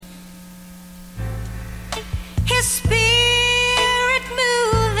his spirit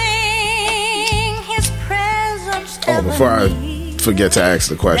moving, his presence. Oh, before I forget to ask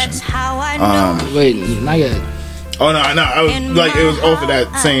the question. Wait, not yet. Oh no! I was like, it was off of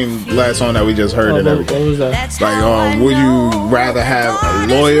that same last song that we just heard and everything. What was that? Like, would you rather have a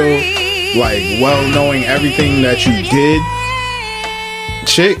loyal, like, well knowing everything that you did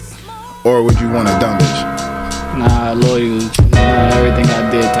chick, or would you want a dumb bitch? Nah, loyal, everything I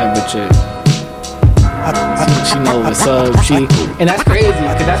did type of chick. She know what's up. And that's crazy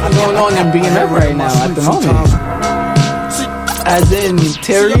because that's what's going on in BMF right now at the moment. As in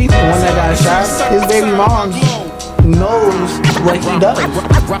Terry, the one that got shot, his baby mom knows what he does,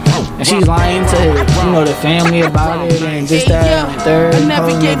 and she's lying to the family about it and this, that, and the third,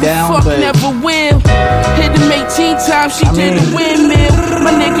 holding it down. But never will. Hit him 18 times, she did a windmill.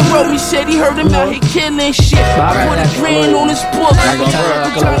 My nigga wrote me, said he heard him out here killing shit. Put a grand on his book.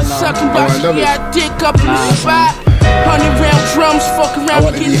 Sucking by she got dick up in the spot. 100-round drums, fuck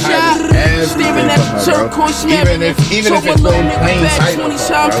around and get shot. Staring at the turquoise map. Even if it's no plain sight of her,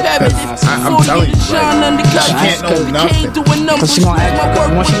 I'm telling you, she can't know nothing. Because she gonna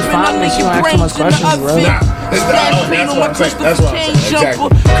ask, once she finds me, she gonna ask too much questions, bro. That's what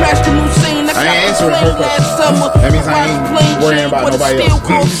I'm saying. Exactly. I ain't answering her question. That means I ain't worrying about nobody else.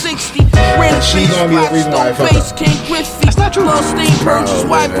 She's gonna be the reason why I fuck up. That's not true. That's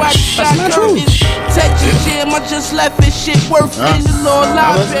not true. Texas jam, I just left this shit worth in the Lord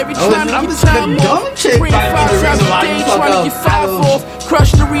Library. Trying to get time off. Bring 5 times a day, trying to get 5 off.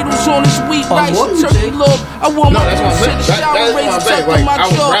 Crush Doritos on this wheat rice, turkey log. I want my boots in the shower, raise up on my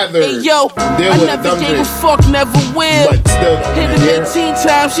jaw. Hey yo, I never gave a fuck, never will. Hit him 18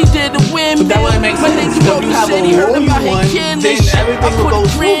 times, she did the windmill. My nigga wrote me, said he heard about him killing shit. I put a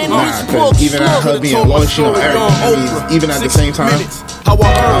grand on his book. Even at her being low, she know everything. I mean, even at the same time, how I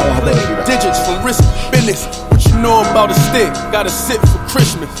earn plenty digits from risk business. What you know about a stick? Gotta sit for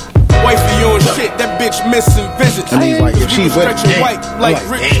Christmas. Wifey on shit, that bitch missing visits. And he's like, if she's with it, white like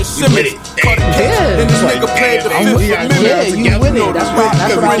Richard Simmons. Yeah, and this nigga played the fifth amendment. Yeah, you with it. That's what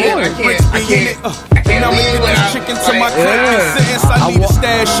I want. I can't. And I'm gonna get this chicken to my crib. I need a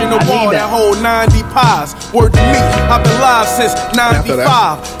stash in the wall that hold 90 pies. Word to me, I've been live since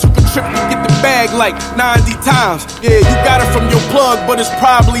 95. Took a trip to get the bag like 90 times. Yeah, you got it from your plug, but it's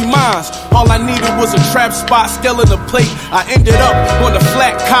probably mine. All I needed was a trap spot, still in the plate. I ended up on the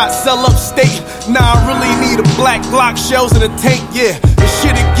flat cot, sell upstate. Now I really need a black Glock, shells in a tank. Yeah, the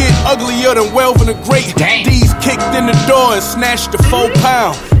shit'll get uglier than Welvin the Great. D's kicked in the door and snatched the 4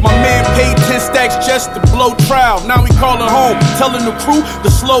 pound. My man paid 10 stacks just to blow trial. Now we calling home, telling the crew to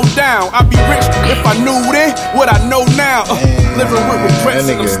slow down. I'd be rich if I knew then what I know now. Living with regrets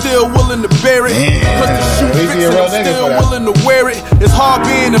and I'm still willing to bear it. Cause the shoe fits and I'm still willing to wear it. It's hard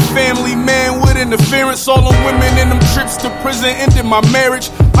being a family man with interference. All them women in them trips to prison ended my marriage.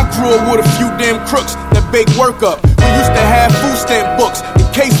 I grew up with a few damn crooks that bake work up. We used to have food stamp books and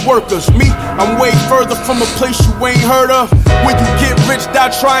case workers. Me, I'm way further from a place you ain't heard of. When you get rich, die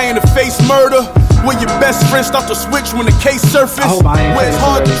trying to face murder. When your best friend start to switch when the case surface. Where it's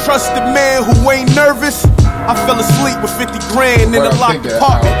hard to trust a man who ain't nervous. I fell asleep with 50 grand in a locked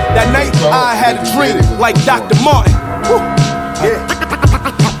apartment. That night I had a dream like Dr. Martin. Yeah.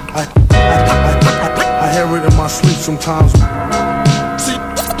 I hear it in my sleep sometimes.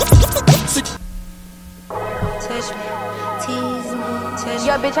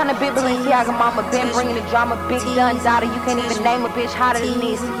 Yo, bitch, I'm the big Balenciaga mama. Been bringing the drama, big done daughter. You can't even name a bitch hotter than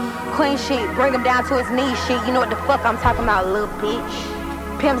this. Queen shit, bring him down to his knees shit. You know what the fuck I'm talking about, little bitch.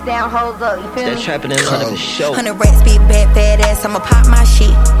 Pimps down, hoes up, you feel me? That trapping in London for show. 100 racks, big bad, fat ass, I'ma pop my shit.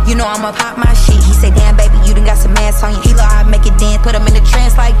 You know I'ma pop my shit. He say, damn, baby, you done got some ass on you. He like, I make it dance, put him in a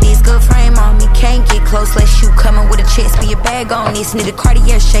trance like this. Good frame on me, can't get close, let's shoot. Coming with a chest, be your bag on this. Need a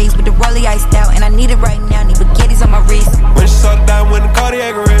Cartier shades with the rollie iced out. And I need it right now, need baguettes on my wrist. When she sucked down with the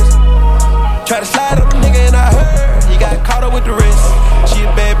Cartier wrist. Try to slide up a nigga and I heard he got caught up with the wrist. She a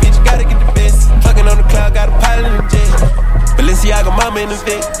bad bitch, gotta get the best. Fucking on the cloud, got a pilot in the jet. Balenciaga mama in the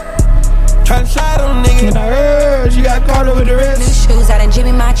Vic. Tryna slide on a nigga and I heard she got caught up with the wrist. New shoes, I done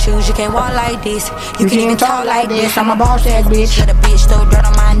Jimmy my shoes. You can't walk like this. You can't even talk like this. I'm a boss ass bitch. Let a bitch throw dirt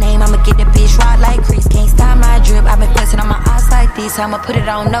on my name. I'ma get the bitch right like Chris. Can't stop my drip. I've been flexing on my eyes like this. I'ma put it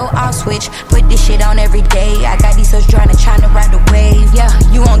on, no off switch. Put this shit on every day. I got these hoes tryna ride the wave. Yeah,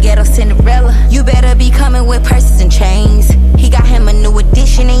 you won't get a Cinderella. You better be coming with purses and chains. He got him a new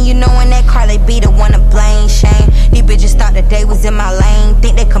addition, and you know in that car they be the one to blame. Shame. These bitches thought the day was in my lane.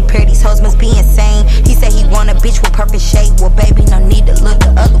 Think they compare these hoes must be insane. He said he want a bitch with perfect shape. Well, baby, no need to look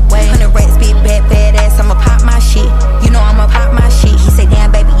the other way. 100 racks, big bad, bad ass. I'ma pop my shit. You know I'ma pop my shit. He say,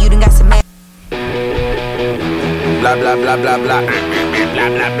 damn, baby, you done got some ass. blah blah blah blah blah blah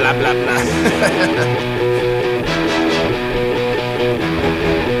blah blah blah blah.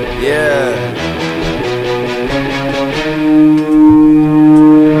 Yeah.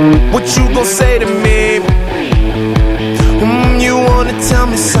 What you gon' say to me? You wanna tell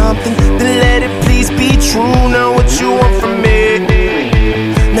me something? Then let it please be true. Now what you want from me?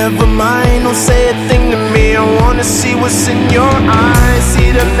 Never mind, don't say a thing to me. I wanna see what's in your eyes.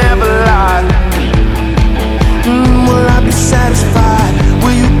 See them never lie. Will I be satisfied?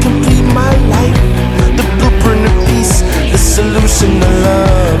 Will you complete my life? The blueprint of peace, the solution to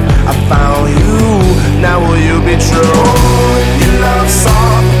love. I found you, now will you be true? Your love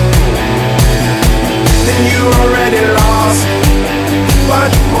song, then you already lost.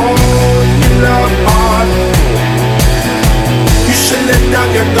 But oh, your love hard. You should let down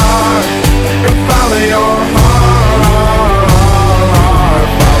your guard and follow your heart.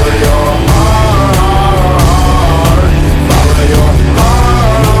 Follow your heart. Follow your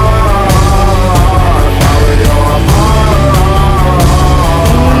heart. Follow your heart.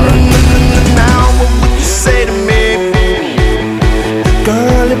 Now what would you say to me?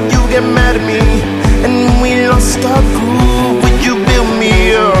 Girl, if you get mad at me and we lost our groove, would you build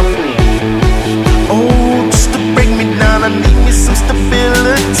me up? Oh, just to break me down, I need me some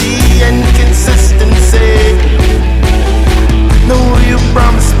stability and consistency. No, you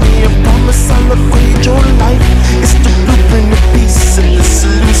promised me, I promise I'll upgrade your life. It's the blueprint of peace and the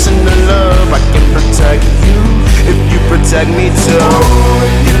solution to love. I can protect you if you protect me too. Oh,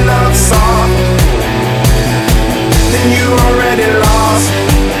 if you love song, then you already lost.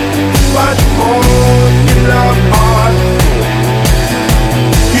 But oh, if you love hard,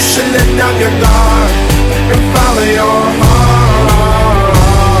 you should let down your guard and follow your heart.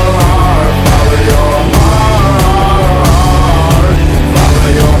 Follow your heart. Follow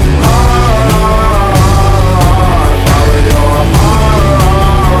your heart. Follow your heart.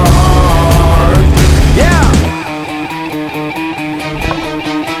 Yeah.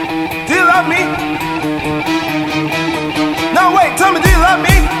 Do you love me? No, wait, tell me, do you love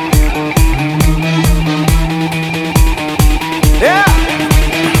me? Yeah.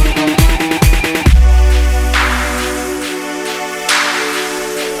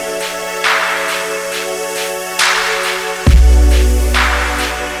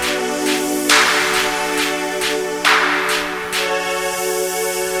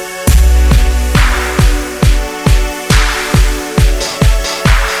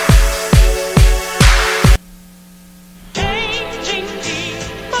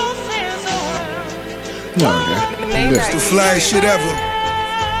 It's the flyest shit ever.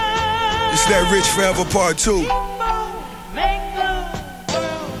 It's that Rich Forever Part 2.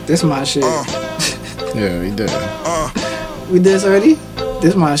 This my shit. Yeah, we did. We did this already?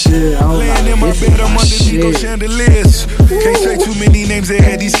 This my shit. I don't Laying in know. my This bed, is I'm my underneath those shit. chandeliers. Can't say too many names that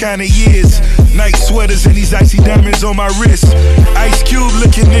had these kind of years. Night sweaters and these icy diamonds on my wrist. Ice Cube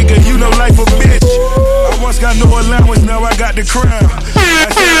looking nigga, you know life a bitch. I once got no allowance, now I got the crown. I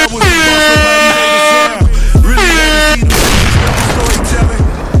said I was the boss, somebody made the sound. Really let me see the storytelling.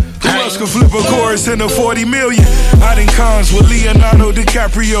 Who else could flip a chorus in a 40 million? I done cons with Leonardo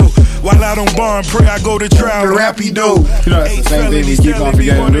DiCaprio. While I don't bond, pray I go to trial. Rapido. You know, that's the same thing we keep on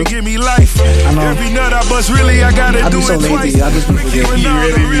forgetting to do. Give me life. I know. Every nut I bust, really, I gotta do so it twice. lazy. I just be forgetting. You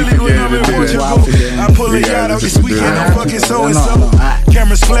really be forgetting to do it. I pull a yacht out this weekend, I'm fucking so-and-so.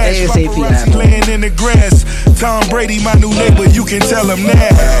 Cameras flash, paparazzi laying in the grass. Tom Brady, my new neighbor, you can tell him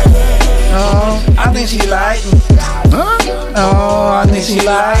that. Oh, I think she like me. Oh, I think she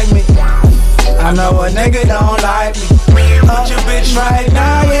like me. I know a nigga don't like me. Put your bitch Right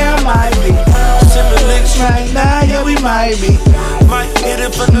now, yeah, I might be. sipping licks. Right now, yeah, we might be. Might hit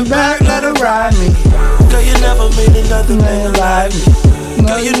it from the Back, let her ride me. Girl, you never meet another Man man like me.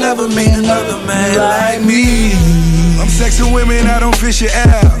 Girl, you never meet another man like me. I'm sexing women, I don't fish it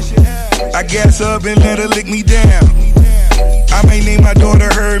out. I gas up and let her lick me down. I may name my daughter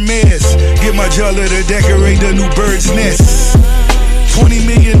Hermes. Get my jeweler to decorate the new bird's nest. 20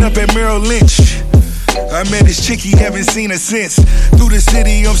 million up at Merrill Lynch. I met this chickie, haven't seen her since. Through the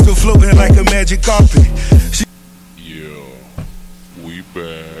city, I'm still floating like a magic carpet. Yeah, we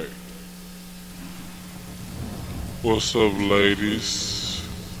back. What's up, ladies?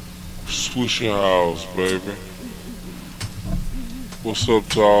 Swish your house, baby. What's up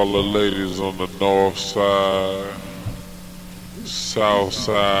to all the ladies on the north side, south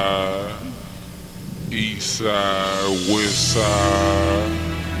side, east side, west side?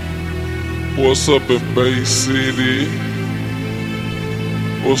 What's up in Bay City?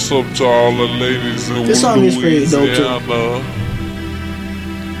 What's up to all the ladies in This song is pretty dope, too. Louisiana?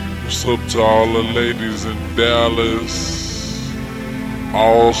 What's up to all the ladies in Dallas,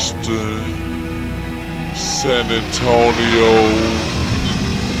 Austin, San Antonio,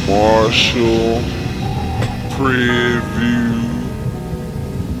 Marshall, Preview.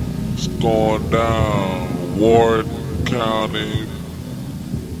 It's going down. Warden County,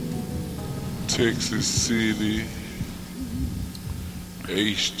 Texas City,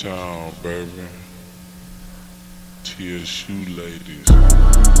 H-Town, baby. TSU ladies.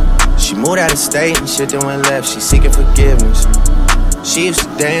 She moved out of state and shit then went left. She seeking forgiveness. She used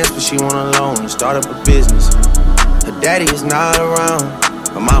to dance, but she went alone and start up a business. Her daddy is not around,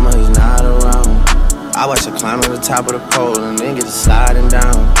 her mama is not around. I watch her climb to the top of the pole and then get to sliding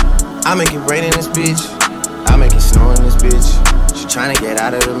down. I make it rain in this bitch, I make it snow in this bitch. She tryna get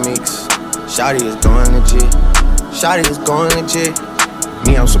out of the mix. Shawty is going legit, Shawty is going legit.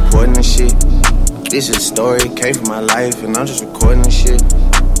 Me, I'm supporting this shit. This is a story, it came from my life, and I'm just recording this shit.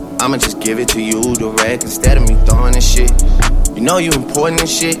 I'ma just give it to you direct instead of me throwing this shit. You know you important and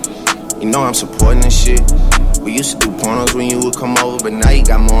shit, you know I'm supporting this shit. We used to do pornos when you would come over, but now you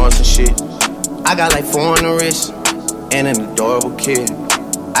got morals and shit. I got like 4 on the wrist, and an adorable kid.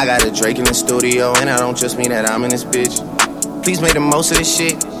 I got a Drake in the studio, and I don't just mean that I'm in this bitch. Please make the most of this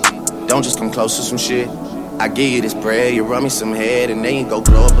shit, don't just come close to some shit. I give you this bread, you rub me some head, and then you go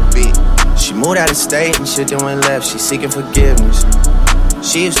glow up a bit. She moved out of state and shit then went left, she seeking forgiveness.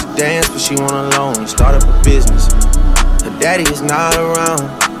 She used to dance, but she went alone and start up a business. Her daddy is not around,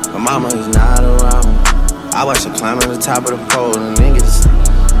 her mama is not around. I watch her climb to the top of the pole and then get to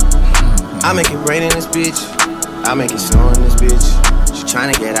I make it rain in this bitch, I make it snow in this bitch. She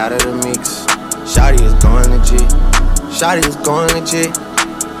tryna get out of the mix. Shawty is going legit, Shawty is going legit.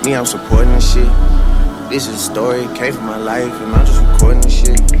 Me, I'm supporting this shit. This is a story, it came from my life, and I'm just recording this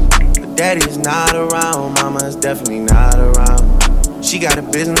shit. But daddy is not around, mama is definitely not around. She got a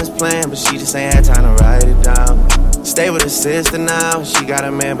business plan, but she just ain't had time to write it down. Stay with her sister now, she got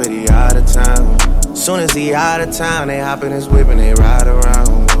a man, but he out of town. Soon as he out of town, they hop in his whip and they ride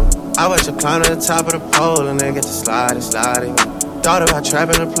around. I watch her climb to the top of the pole and then get to sliding. Thought about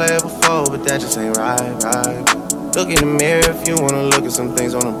trapping a player before, but that just ain't right. Look in the mirror if you wanna look at some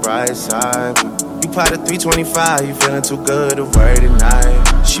things on the bright side. You pot a 325, you feeling too good to worry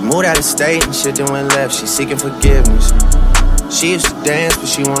tonight. She moved out of state and shit then went left, she seeking forgiveness. She used to dance, but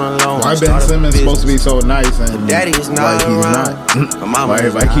she went alone. Why Ben Simmons supposed to be so nice and her daddy is not around? Her mama why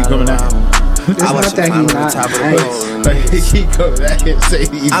everybody is keep coming around. out? I watch her climb to the top of the pole and he keep coming out and say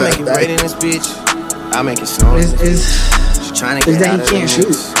he's I make it rain in this bitch, I make it snow in this bitch. She tryna get out of the mix.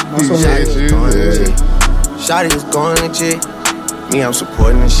 Shawty is going legit. Me, I'm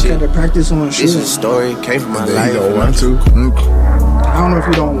supporting this shit. Gotta practice on shit. This is a story, came from my life. You don't want to. I don't know if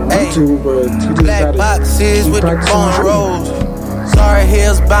you don't want to, but you just black gotta boxes with the bone rolls. Sorry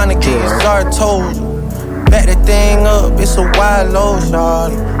heels bound to get sorry toes. Back that thing up, it's a wide load,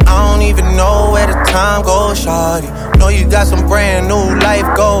 shawty. I don't even know where the time goes, shawty. Know you got some brand new life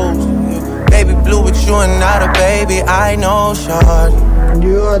goals. Baby blue, but you are not a baby, I know, shawty.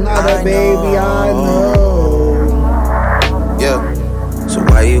 You are not a baby, I know. Yeah. So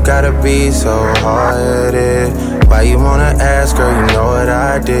why you gotta be so hard-headed? Why you wanna ask, girl, you know what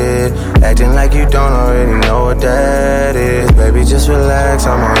I did. Acting like you don't already know what that is. Baby, just relax,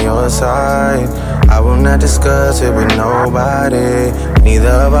 I'm on your side. I will not discuss it with nobody. Neither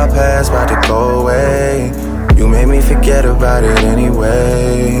of our paths about to go away. You made me forget about it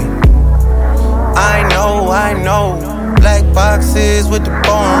anyway. I know. Black boxes with the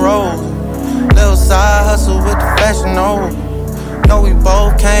bone rolls. Little side hustle with the fashion over. Know we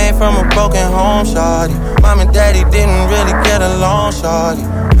both came from a broken home, shawty. Mom and daddy didn't really get along, shawty.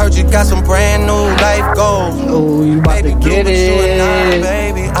 Heard you got some brand new life goals. Oh, you about baby, to get blue, it. You and I,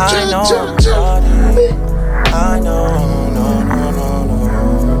 baby, I know, shawty. I know, no.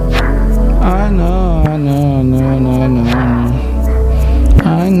 I know.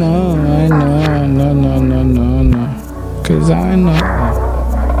 Cause I know.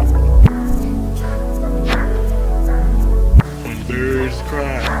 When birds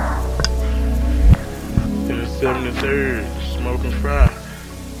cry, in the 73rd, smoking fry,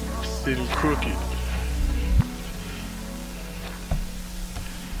 sitting crooked.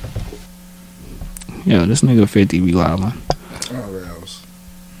 Yo, this nigga 50 be wildin'.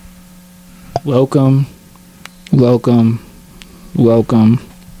 Welcome.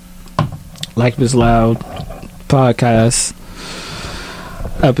 Life is Loud podcast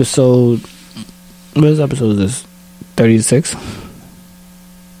episode. What episode is this? 36?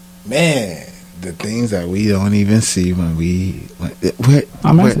 Man, the things that we don't even see when we. Is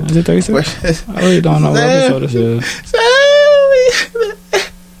it 36? I really don't know what episode this is.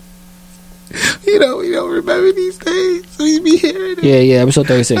 we don't remember these things. We be hearing it. Yeah, episode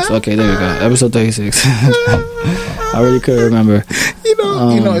 36. Okay, there we go. Episode 36. I really couldn't remember.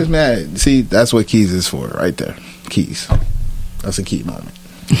 It's mad. See, that's what Keys is for, right there. Keys. That's a key moment.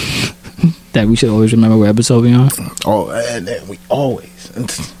 That we should always remember what episode we on. Oh, and we always.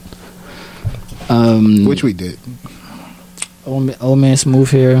 Which we did. Old man Smooth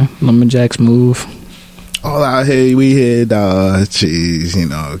here. Lumberjack Smooth. All out here, we hit cheese, K's in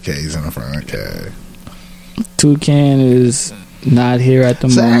the front. Okay. Tucan is not here at the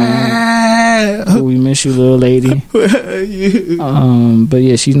moment. We miss you, little lady. Where are you? But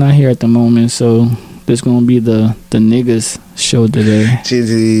yeah, she's not here at the moment, so this gonna be the niggas show today.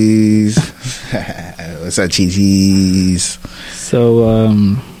 Cheesies. What's up, cheesies? So,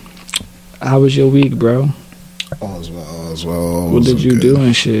 how was your week, bro? All's well. What did you do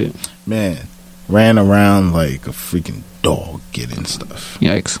and shit? Man, ran around like a freaking dog getting stuff.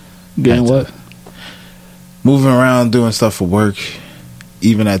 Yikes. Getting what? Moving around doing stuff for work,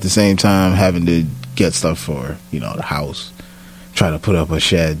 even at the same time having to get stuff for, the house. Try to put up a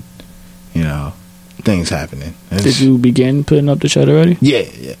shed, things happening. Did you begin putting up the shed already? Yeah.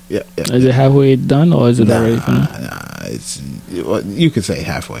 Is it halfway done or is it already finished? You could say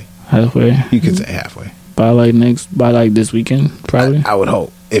halfway. Halfway? You could say halfway. By this weekend, probably? I would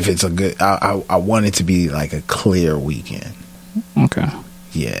hope. If it's a good, I want it to be like a clear weekend. Okay.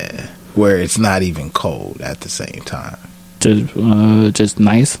 Yeah. Where it's not even cold at the same time. Just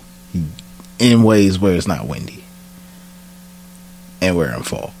nice? In ways where it's not windy. And we're in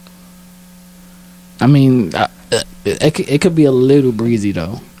fall. I mean, it could be a little breezy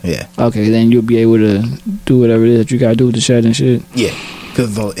though. Yeah. Okay, then you'll be able to do whatever it is that you gotta do with the shed and shit. Yeah,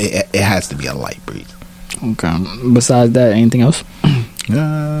 because it has to be a light breeze. Okay. Besides that, anything else?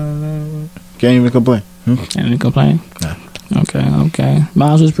 Can't even complain. Can't even complain? No. Okay.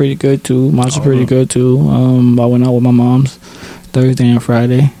 Mom's was pretty good too. I went out with my mom's Thursday and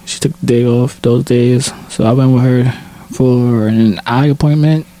Friday. She took the day off those days, so I went with her for an eye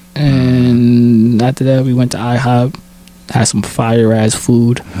appointment, and after that we went to IHOP, had some fire ass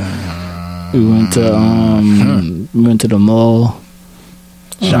food. We went to the mall.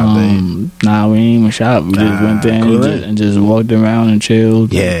 Shopping. Nah, we ain't even shop. We just went there and just walked around and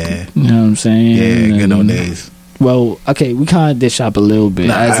chilled. Yeah. You know what I'm saying? Yeah, good old days. Well, okay, we kind of did shop a little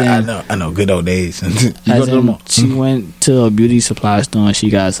bit. I know, good old days. She went to a beauty supply store and she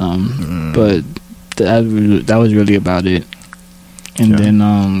got something, but that was really about it. And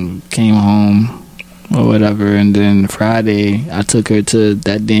then came home or whatever, and then Friday I took her to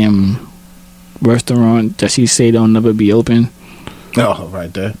that damn restaurant that she said don't never be open. Oh,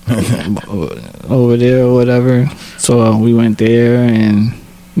 right there. Over there or whatever. So we went there and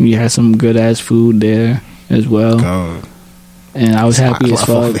we had some good ass food there as well. God. And I was happy as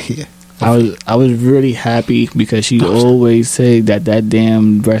fuck. I was really happy because she always said that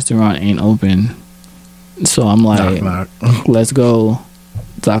damn restaurant ain't open. So I'm like, knock. Let's go.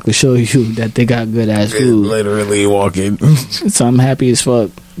 So I could show you that they got good ass food. Literally walking. So I'm happy as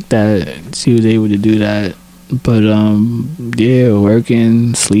fuck that she was able to do that. But yeah,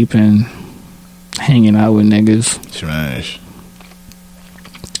 working, sleeping, hanging out with niggas. Smash.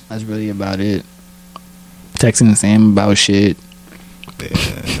 That's really about it. Texting Sam about shit.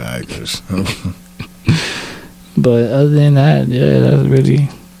 Yeah, But other than that, yeah, that's really.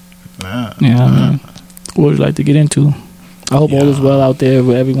 Yeah. What would you like to get into? I hope all is well out there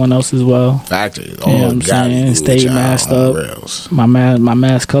with everyone else as well. Actually, you know what I'm saying? Stay masked up. Rails. My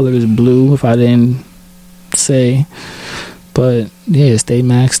mask color is blue. If I didn't say, but yeah, stay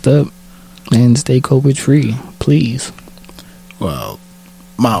maxed up and stay COVID free, please. Well,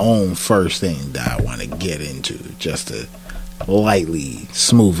 my own first thing that I want to get into, just to lightly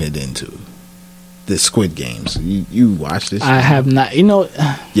smooth it into, the Squid Games. You watch this? I have not.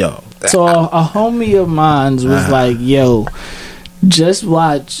 Yo. So a homie of mine was like, "Yo, just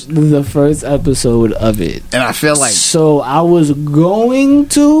watch the first episode of it." And I feel like so I was going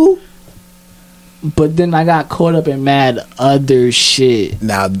to. But then I got caught up in mad other shit.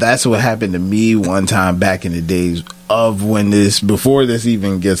 Now that's what happened to me one time back in the days of before this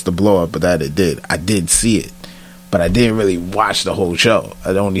even gets the blow up, but that it did. I did see it, but I didn't really watch the whole show. I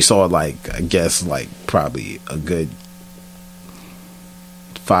only saw probably a good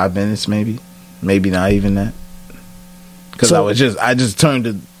 5 minutes, maybe not even that. Because I just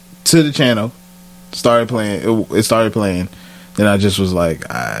turned to the channel, started playing. It started playing. Then I just was like,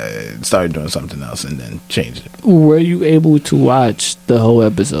 I started doing something else and then changed it. Were you able to watch the whole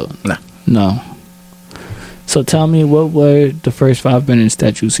episode? No. So tell me, what were the first 5 minutes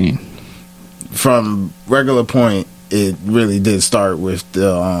that you seen? From regular point, it really did start with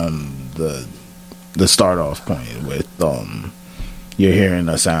the the start off point with you're hearing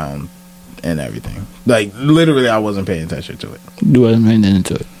a sound and everything. Like literally, I wasn't paying attention to it. You wasn't paying attention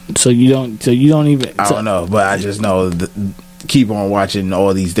to it. So you don't even. I don't know, but I just know keep on watching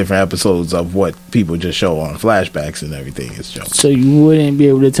all these different episodes of what people just show on flashbacks and everything is jokes. So you wouldn't be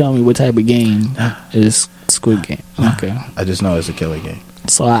able to tell me what type of game is Squid Game? Okay, I just know it's a killer game.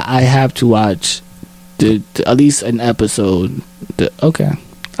 So I have to watch at least an episode. Okay,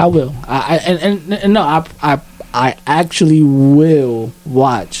 I will. I actually will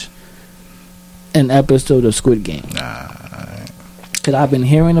watch an episode of Squid Game. Cause I've been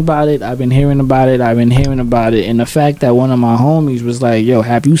hearing about it, and the fact that one of my homies was like, "Yo,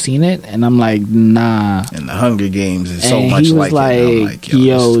 have you seen it?" And I'm like, "Nah." And the Hunger Games is so and much he was like it. I'm like,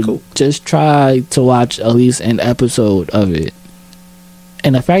 yo, cool. Just try to watch at least an episode of it.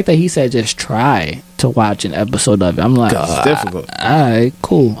 And the fact that he said just try to watch an episode of it, I'm like, it's difficult. All right,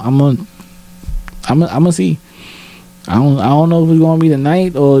 cool. I'm gonna see. I don't know if it's gonna be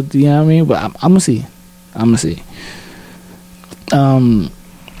tonight or you know what I mean, but I'm gonna see. I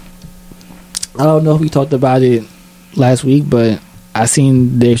don't know if we talked about it last week, but I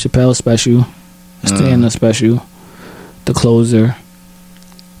seen Dave Chappelle's special, stand-up special, The Closer.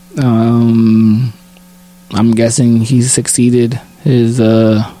 I'm guessing he's succeeded his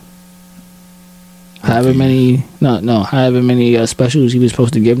however many specials he was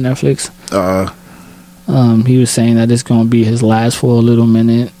supposed to give Netflix. He was saying that it's gonna be his last for a little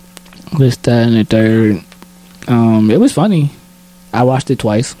minute. This, that, and the third. It was funny. I watched it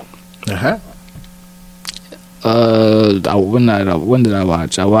twice. When did I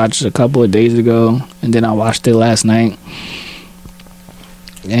watch? I watched a couple of days ago, and then I watched it last night.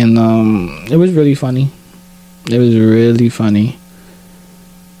 And it was really funny.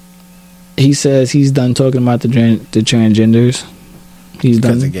 He says he's done talking about the transgenders. He's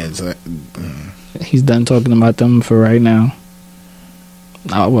done talking about them for right now.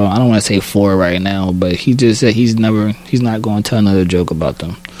 Well, I don't want to say for right now, but he just said he's not going to tell another joke about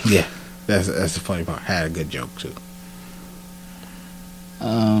them. Yeah, that's the funny part. Had a good joke too.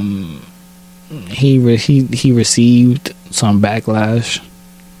 He received some backlash,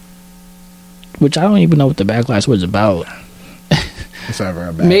 which I don't even know what the backlash was about. Whatever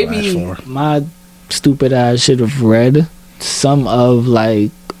a backlash Maybe for. My stupid ass should have read some of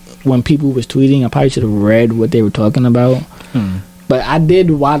like when people was tweeting. I probably should have read what they were talking about. But I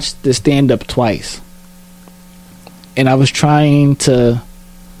did watch the stand-up twice. And I was trying to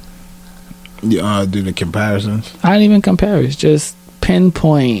do the comparisons. I didn't even compare. It's just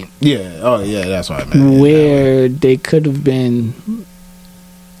pinpoint. Yeah. Oh, yeah. That's what I meant. Where they could have been.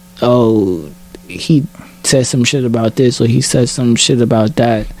 Oh, he said some shit about this, or he said some shit about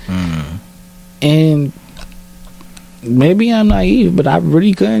that. And maybe I'm naive, but I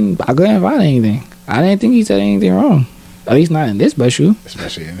really couldn't find anything. I didn't think he said anything wrong. At least not in this special.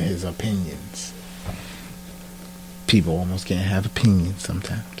 Especially in his opinions. People almost can't have opinions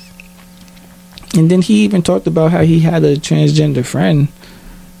sometimes. And then he even talked about how he had a transgender friend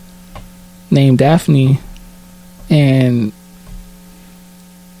named Daphne, and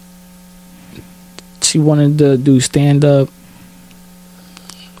she wanted to do stand-up.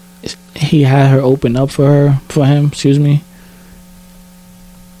 He had her open up for him. Excuse me.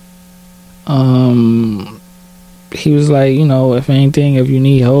 He was like, you know, if anything, if you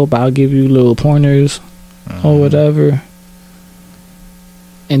need help, I'll give you little pointers or whatever.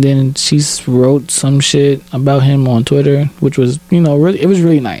 And then she wrote some shit about him on Twitter, which was, you know, it was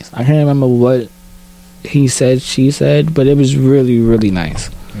really nice. I can't remember what he said, she said, but it was really, really nice.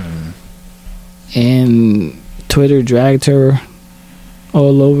 And Twitter dragged her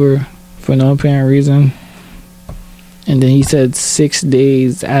all over for no apparent reason. And then he said 6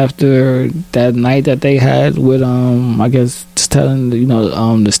 days after that night that they had with I guess telling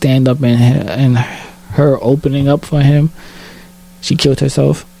the stand up and her opening up for him, she killed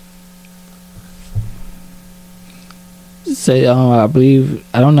herself. Say I believe,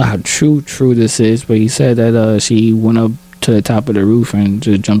 I don't know how true this is, but he said that she went up to the top of the roof and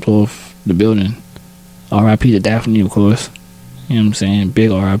just jumped off the building. R.I.P. to Daphne, of course. You know what I'm saying?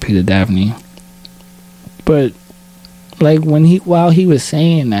 Big R.I.P. to Daphne. But like while he was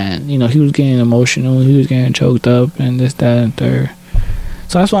saying that, you know, he was getting emotional, he was getting choked up, and this, that, and third.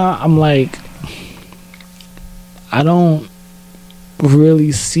 So that's why I'm like, I don't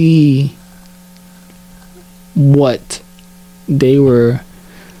really see what they were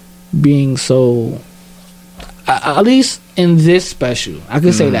being so. At least in this special, I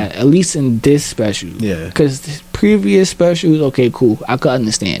could say that. At least in this special, yeah. Because previous specials, okay, cool, I could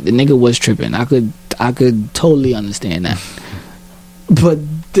understand. The nigga was tripping. I could totally understand that. But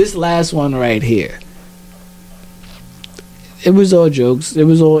this last one right here. It was all jokes. It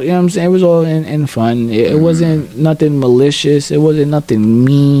was all, you know what I'm saying? It was all in fun. It wasn't nothing malicious. It wasn't nothing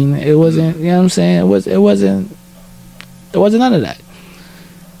mean. It wasn't, you know what I'm saying? It wasn't none of that.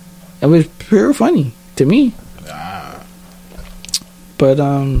 It was pure funny to me. But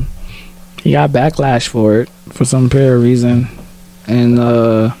he got backlash for it for some pure reason. And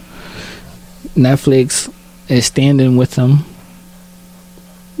Netflix is standing with him.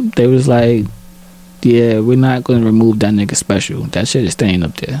 They was like, yeah, we're not going to remove that nigga special. That shit is staying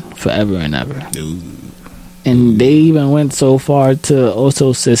up there forever and ever. Dude. And they even went so far to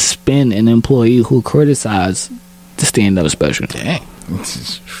also suspend an employee who criticized the stand-up special. Dang.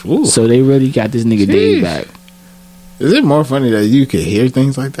 So they really got this nigga Dave back. Is it more funny that you can hear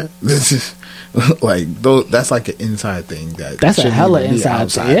things like that? This is like that's like an inside thing. That's a hella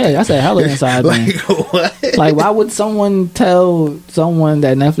inside thing. Yeah, that's a hella inside thing. What? Like, why would someone tell someone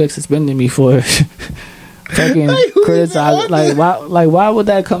that Netflix suspended me for fucking criticize? Like, why would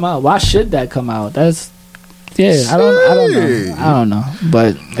that come out? Why should that come out? That's I don't know.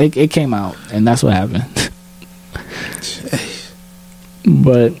 But it came out, and that's what happened.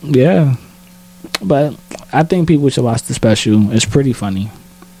 But yeah, but I think people should watch the special. It's pretty funny.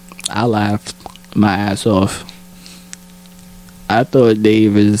 I laughed my ass off. I thought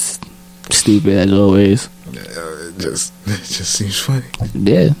Dave is stupid as always. It just seems funny.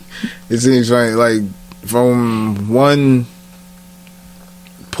 Yeah, it seems funny. Like, from one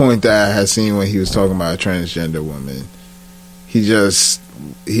point that I had seen when he was talking about a transgender woman, he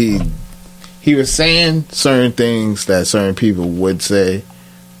was saying certain things that certain people would say,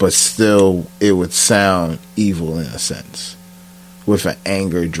 but still it would sound evil in a sense, with an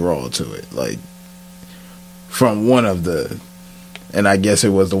anger draw to it. Like, from one of the, and I guess it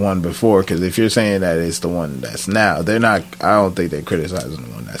was the one before, because if you're saying that it's the one that's now, they're not, I don't think they're criticizing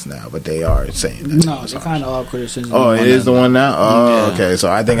the one that's now, but they are saying that. No, they kind of are criticizing. Oh, it is the one now? Oh, yeah. Okay. So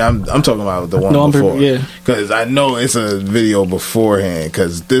I think I'm talking about the one before. Yeah. Because I know it's a video beforehand,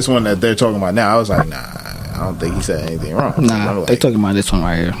 because this one that they're talking about now, I was like, nah, I don't think he said anything wrong. Nah, like, they're talking about this one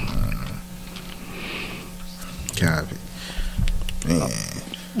right here. Copy. Man.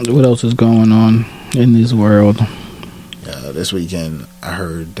 What else is going on in this world? This weekend, I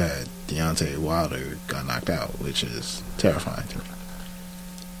heard that Deontay Wilder got knocked out, which is terrifying to me.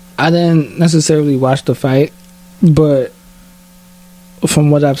 I didn't necessarily watch the fight, but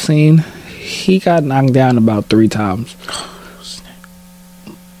from what I've seen, he got knocked down about 3 times.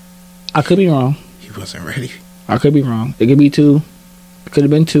 I could be wrong. He wasn't ready. I could be wrong. It could be 2. It could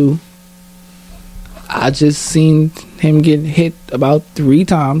have been 2. I just seen him get hit about 3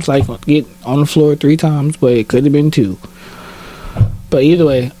 times, like get on the floor 3 times, but it could have been 2. But either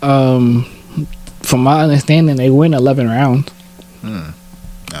way, from my understanding, they win 11 rounds.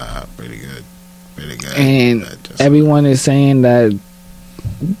 Pretty good. Pretty good. And everyone is saying that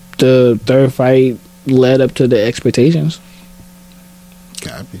the third fight led up to the expectations.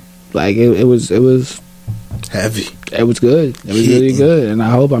 Copy. Like, it was heavy. It was good. It was really good, and I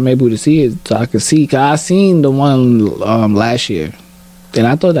hope I'm able to see it so I can see. Cause I seen the one last year, and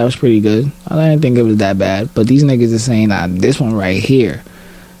I thought that was pretty good. I didn't think it was that bad. But these niggas are saying this one right here.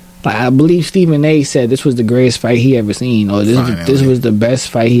 Like, I believe Stephen A. said this was the greatest fight he ever seen, or this was the best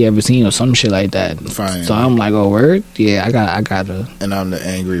fight he ever seen, or some shit like that. Finally. So I'm like, oh, word? Yeah, I gotta. And I'm the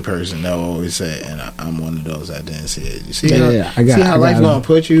angry person that always say, and I'm one of those that didn't see it. You see, how life gonna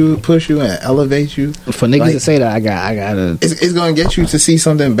push you and elevate you. For niggas to say that, I gotta. It's gonna get you to see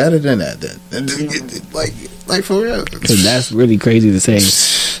something better than that. Then, like for real. Cause that's really crazy to say.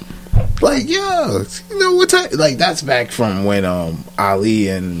 Like, yo, you know what type? Like, that's back from when Ali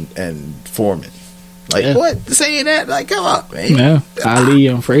and Foreman. Like, what? Saying that? Like, come on, man. Yeah, Ali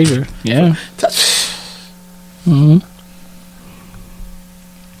and Frazier. Yeah.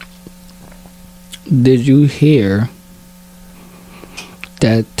 Did you hear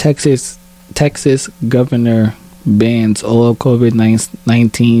that Texas governor bans all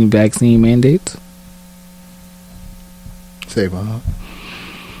COVID-19 vaccine mandates? Say what?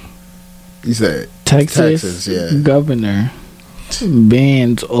 You said Texas governor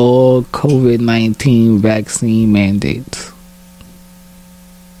bans all COVID-19 vaccine mandates.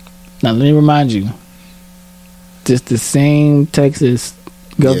 Now, let me remind you, just the same Texas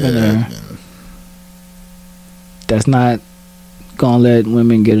governor that's not gonna let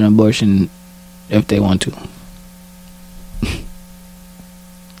women get an abortion if they want to.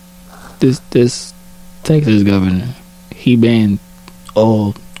 This Texas governor, he banned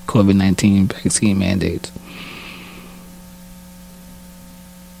all COVID-19 vaccine mandates.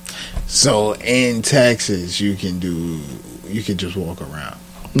 So in Texas, you can just walk around.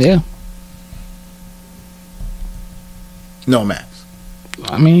 Yeah. No mask.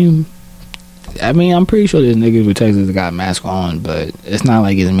 I mean, I'm pretty sure there's niggas with Texas that got masks on, but it's not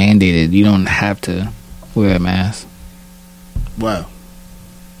like it's mandated. You don't have to wear a mask. Well,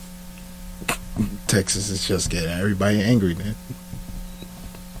 Texas is just getting everybody angry, man.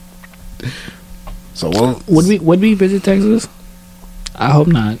 So would we visit Texas? I hope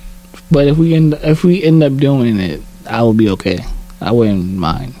not. But if we end up doing it, I will be okay. I wouldn't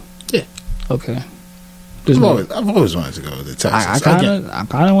mind. Yeah. Okay. I've always wanted to go to Texas. I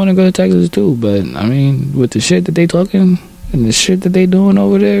kind of want to go to Texas too, but I mean, with the shit that they talking and the shit that they doing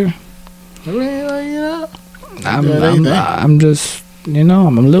over there, I'm just,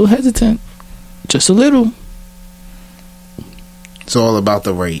 I'm a little hesitant, just a little. It's all about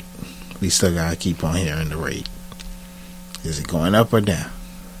the rate. We still gotta keep on hearing the rate. Is it going up or down?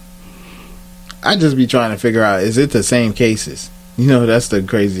 I just be trying to figure out, is it the same cases? That's the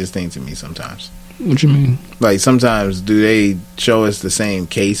craziest thing to me sometimes. What you mean? Like, sometimes, do they show us the same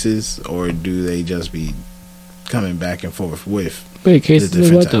cases, or do they just be coming back and forth with wait, cases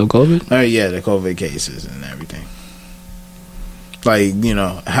of what, though? COVID? Yeah, the COVID cases and everything. Like,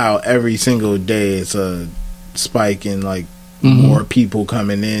 how every single day it's a spike in, like, more people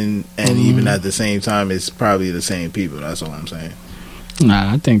coming in, and even at the same time, it's probably the same people. That's all I'm saying.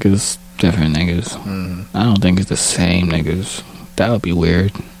 Nah, I think it's different niggas. I don't think it's the same niggas. That would be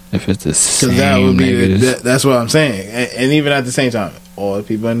weird if it's the same that would be niggas. That's what I'm saying. And even at the same time, all the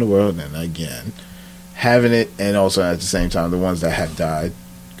people in the world, and again, having it, and also at the same time, the ones that have died,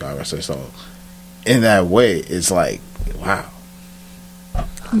 God rest their soul, in that way, it's like, wow.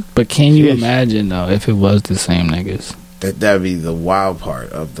 But can you imagine, though, if it was the same niggas? That'd be the wild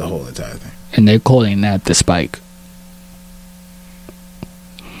part of the whole entire thing. And they're calling that the spike.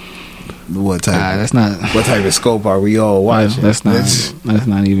 What type? That's not. What type of scope are we all watching? That's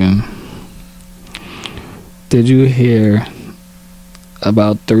not even. Did you hear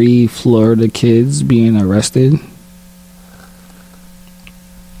about 3 Florida kids being arrested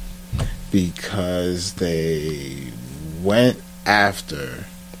because they went after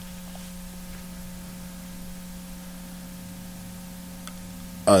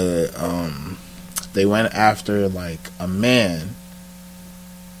like a man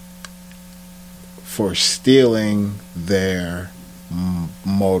for stealing their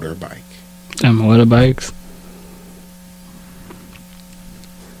motorbike. And motorbikes?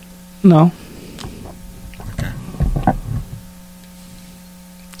 No. Okay.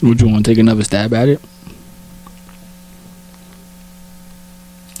 Would you want to take another stab at it?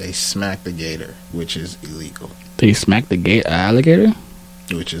 They smacked the gator, which is illegal. They smacked the alligator?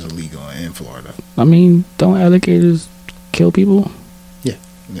 Which is illegal in Florida. I mean, don't alligators kill people? Yeah.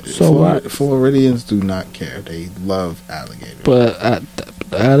 So what? Floridians do not care. They love alligators. But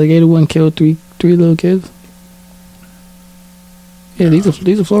the alligator wouldn't kill three little kids? Yeah, these are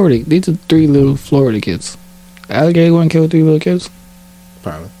Florida. These are 3 little Florida kids. Alligator wouldn't kill 3 little kids?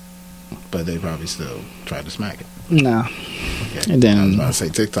 Probably. But they probably still try to smack it. Nah. Okay. And then I was about to say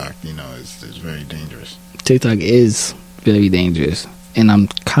TikTok, it's very dangerous. TikTok is very dangerous. And I'm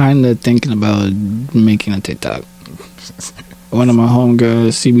kind of thinking about making a TikTok. One of my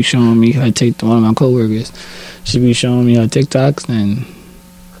homegirls, she be showing me her TikTok. One of my coworkers, she be showing me her TikToks, and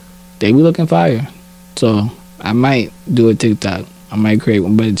they be looking fire. So I might do a TikTok. I might create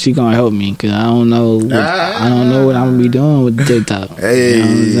one, but she gonna help me because I don't know what I'm gonna be doing with the TikTok. Hey, you know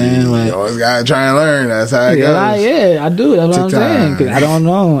what I'm saying? Like, you always gotta try and learn. That's how it goes. I do. That's what I'm saying. Cause I don't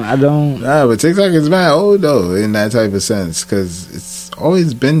know. Nah, but TikTok is mad old though in that type of sense because it's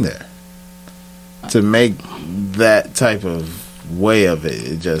always been there to make that type of way of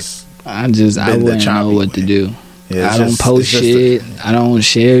it. It just I wouldn't know what to do. Yeah, I don't post shit. I don't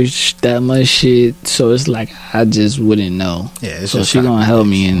share that much shit. So it's like I just wouldn't know. Yeah, so she gonna help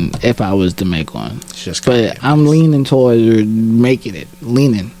me, and if I was to make one, but I'm leaning towards her making it,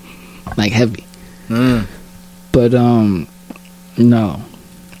 leaning like heavy. But no,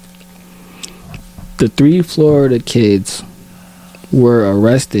 the 3 Florida kids were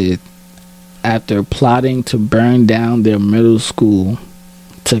arrested after plotting to burn down their middle school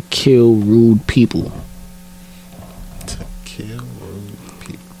to kill rude people.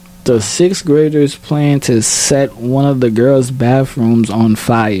 The 6th graders plan to set one of the girls' bathrooms on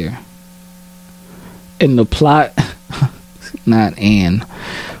fire. In the plot,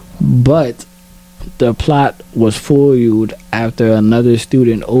 but the plot was foiled after another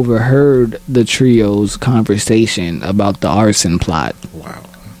student overheard the trio's conversation about the arson plot. Wow.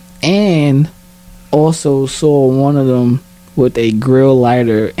 And also saw one of them with a grill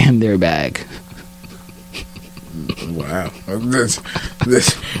lighter in their bag. Wow.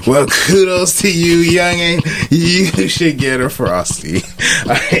 Well, kudos to you, youngin'. You should get a Frosty.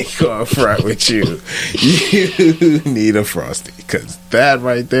 I ain't gonna front with you. You need a Frosty. Because that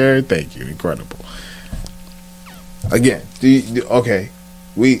right there, thank you. Incredible. Again, okay.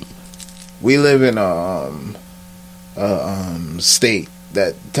 We live in a state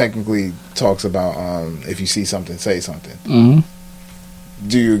that technically talks about if you see something, say something. Mm-hmm.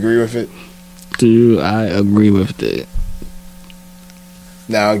 Do you agree with it? I agree with it.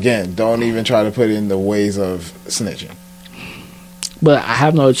 Now, again, don't even try to put in the ways of snitching. But I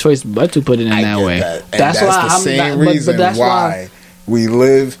have no choice but to put it in that way. That's why the same reason why we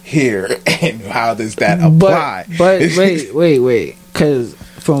live here, and how does that apply? But wait, because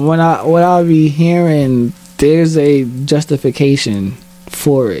from what I'll be hearing, there's a justification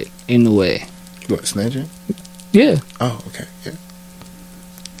for it in a way. What, snitching? Yeah. Oh, okay. Yeah.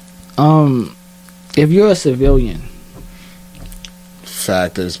 If you're a civilian,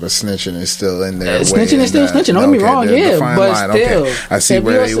 factors, but snitching is still in there. Snitching is still snitching. Don't get me wrong, yeah, but still, I see if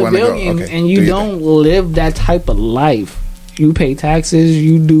where you're a you want to go. Okay. and you don't live that type of life, you pay taxes,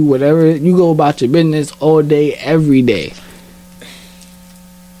 you do whatever, you go about your business all day, every day.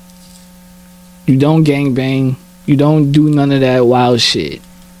 You don't gangbang. You don't do none of that wild shit.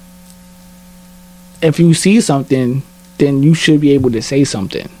 If you see something, then you should be able to say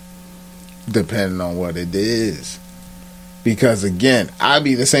something. Depending on what it is. Because again, I'd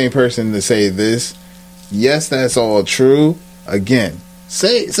be the same person to say this. Yes, that's all true. Again,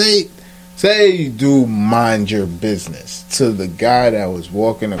 say you do mind your business to the guy that was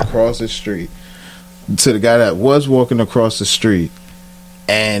walking across the street. To the guy that was walking across the street,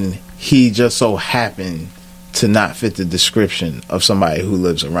 and he just so happened to not fit the description of somebody who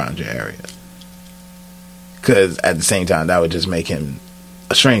lives around your area. Because at the same time, that would just make him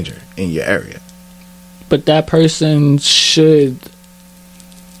a stranger in your area. But that person should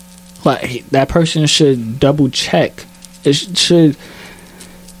double check. It should.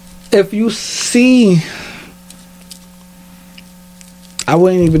 If you see, I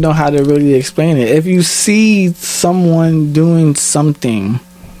wouldn't even know how to really explain it. If you see someone doing something,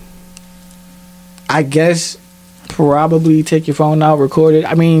 I guess probably take your phone out, record it.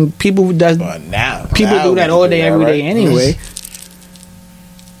 I mean, people do that all day, every day anyway.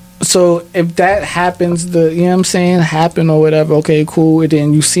 So if that happens, you know what I'm saying, happen or whatever, okay, cool. And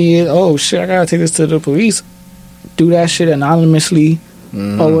then you see it, oh shit, I gotta take this to the police. Do that shit anonymously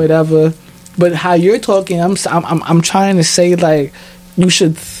or whatever. But how you're talking, I'm trying to say, like, you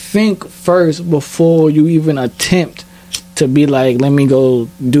should think first before you even attempt to be like, let me go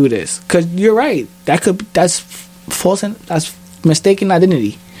do this. Because you're right, that's false, that's mistaken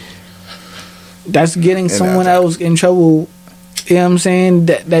identity. That's getting someone else in trouble. You know what I'm saying?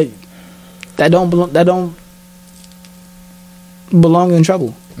 That don't belong in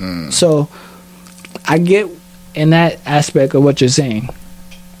trouble. So I get in that aspect of what you're saying,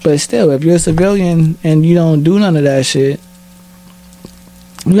 but still, if you're a civilian and you don't do none of that shit,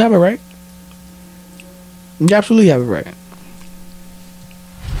 you have a right. You absolutely have a right.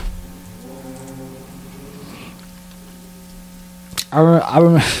 I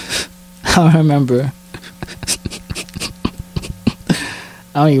remember.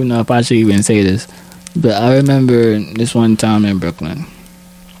 I don't even know if I should even say this, but I remember this one time in Brooklyn.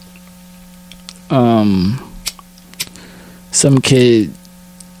 Some kid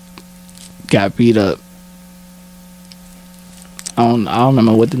got beat up. I don't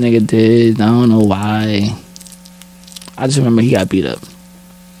remember what the nigga did. I don't know why. I just remember he got beat up.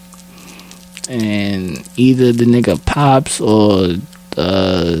 And either the nigga pops or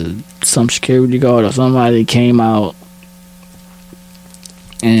some security guard or somebody came out,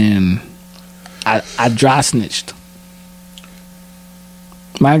 and I dry snitched.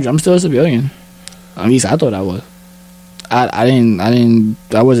 Mind you, I'm still a civilian. At least I thought I was.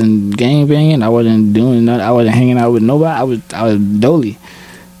 I wasn't gang banging. I wasn't doing nothing. I wasn't hanging out with nobody. I was dolly.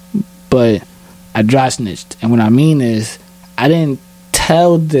 But I dry snitched. And what I mean is, I didn't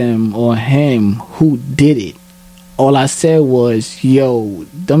tell them or him who did it. All I said was, yo,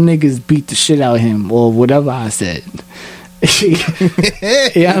 them niggas beat the shit out of him, or whatever I said. You know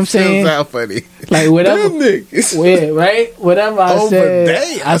what I'm saying? Sounds funny. Like whatever, weird, right? Whatever I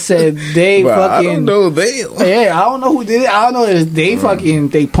said, I said they fucking. I don't know they. Yeah, I don't know who did it. I don't know if they fucking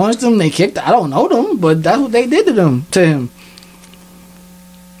they punched him, they kicked. I don't know them, but that's what they did to him.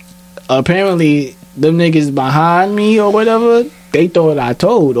 Apparently, them niggas behind me or whatever, they thought I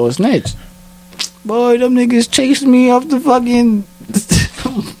told or snitched. Boy, them niggas chased me off the fucking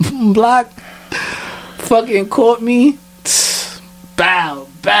block. Fucking caught me. Bow,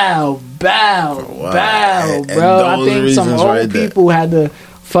 bow, bro. I think some old right people had to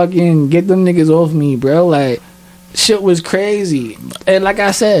fucking get them niggas off me, bro. Like, shit was crazy. And like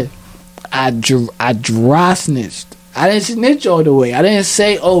I said, I dry snitched. I didn't snitch all the way. I didn't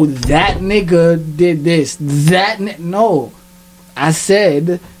say, oh, that nigga did this. No. I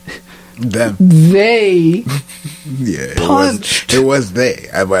said them. They yeah, punched. It was they.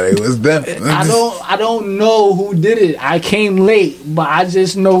 But it was them. I don't know who did it. I came late, but I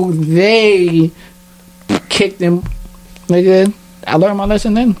just know they kicked him. Nigga, I learned my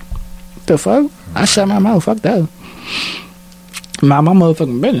lesson then. The fuck? I shut my mouth. Fuck that. My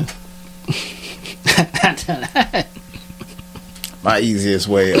motherfucking business. My easiest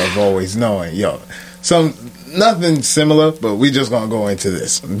way of always knowing, nothing similar, but we just gonna go into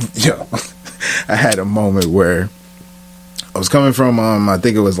this. I had a moment where I was coming from I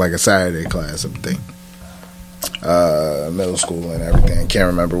think it was like a Saturday class of thing, middle school and everything. Can't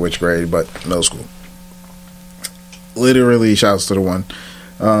remember which grade, but middle school. Literally, shouts to the one.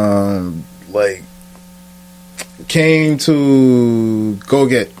 Like, came to go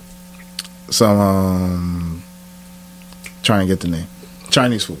get some try and get the name.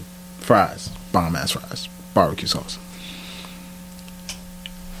 Chinese food. Fries. Bomb ass fries. Barbecue sauce.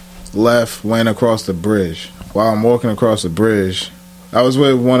 Left, went across the bridge. While I'm walking across the bridge, I was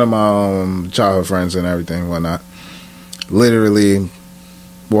with one of my childhood friends and everything, whatnot. Literally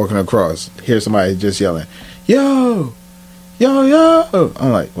walking across. Hear somebody just yelling, yo! Yo, yo!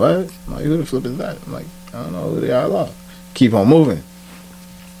 I'm like, what? I'm like, who the flip is that? I'm like, I don't know who they are. Keep on moving.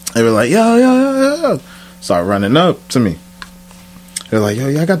 They were like, yo, yo, yo, yo. Start running up to me. They're like, yo,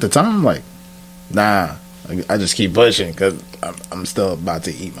 I got the time. I'm like, nah. I just keep pushing because I'm still about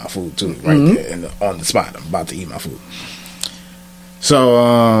to eat my food too, right there on the spot. I'm about to eat my food.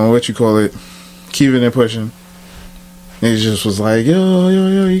 So, keeping it pushing. He just was like, yo,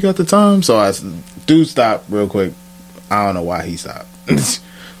 you got the time? So I do stop real quick. I don't know why he stopped.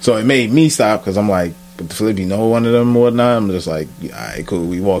 So it made me stop because I'm like, but the flip, one of them or whatnot. I'm just like, all right, cool,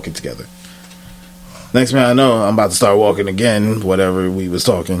 we walking together. Next man I know, I'm about to start walking again, whatever we was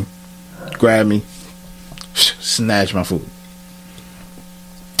talking. Grab me, snatch my food.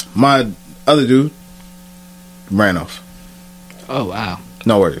 My other dude ran off. Oh, wow.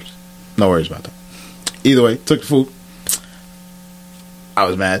 No worries about that. Either way, took the food. I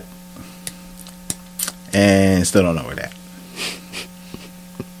was mad. And still don't know where that.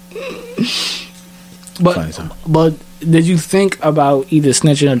 But did you think about either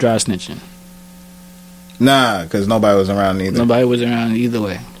snitching or dry snitching? Nah, because nobody was around either. Nobody was around either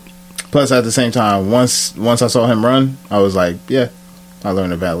way. Plus, at the same time, once I saw him run, I was like, yeah, I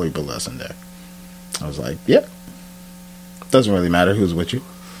learned a valuable lesson there. I was like, yeah, doesn't really matter who's with you.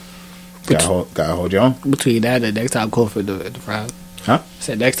 Gotta hold your own. Between that and next time, call for the fries. Huh? I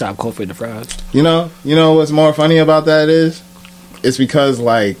said next time, call for the fries. You know what's more funny about that is, it's because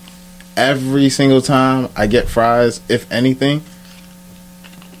like every single time I get fries, if anything,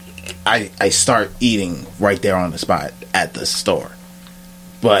 I start eating right there on the spot at the store.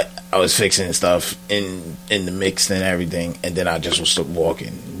 But I was fixing stuff in the mix and everything, and then I just was walking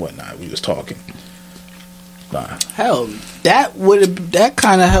and whatnot. We was talking. Hell, that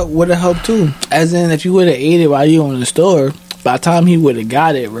kind of would have helped too. As in, if you would have ate it while you were in the store, by the time he would have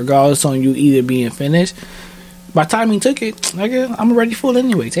got it, regardless on you either being finished, by the time he took it, nigga, I'm ready for it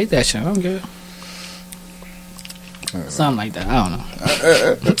anyway. Take that shit. I'm good. Something like that. I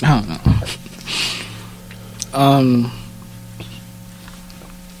don't know.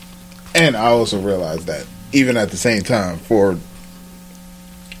 And I also realized that even at the same time,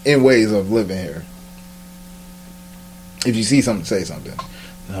 in ways of living here, if you see something, say something.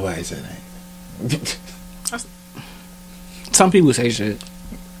 Nobody said anything. Some people say shit.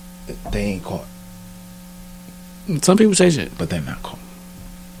 They ain't caught. Some people say shit, but they're not caught.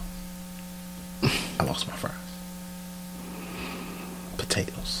 I lost my fries.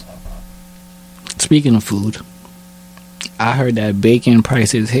 Potatoes. Speaking of food, I heard that bacon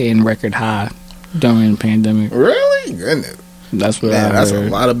prices hitting record high during the pandemic. Really? Goodness. That's what I heard. That's a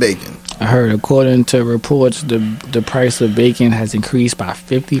lot of bacon. I heard, according to reports, the price of bacon has increased by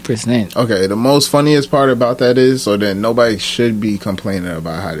 50%. Okay, the most funniest part about that is, so then nobody should be complaining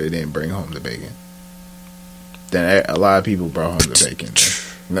about how they didn't bring home the bacon. Then a lot of people brought home the bacon.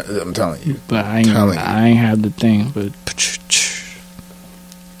 I'm telling you. But I ain't have the thing. But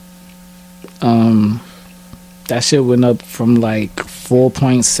that shit went up from like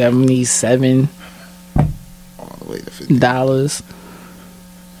 $4.77 all the way to $50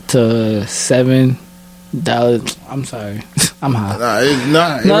 to $7. I'm sorry. I'm high. Nah, it's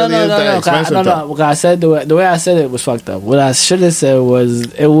not. No. Because I said the way I said it was fucked up. What I should have said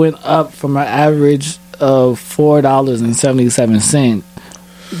was it went up from an average of $4.77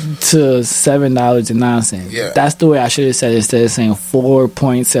 to $7.09. Yeah, that's the way I should have said it instead of saying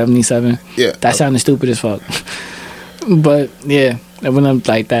 4.77. Yeah, that sounded stupid as fuck. But yeah, it went up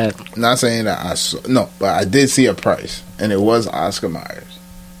like that. Not saying that but I did see a price, and it was Oscar Mayer,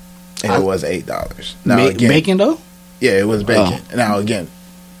 and it was $8. Now again, bacon though. Yeah, it was bacon. Oh. Now again,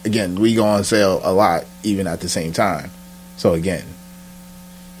 we go on sale a lot, even at the same time. So again,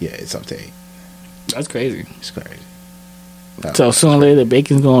 yeah, it's up to $8. That's crazy. It's crazy. So sooner or later,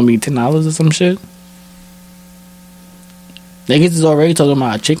 bacon's gonna be $10 or some shit. Niggas is already talking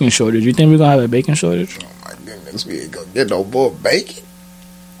about a chicken shortage. You think we're gonna have a bacon shortage? Oh my goodness, we ain't gonna get no more bacon.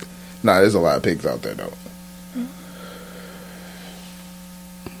 Nah, there's a lot of pigs out there though.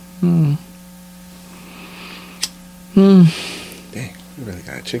 Dang, we really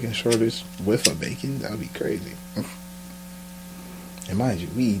got a chicken shortage with a bacon? That would be crazy. And mind you,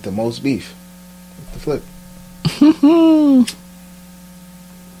 we eat the most beef. The flip.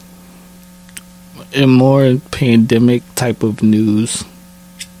 In more pandemic type of news,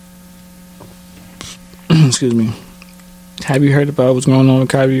 excuse me, have you heard about what's going on with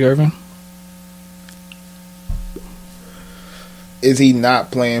Kyrie Irving? Is he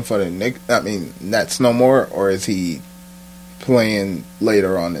not playing for the Nets no more, or is he playing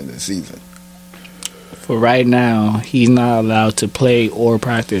later on in the season? For right now, he's not allowed to play or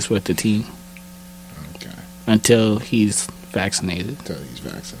practice with the team. Okay. Until he's vaccinated.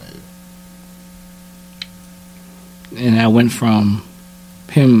 And that went from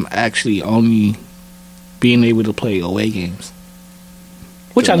him actually only being able to play away games,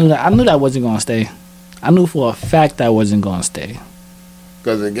 which I knew that wasn't going to stay. I knew for a fact that wasn't going to stay.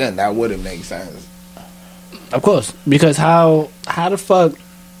 Because again, that wouldn't make sense. Of course, because how the fuck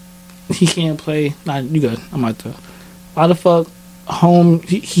he can't play? Nah, you good? I'm out there. How the fuck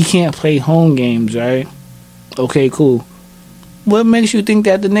he can't play home games, right? Okay, cool. What makes you think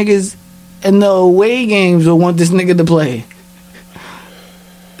that the niggas in the away games will want this nigga to play?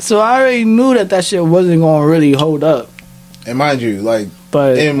 So I already knew that shit wasn't gonna really hold up. And mind you,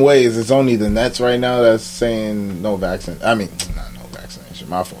 but in ways, it's only the Nets right now that's saying no vaccine. I mean, not no vaccination.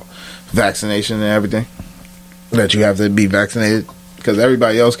 My fault. Vaccination and everything. That you have to be vaccinated because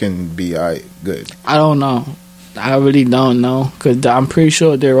everybody else can be good. I don't know. I really don't know because I'm pretty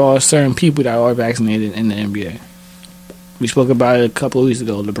sure there are certain people that are vaccinated in the NBA. We spoke about it a couple of weeks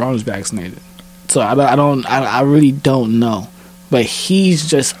ago. LeBron was vaccinated, so I really don't know. But he's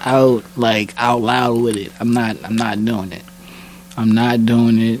just out loud with it. I'm not doing it. I'm not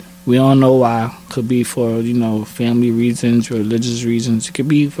doing it. We don't know why. Could be for family reasons, religious reasons. It could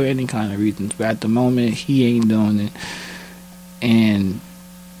be for any kind of reasons. But at the moment, he ain't doing it. And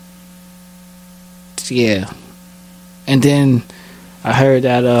yeah. And then I heard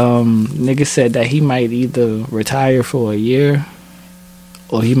that nigga said that he might either retire for a year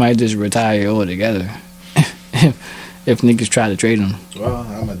or he might just retire altogether if niggas try to trade him. Well,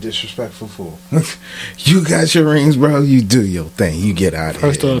 I'm a disrespectful fool. You got your rings, bro. You do your thing. You get out of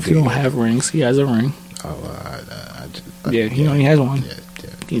here. First off, he don't have rings. He has a ring. He only has one.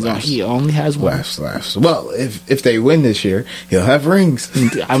 He only has one. Laughs. Well, if they win this year, he'll have rings.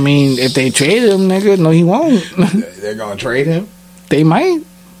 I mean, if they trade him, nigga, no, he won't. They're gonna trade him. They might.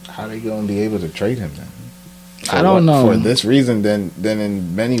 How they gonna be able to trade him then? I don't know. For this reason, then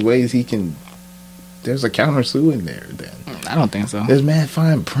in many ways he can. There's a counter sue in there. Then I don't think so. There's mad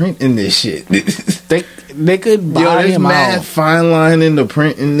fine print in this shit. they could buy him out. There's mad fine line in the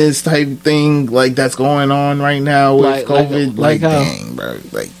print in this type of thing that's going on right now with COVID. Dang, bro.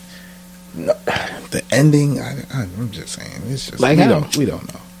 The ending. I'm just saying. It's just we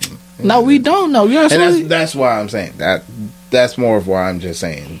don't know. No, we don't know. And that's why I'm saying that. That's more of why I'm just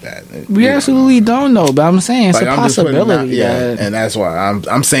saying that. We absolutely don't know, but I'm saying it's a possibility. And that's why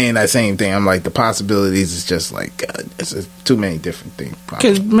I'm saying that same thing. I'm like, the possibilities is just it's just too many different things.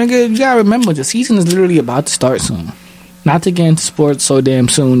 Because, nigga, you gotta remember, the season is literally about to start soon. Not to get into sports so damn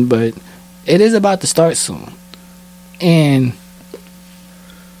soon, but it is about to start soon. And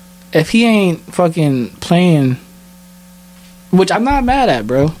if he ain't fucking playing, which I'm not mad at,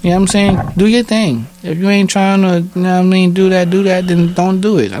 bro. You know what I'm saying? Do your thing. If you ain't trying to, do that, then don't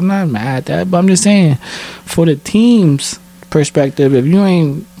do it. I'm not mad at that, but I'm just saying, for the team's perspective, if you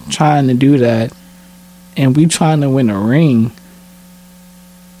ain't trying to do that, and we trying to win a ring,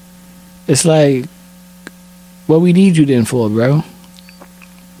 it's like, what we need you then for, bro?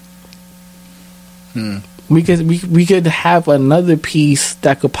 We could have another piece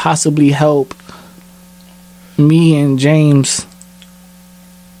that could possibly help me and James,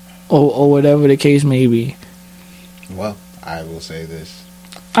 or whatever the case may be. Well, I will say this.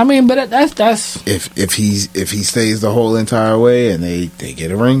 I mean, but that's if he stays the whole entire way and they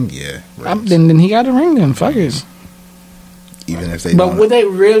get a ring, yeah. Then he got a ring. Then fuck it. Even if they, but would they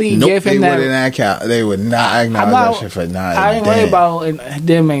really give him that? They would not acknowledge that shit for not. I ain't worried about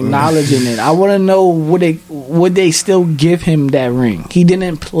them acknowledging it. I want to know would they still give him that ring? He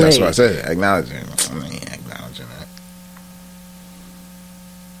didn't play. That's what I said. Acknowledging. I mean, acknowledging that.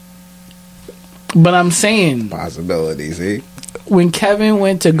 But I'm saying possibilities. See, when Kevin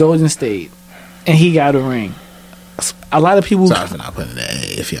went to Golden State and he got a ring, a lot of people. Sorry for not putting that.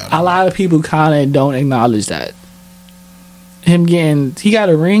 If y'all. A lot of people kind of don't acknowledge that. He got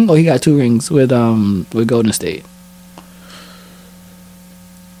a ring, or he got 2 rings with Golden State.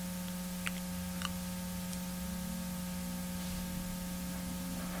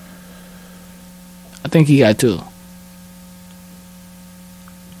 I think he got 2.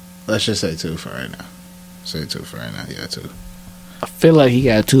 Let's just say 2 for right now. Say 2 for right now. He got 2. I feel like he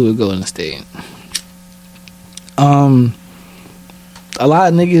got 2 with Golden State. A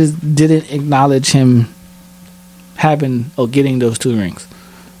lot of niggas didn't acknowledge him having or getting those 2 rings,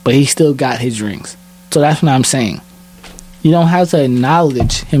 but he still got his rings. So that's what I'm saying. You don't have to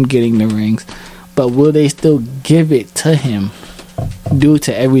acknowledge him getting the rings, but will they still give it to him due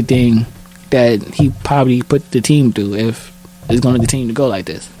to everything that he probably put the team through if it's going to continue to go like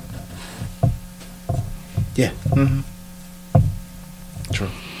this? Yeah. Mm-hmm.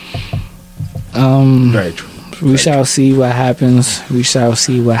 True. Very true. We shall see what happens.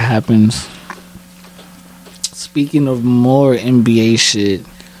 Speaking of more NBA shit,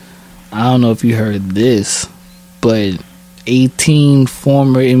 I don't know if you heard this, but 18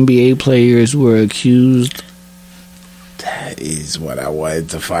 former NBA players were accused. That is what I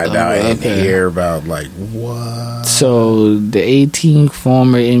wanted to find out and hear about. Like, what? So, the 18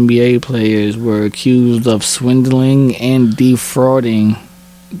 former NBA players were accused of swindling and defrauding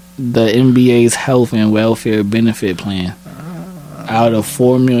the NBA's health and welfare benefit plan out of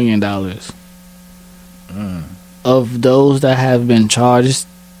 $4 million. Of those that have been charged,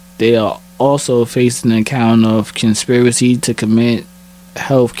 they are also facing an count of conspiracy to commit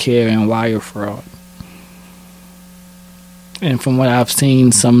healthcare and wire fraud. And from what I've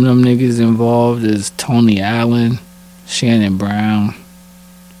seen, some of them niggas involved is Tony Allen, Shannon Brown,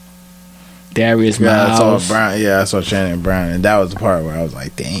 Darius Miles. I saw Shannon Brown, and that was the part where I was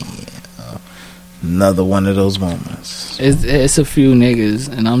like, dang, another one of those moments. It's a few niggas,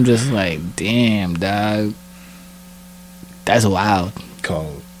 and I'm just like, damn, dog. That's wild.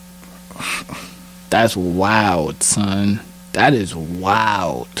 Cold. That's wild, son. That is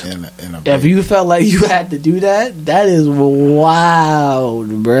wild. If you felt like you had to do that, that is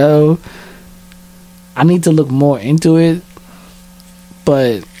wild, bro. I need to look more into it,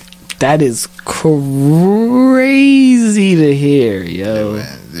 but that is crazy to hear, yo. Yeah,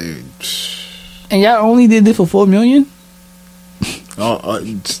 man, dude. And y'all only did it for $4 million?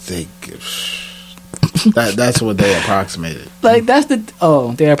 That's what they approximated. Like, that's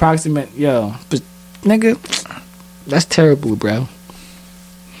they approximate, yo. But, nigga, that's terrible, bro.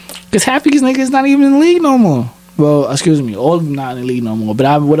 Because half these niggas not even in the league no more. Well, excuse me, all of them not in the league no more.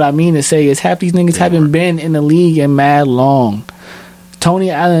 But what I mean to say is half these niggas haven't been in the league in mad long.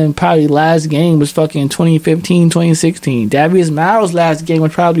 Tony Allen probably last game was fucking 2015, 2016. Darius Miles last game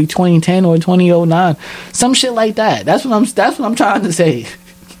was probably 2010 or 2009. Some shit like that. That's what I'm trying to say.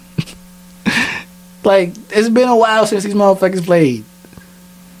 Like, it's been a while since these motherfuckers played.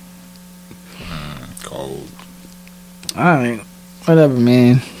 Cold. Alright. Whatever,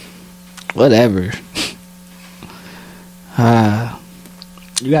 man. Whatever.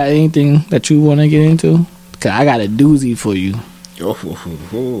 You got anything that you want to get into? Cause I got a doozy for you.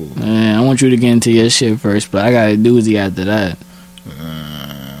 Man, I want you to get into your shit first, but I got a doozy after that.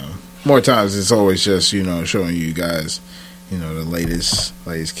 More times it's always just, showing you guys, the latest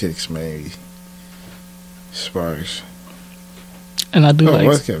kicks, maybe sparks. And I do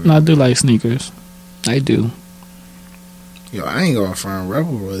like sneakers. I do. Yo, I ain't gonna front.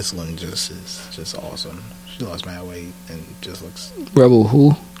 Rebel Wilson is just awesome. She lost mad weight and just looks. Rebel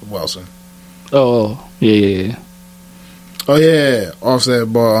who? Wilson. Oh yeah. Oh yeah,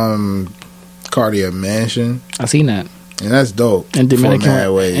 Offset bought Cardia Mansion. I seen that. And that's dope. In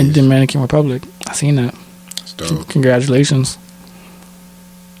Dominican Republic. I seen that. That's dope. Congratulations.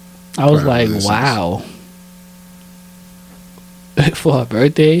 I was like, wow. For her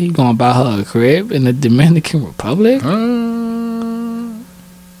birthday, you gonna buy her a crib in the Dominican Republic?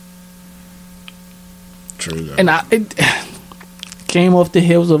 True though. And came off the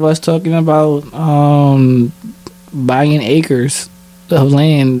heels of us talking about buying acres of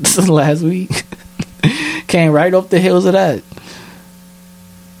land last week. Came right off the heels of that.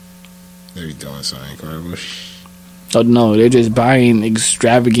 They be doing something incredible. Oh no, they're just buying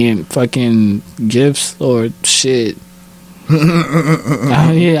extravagant fucking gifts or shit. I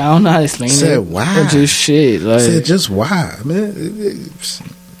don't know how to explain it. Said why? Or just shit. Like, said just why, man.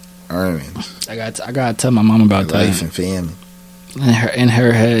 I gotta tell my mom about that. Life and family. In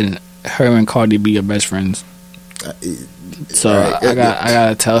her head, her and Cardi B are best friends. So right. I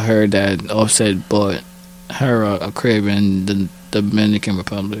gotta tell her that Offset bought her a crib in the Dominican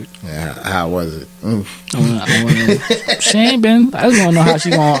Republic. Yeah, how was it? I wanna, she ain't been. I just wanna know how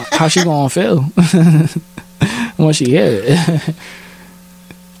she gonna feel when she hear it.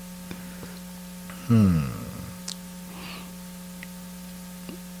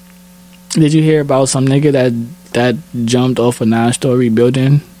 Did you hear about some nigga that jumped off a 9-story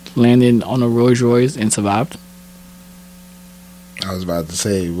building, landed on a Rolls Royce, and survived? I was about to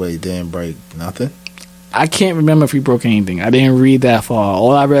say, wait, didn't break nothing? I can't remember if he broke anything. I didn't read that far.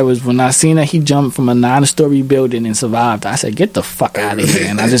 All I read was when I seen that he jumped from a 9-story building and survived, I said, "Get the fuck out of here!"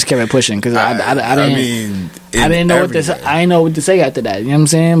 And I just kept it pushing because I didn't know what to say. I didn't know what to say after that. You know what I'm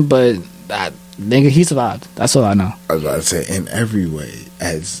saying? But nigga, he survived. That's all I know. I was about to say, in every way,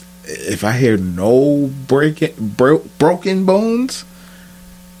 as if I hear no broken bones,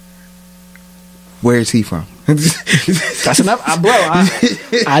 where's he from? That's enough, bro.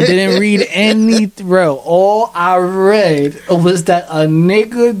 I didn't read any, bro. All I read was that a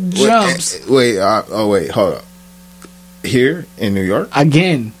nigga jumps. Wait, hold up. Here in New York?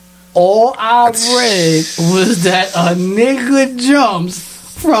 Again, all I read was that a nigga jumps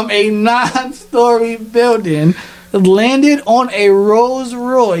from a 9-story building, landed on a Rolls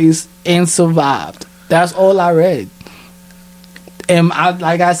Royce, and survived. That's all I read. And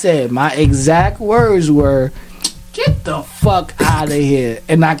like I said, my exact words were, "Get the fuck out of here."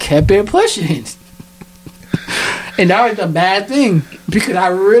 And I kept it pushing. And that was a bad thing, because I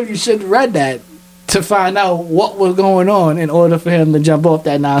really should have read that to find out what was going on in order for him to jump off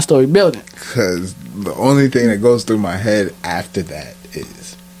that 9-story building. Because the only thing that goes through my head after that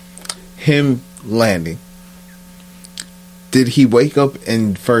is him landing. Did he wake up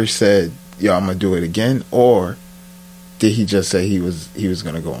and first said, "Yo, I'm going to do it again"? Or did he just say he was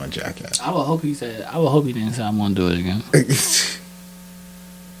gonna go on Jackass? I would hope he didn't say, "I'm gonna do it again."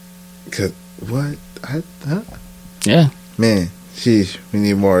 Cause what? Yeah, man. Sheesh, we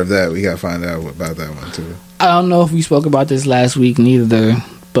need more of that. We gotta find out about that one too. I don't know if we spoke about this last week neither,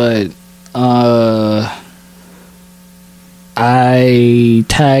 but I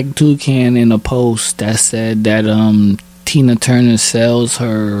tagged Tucan in a post that said that Tina Turner sells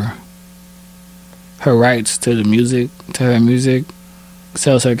her rights to her music,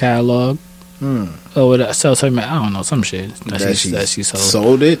 sells her catalog, or whatever, sells her, I don't know, some shit that she sold.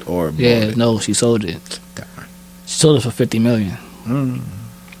 Sold it or no, she sold it. She sold it for $50 million.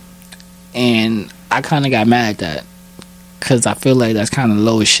 And I kind of got mad at that, because I feel like that's kind of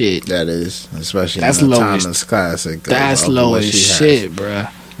low as shit. That is, especially that's in a low timeless classic. That's low as shit,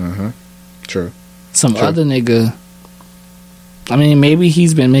 bruh. True. Some other nigga, I mean, maybe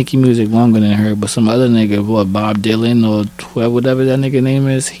he's been making music longer than her, but some other nigga, Bob Dylan or whatever that nigga name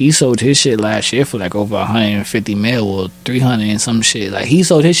is, he sold his shit last year for like over 150 mil or 300 and some shit. Like, he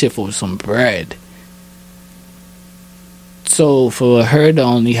sold his shit for some bread. So for her to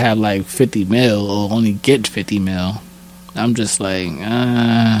only have like 50 mil or only get 50 mil, I'm just like,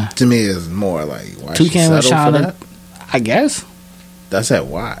 to me, it's more like, why Tucan she settle for that? I guess. That's at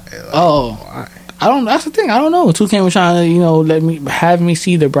why. Like, why? I don't. That's the thing. I don't know. Tucan was trying to, have me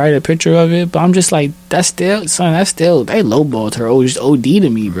see the brighter picture of it, but I'm just like, that's still, they lowballed her OD to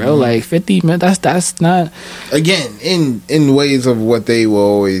me, bro. Like 50 minutes. That's not. Again, in ways of what they will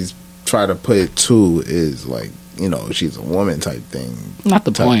always try to put it to is like, she's a woman type thing. Not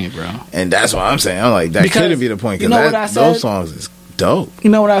the point, bro. And that's what I'm saying. I'm like, that couldn't be the point, because those songs is dope. You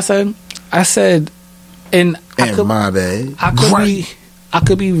know what I said? I said, my bad. I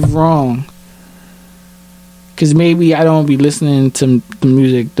could be wrong. Because maybe I don't be listening to the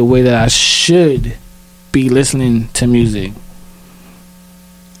music the way that I should be listening to music.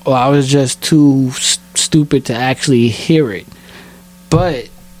 Or I was just too stupid to actually hear it. But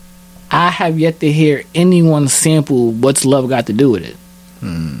I have yet to hear anyone sample What's Love Got to Do with It.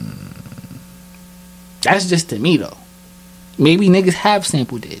 That's just to me, though. Maybe niggas have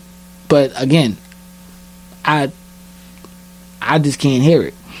sampled it. But again, I just can't hear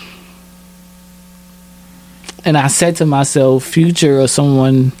it. And I said to myself, Future or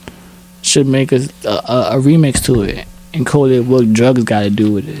someone should make a remix to it. and call it what drugs got to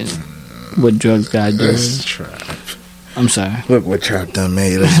do with it. What drugs got to do with it. Trap. I'm sorry. Look what Trap done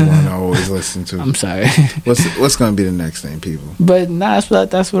made. That's the one I always listen to. I'm sorry. What's going to be the next thing, people? But nah,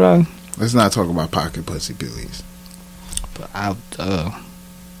 that's what I... Let's not talk about pocket pussy, please. But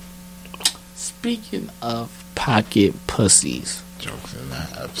speaking of pocket pussies. Jokes and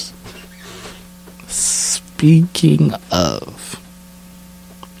halves. Speaking of,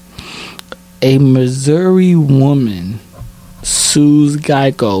 a Missouri woman sues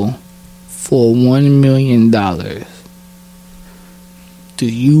Geico for $1 million. Do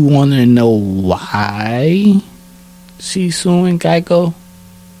you want to know why she's suing Geico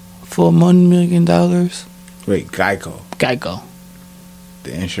for $1 million? Wait, Geico. Geico.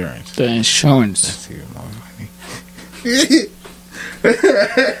 The insurance. The insurance. That's even more funny.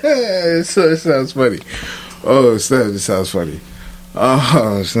 It sounds funny. Oh, snap! It sounds funny.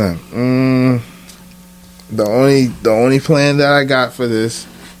 Oh, snap! The only plan that I got for this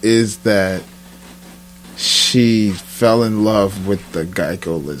is that she fell in love with the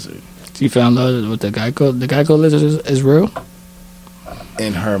Geico lizard. She fell in love with the Geico. The Geico lizard is real?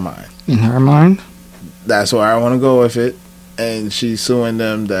 In her mind. In her mind? That's where I want to go with it. And she's suing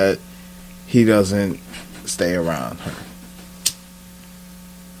them that he doesn't stay around her.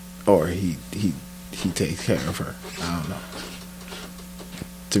 Or he takes care of her. I don't know.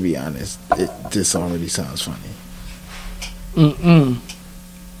 To be honest, this already sounds funny.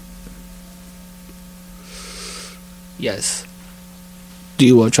 Yes. Do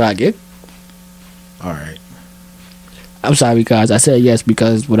you want to try again? All right. I'm sorry because I said yes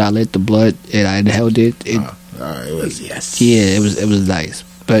because when I let the blood and I inhaled it, it was yes. Yeah, it was nice.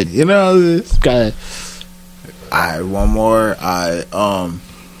 But you know this. Got one more.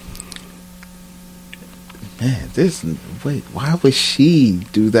 Wait, why would she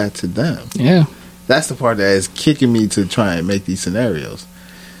do that to them? Yeah. That's the part that is kicking me to try and make these scenarios.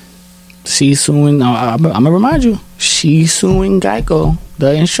 She's suing, I'm going to remind you, she's suing Geico,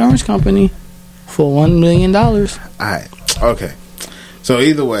 the insurance company, for $1 million. Alright, okay. So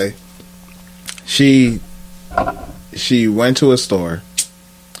either way, she went to a store,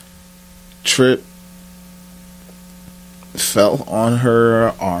 tripped, fell on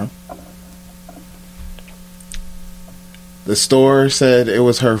her arm. The store said it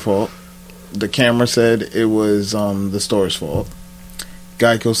was her fault. The camera said it was the store's fault.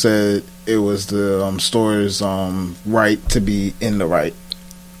 Geico said it was the store's right to be in the right,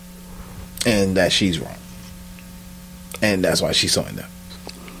 and that she's wrong, and that's why she's suing them.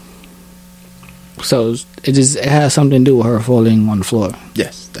 So it has something to do with her falling on the floor.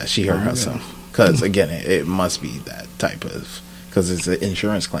 Yes, that she hurt herself. Because again, it must be that type of, because it's an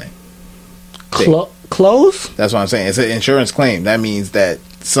insurance claim. Close? That's what I'm saying. It's an insurance claim. That means that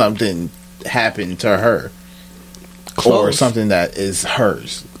something happened to her. Close. Or something that is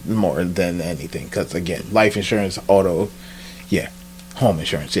hers more than anything. Because again, life insurance, auto, yeah. Home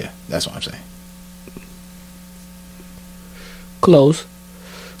insurance, yeah. That's what I'm saying. Close.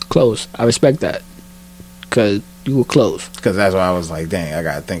 I respect that. Because you were close. Because that's why I was like, dang, I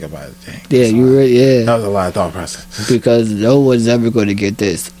got to think about it. Dang, yeah, you were, yeah. That was a lot of thought process. Because no one's ever going to get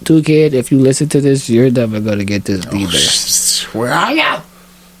this. Tucan, if you listen to this, you're never going to get this either. Where are you?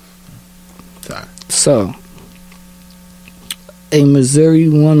 Sorry. So, a Missouri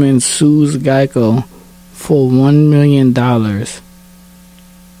woman sues Geico for $1 million. $1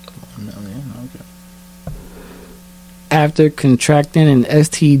 million, okay. After contracting an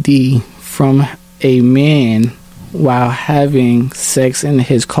STD from a man while having sex in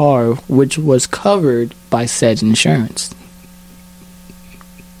his car, which was covered by said insurance.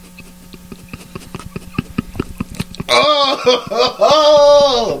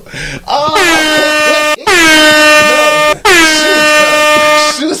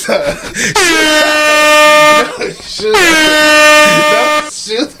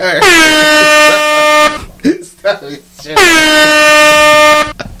 Shoot her. Stop it. Shoot her.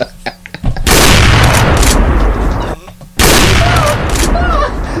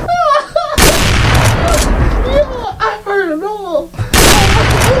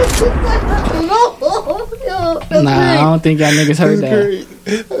 Nah, I don't think y'all niggas heard that.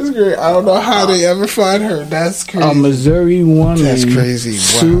 That's great. I don't know how they ever find her. That's crazy. A Missouri woman that's crazy.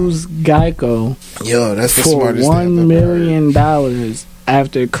 Sues Geico that's the for smartest $1 million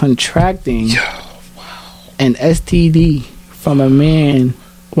after contracting an STD from a man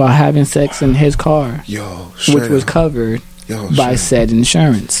while having sex in his car, which was covered by said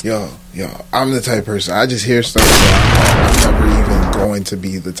insurance. Yo, I'm the type of person, I just hear stuff, so I'm never even going to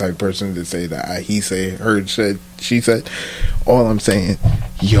be the type of person to say that he said, her said, she said. All I'm saying,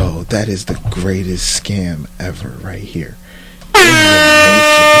 yo, that is the greatest scam ever right here.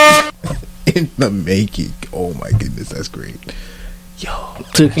 In the making. Oh my goodness, that's great. Yo.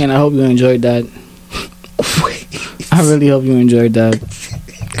 Tucan, I hope you enjoyed that. I really hope you enjoyed that.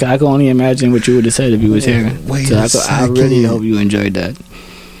 Cause I can only imagine what you would have said if you was here. So I really hope you enjoyed that.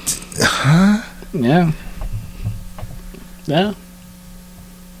 Huh? Yeah. Yeah.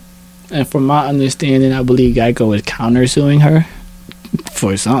 And from my understanding, I believe Geico is countersuing her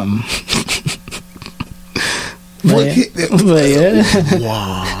for something. but yeah.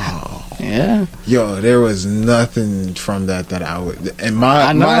 Wow. Yeah. Yo, there was nothing from that I would. And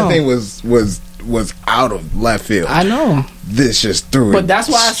my thing was out of left field. I know. This just threw it. But that's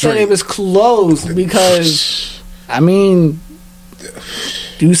why I said it was close, because I mean,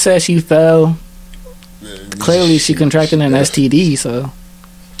 you said she fell. Clearly, she contracted an STD, so.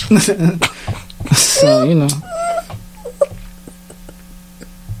 So, you know.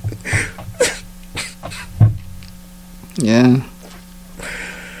 Yeah.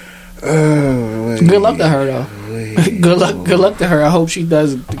 Good luck to her, though. Good luck to her. I hope she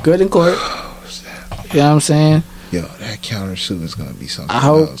does good in court. You know what I'm saying? Yo, that countersuit is gonna be something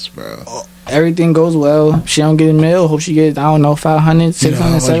else, bro. Everything goes well. She don't get a mail. Hope she gets, I don't know, 500, 600, you know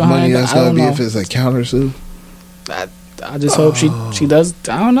how much 700. money that's gonna be if it's a countersuit? I just hope she does.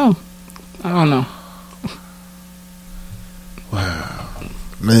 I don't know. Wow,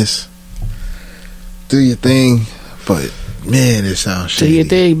 miss, do your thing, but man, it sounds shady. Do your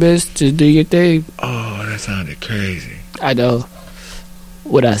thing, bitch. Just do your thing. Oh, that sounded crazy. I know.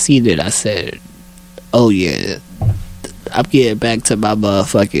 When I see that, I said, "Oh yeah, I'm getting back to my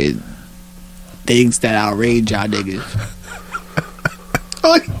motherfucking things that outrage y'all niggas."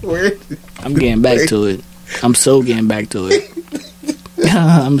 I'm getting back to it. I'm so getting back to it.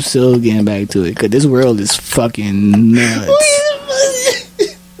 I'm so getting back to it, because this world is fucking nuts.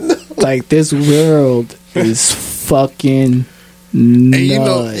 Like, this world is fucking nuts. And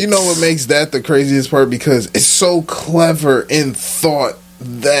you know what makes that the craziest part? Because it's so clever in thought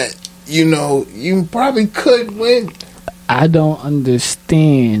that, you probably could win. I don't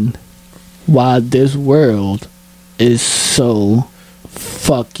understand why this world is so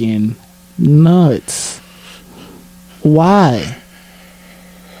fucking nuts. Why?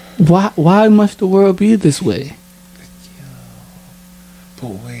 Why must the world be this way? But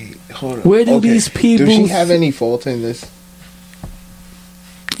wait, hold on. Where do these people... Does she have any fault in this?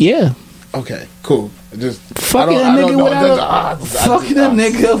 Yeah. Okay, cool. Just fucking a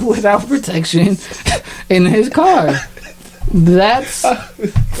nigga without protection in his car. That's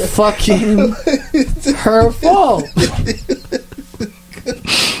fucking her fault.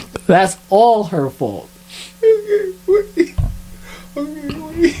 That's all her fault. Okay,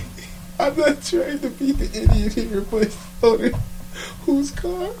 wait. I'm not trying to be the idiot here, but hold it. Whose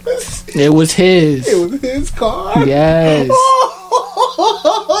car? It was his. It was his car? Yes.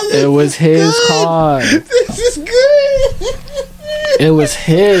 It was his car. This is good. It was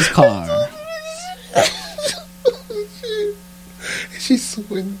his car. She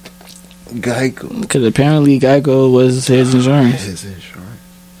suing Geico. Because apparently Geico was his insurance. His insurance.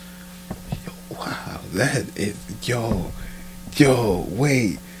 Yo, wow. That is... Yo,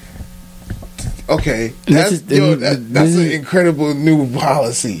 wait. Okay, that's an incredible new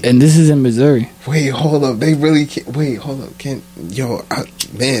policy. And this is in Missouri. Wait, hold up. They really can't. Wait, hold up.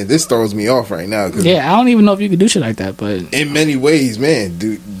 Man, this throws me off right now. Yeah, I don't even know if you could do shit like that, but... In many ways, man.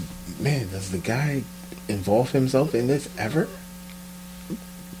 Does the guy involve himself in this ever?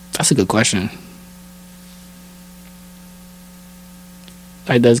 That's a good question.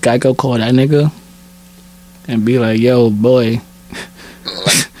 Like, does Geico call that nigga and be like, yo, boy...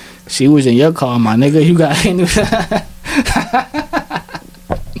 She was in your car, my nigga. You got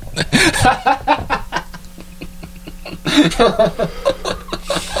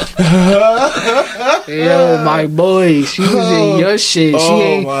yo, my boy. She was in your shit.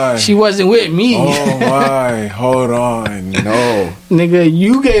 She wasn't with me. Oh my! Hold on, no, nigga.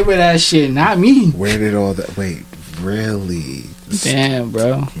 You gave her that shit, not me. Where did all that? Wait, really? Damn,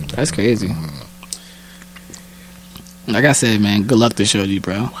 bro, that's crazy. Like I said, man, good luck to Shorty,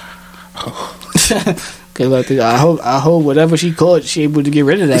 bro. Good luck to, I hope whatever she caught, she able to get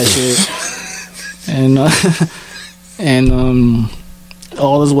rid of that shit. And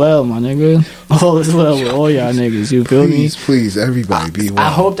all is well, my nigga. All is well with all y'all niggas. You feel me? Please, everybody, be well. I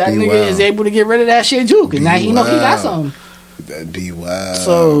hope that nigga is able to get rid of that shit too, cause now he know he got something. That'd be wild.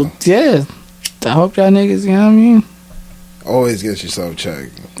 So yeah, I hope y'all niggas, you know what I mean. Always get yourself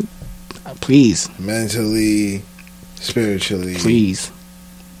checked. Please. Mentally, spiritually. Please.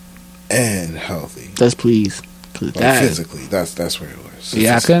 And healthy. Just please. Like physically. That's where it was. So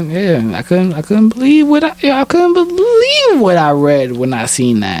I couldn't believe what I read when I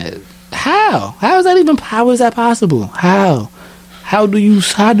seen that. How is that possible? How do you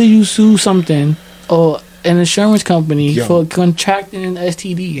sue something or an insurance company for contracting an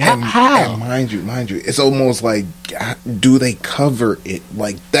STD? How? And mind you, it's almost like, do they cover it?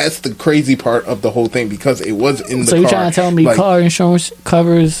 Like, that's the crazy part of the whole thing, because it was in the car. So you're trying to tell me car insurance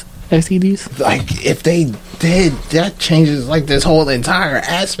covers STDs? Like, if they did, that changes like this whole entire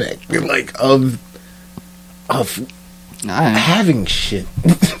aspect, like of having shit.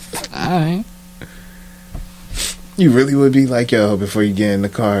 Alright. You really would be like, yo, before you get in the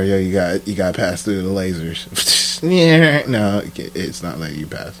car, yo, you got to pass through the lasers. Yeah, no, it's not letting you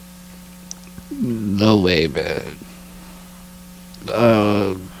pass. No way, man.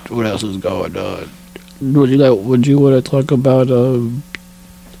 What else is going on? Would you want to talk about?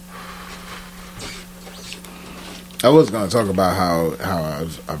 I was gonna talk about how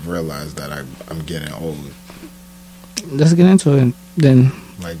I've realized that I'm getting old. Let's get into it then.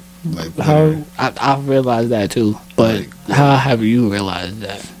 Like how I've realized that too, but how have you realized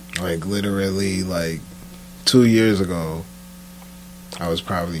that? Like literally, like 2 years ago, I was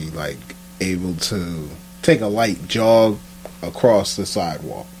probably like able to take a light jog across the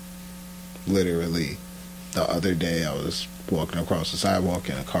sidewalk. Literally, the other day I was walking across the sidewalk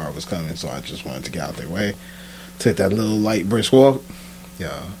and a car was coming, so I just wanted to get out their way. Take that little light brisk walk.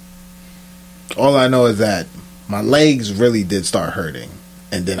 Yeah. All I know is that my legs really did start hurting.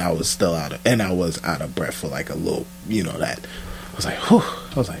 And then I was out of breath for like a little, that. I was like, whew.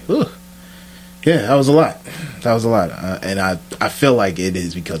 Whew. Yeah, that was a lot. And I feel like it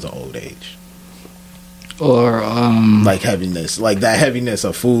is because of old age. Or, like heaviness. Like that heaviness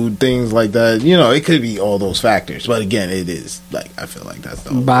of food, things like that. It could be all those factors. But again, it is, like, I feel like that's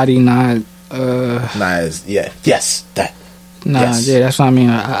the body not as, yes, that. Nah, yes. Yeah, that's what I mean.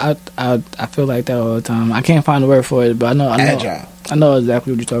 I feel like that all the time. I can't find a word for it, but I know. Agile. I know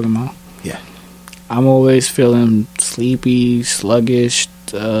exactly what you're talking about. Yeah. I'm always feeling sleepy, sluggish.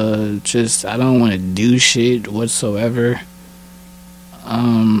 Just I don't want to do shit whatsoever.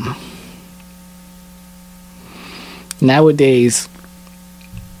 Nowadays,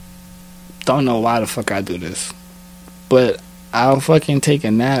 don't know why the fuck I do this, but I'll fucking take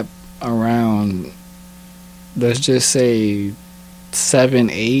a nap around, let's just say 7,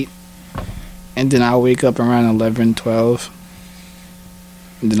 8, and then I'll wake up around 11, 12,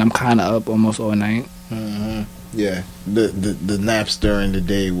 and then I'm kind of up almost all night. Mm-hmm. Yeah, the naps during the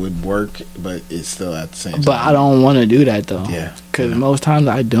day would work, but it's still at the same time. But I don't want to do that though. Yeah, because most times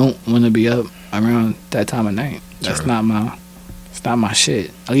I don't want to be up around that time of night. That's not my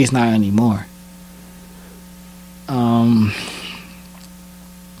shit. At least not anymore.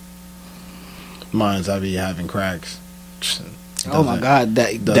 Mine's I be having cracks. Oh my god,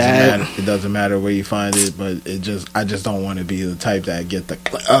 it doesn't matter where you find it, but I just don't want to be the type that get the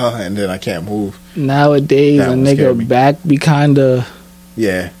and then I can't move. Nowadays a nigga back be kinda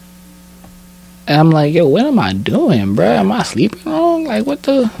and I'm like, yo, what am I doing, bro? Am I sleeping wrong? Like, what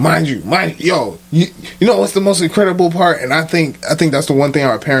the? Mind you, you know what's the most incredible part? And I think that's the one thing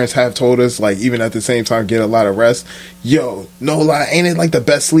our parents have told us. Like, even at the same time, get a lot of rest. Yo, no lie, ain't it like the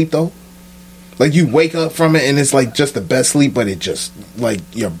best sleep though? Like, you wake up from it and it's like just the best sleep, but it just like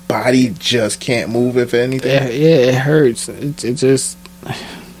your body just can't move. If anything, yeah, it hurts. It just,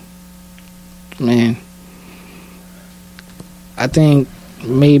 man. I think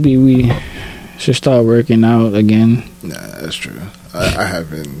maybe we should start working out again. Nah, that's true. I have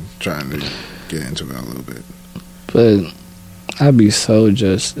been trying to get into it a little bit, but I'd be so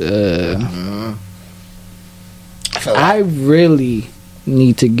just. I really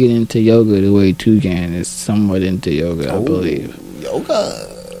need to get into yoga the way Tucan is somewhat into yoga. I believe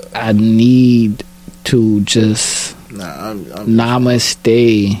yoga. I need to just namaste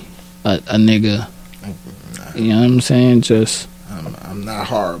a nigga. Nah. You know what I'm saying? Just. I'm not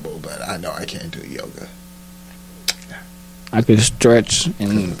horrible, but I know I can't do yoga. I could stretch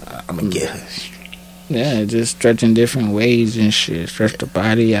and I'm gonna get her. Yeah, just stretch in different ways and shit. Stretch the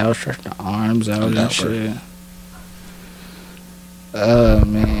body out, stretch the arms out and shit.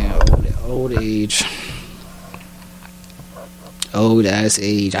 Man, old age. Old ass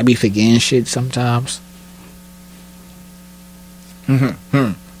age. I be forgetting shit sometimes. And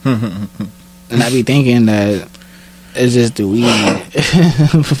I be thinking that it's just the weed.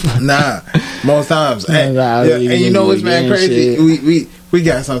 Nah, most times. And you know what's man crazy? We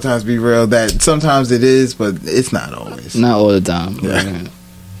gotta sometimes be real that sometimes it is, but it's not always. Not all the time. Yeah.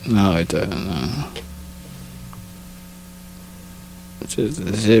 No, it doesn't. No.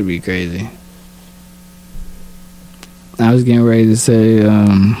 It should be crazy. I was getting ready to say,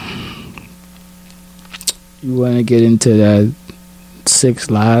 you want to get into that 6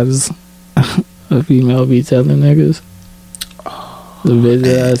 lies a female be telling niggas? The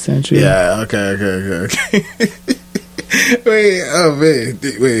video I sent you. Yeah. Okay. Wait. Oh man.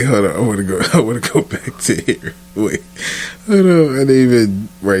 Wait. Hold on. I want to go back to here. Wait. Hold on. I didn't even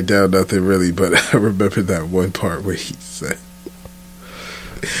write down nothing really, but I remember that one part where she said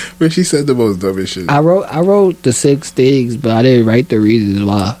the most dumbest shit. I wrote the 6 things, but I didn't write the reasons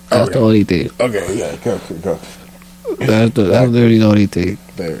why. That's the only thing. Okay. Yeah. Go. That's literally the only thing.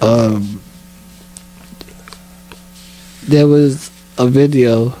 There was a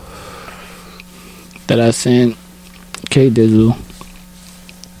video that I sent K Dizzle,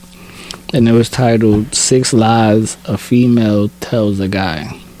 and it was titled 6 Lies a Female Tells a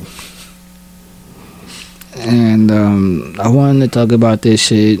Guy. And I wanted to talk about this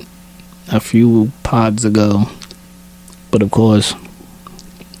shit a few pods ago, but of course,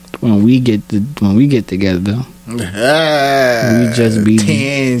 when we get together, we just be,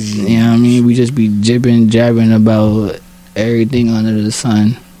 you know what I mean? We just be jabbing about everything under the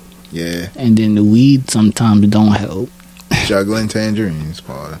sun. Yeah. And then the weed sometimes don't help. Juggling tangerines,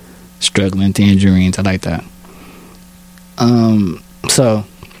 Paul. Struggling tangerines, I like that. So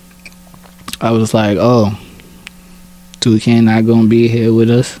I was like, oh, Tucan not gonna be here with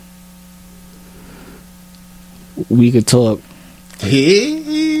us. We could talk.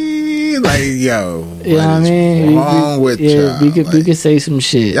 Like, yo, you know what I mean? Wrong with y'all? We could say some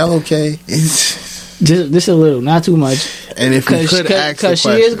shit. Y'all okay? Just a little, not too much. And if we could ask, because she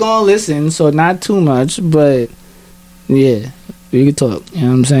is gonna listen, so not too much, but yeah, we could talk. You know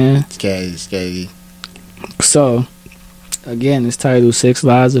what I'm saying? Scary. So again, it's titled 6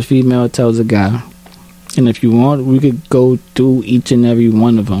 Lies a Female Tells a Guy, and if you want, we could go through each and every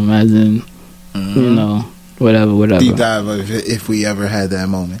one of them, as in, you know, whatever. Deep dive if we ever had that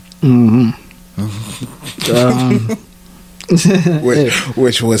moment.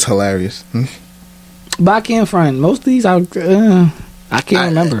 Which was hilarious. But I can't front. Most of these, I can't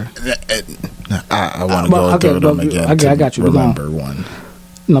remember. I want to go through them again. Okay, I got you. Remember one.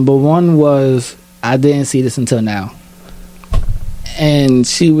 Number 1 was, I didn't see this until now. And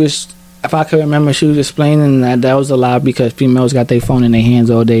she was, if I could remember, she was explaining that was a lie because females got their phone in their hands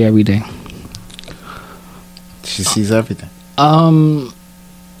all day, every day. She sees everything.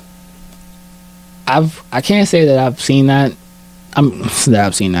 I can't say that I've seen that.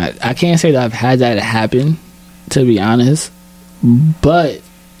 I've seen that. I can't say that I've had that happen, to be honest. But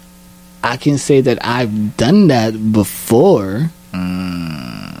I can say that I've done that before.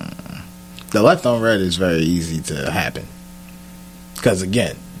 The left on red is very easy to happen. Because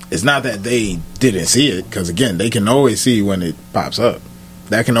again, it's not that they didn't see it. Because again, they can always see when it pops up.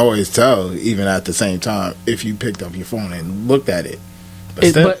 That can always tell, even at the same time, if you picked up your phone and looked at it.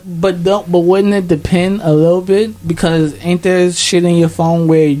 But wouldn't it depend a little bit? Because ain't there shit in your phone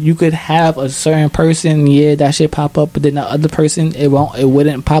where you could have a certain person, that shit pop up, but then the other person, it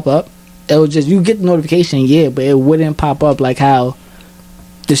wouldn't pop up. It would just, you get the notification, but it wouldn't pop up like how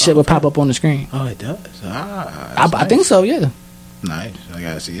the shit would pop up on the screen. Oh, it does. I think so. Yeah. Nice. I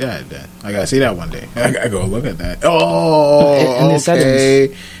gotta see that then. I gotta see that one day. I gotta go look at that. Oh,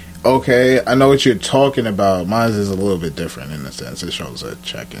 okay. Okay, I know what you're talking about. Mine is a little bit different in the sense it shows a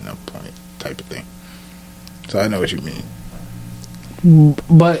check and a point type of thing. So I know what you mean.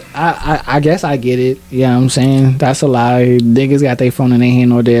 But I guess I get it. You know what I'm saying? That's a lie. Niggas got their phone in their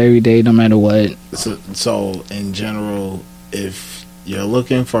hand all day, every day, no matter what. So in general, if you're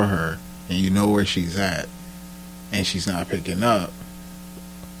looking for her and you know where she's at and she's not picking up,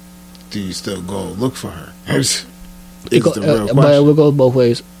 do you still go look for her? It's the real question. But it will go both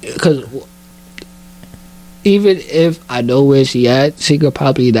ways. Because even if I know where she at, she could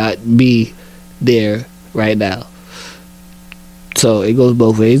probably not be there right now. So it goes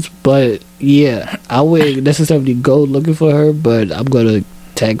both ways. But yeah, I wouldn't necessarily go looking for her, but I'm going to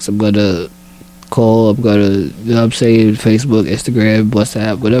text, I'm going to call, I'm going to, you know what I'm saying, Facebook, Instagram,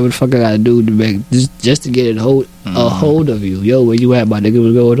 WhatsApp, whatever the fuck I got to do to make, just to get a hold of you. Yo, where you at, my nigga?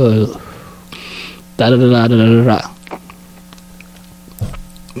 What's going on? Da-da-da-da-da-da-da.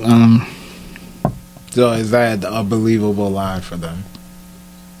 So is that a believable lie for them?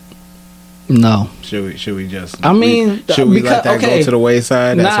 No. Should we just? I mean, should we let that go to the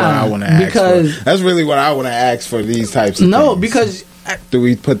wayside? That's what I want to ask for. That's really what I want to ask for these types of things. No, because do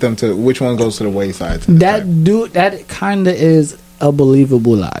we put them to which one goes to the wayside? That kind of is a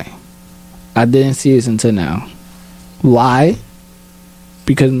believable lie. I didn't see this until now. Why?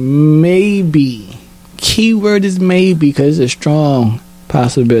 because maybe, keyword is maybe, because it's a strong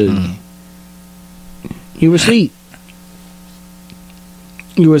possibility. You were asleep.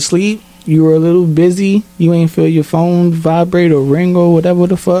 You were asleep. You were a little busy. You ain't feel your phone vibrate or ring or whatever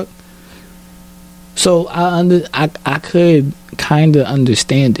the fuck. So I could kind of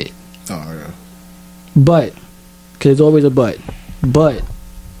understand it. Oh yeah. But, because there's always a but. But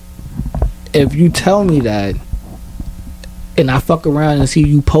if you tell me that, and I fuck around and see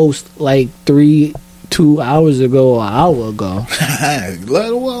you post like 2 hours ago or an hour ago,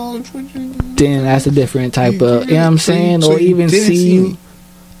 then that's a different type of, you know what I'm saying? Or even see you,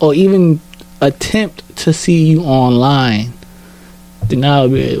 or even attempt to see you online, then that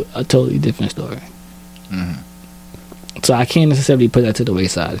would be a totally different story. So I can't necessarily put that to the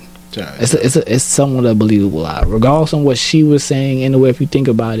wayside. It's somewhat a believable lie, regardless of what she was saying. Anyway, if you think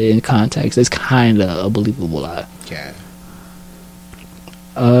about it in context, it's kind of a believable lie. Yeah.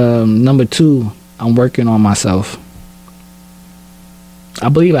 Number 2, I'm working on myself. I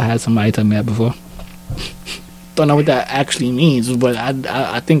believe I had somebody tell me that before. Don't know what that actually means, but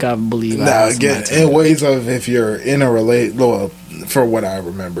I think I believe. Now again, in ways of if you're in a well, for what I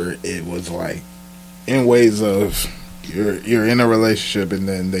remember, it was like in ways of you're in a relationship, and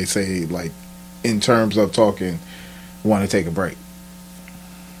then they say like in terms of talking, want to take a break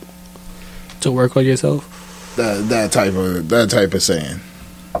to work on yourself. That type of saying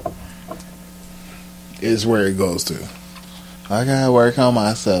is where it goes to. I gotta work on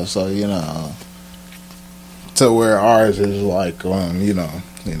myself, so to where ours is like,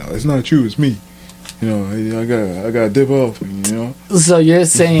 it's not you, it's me. I gotta dip off. So you're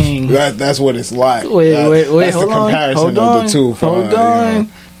saying that's what it's like. Wait, that's hold the comparison on, of the two. Hold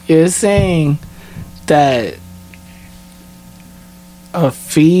on. You're saying that a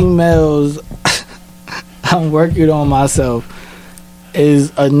female's I'm working on myself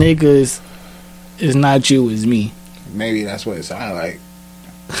is a nigga's is not you, is me. Maybe that's what it sounds like.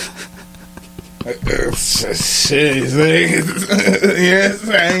 Shit, yes,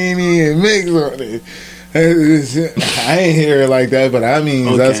 I ain't even mix on it. I ain't hear it like that, but I mean,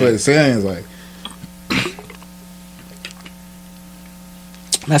 okay. That's what it sounds like.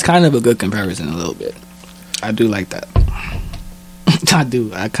 That's kind of a good comparison, a little bit. I do like that.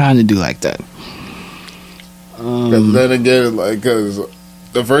 I kind of do like that. Because then again, because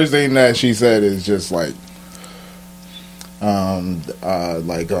the first thing that she said is just like,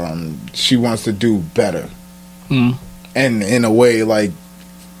 she wants to do better, and in a way, like,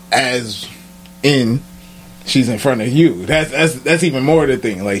 as in she's in front of you. That's even more the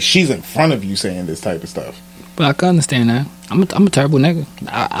thing. Like, she's in front of you saying this type of stuff. But I can understand that. I'm a terrible nigga.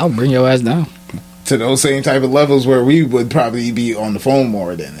 I'll bring your ass down to those same type of levels where we would probably be on the phone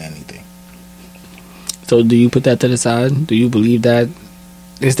more than anything. So, do you put that to the side? Do you believe that?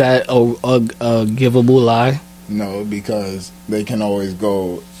 Is that a givable lie? No, because they can always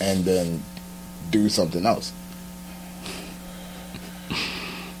go and then do something else.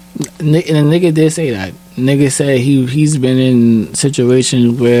 And the nigga did say that. Nigga said he's been in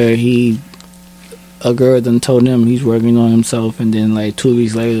situations where a girl done told him he's working on himself, and then like 2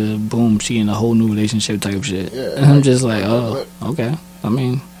 weeks later, boom, she in a whole new relationship type shit. Yeah, and I'm just like, oh, okay. I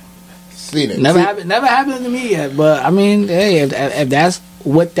mean, never happened to me yet, but I mean, hey, if that's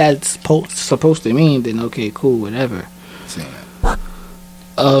what that's supposed to mean, then okay, cool, whatever.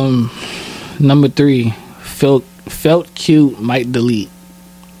 Number 3, felt cute, might delete.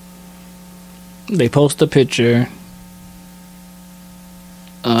 They post a picture.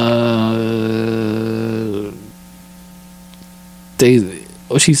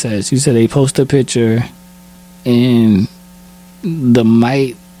 What she said? She said they post a picture, and the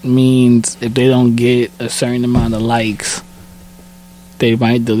might means if they don't get a certain amount of likes, they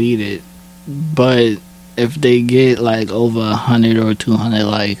might delete it. But if they get like over 100 or 200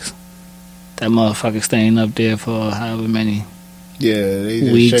 likes, that motherfucker staying up there for however many they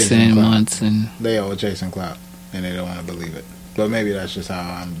just weeks and months, and they all chasing clout, and they don't want to believe it. But maybe that's just how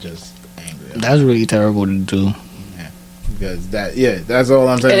I'm just angry. That's really terrible to do. Because that's all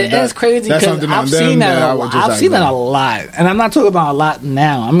I'm saying. It's crazy because I've seen that a lot, and I'm not talking about a lot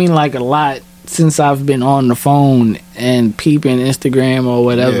now. I mean, like a lot since I've been on the phone and peeping Instagram or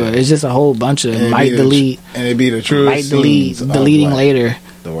whatever. Yeah. It's just a whole bunch of might delete, and it be the truth. Might delete, deleting later.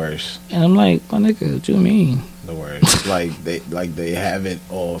 The worst. And I'm like, my nigga, what you mean? The worst. they have it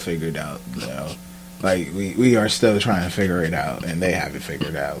all figured out. Like we are still trying to figure it out, and they have it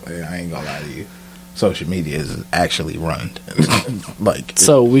figured out. And I ain't gonna lie to you. Social media is actually run.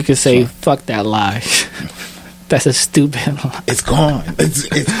 So we could say, fuck that lie. That's a stupid lie. It's gone.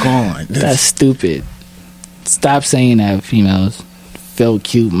 It's gone. That's stupid. Stop saying that, females. felt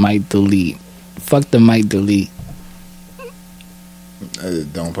cute, might delete. Fuck the might delete.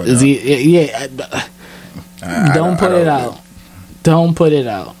 Don't put it out. Don't put it out. Don't put it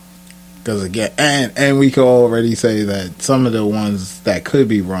out. Because again, and we could already say that some of the ones that could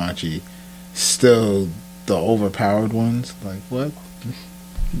be raunchy, still the overpowered ones. Like what?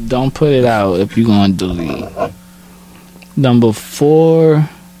 Don't put it out if you're gonna delete. Number 4,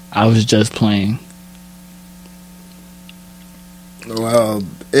 I was just playing. Well,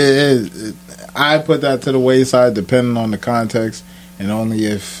 I put that to the wayside depending on the context, and only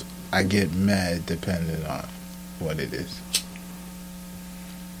if I get mad depending on what it is.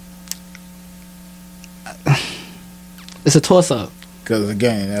 It's a toss-up. Because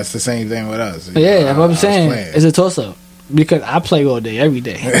again, that's the same thing with us. Yeah, that's what I'm saying. It's a toss-up. Because I play all day, every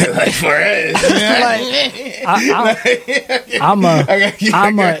day. Like for it. I'm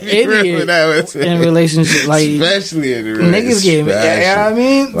a idiot in relationship. Like, especially in the niggas get, you know what I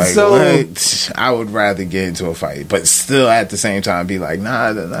mean? Like, so what? I would rather get into a fight, but still at the same time be like, nah,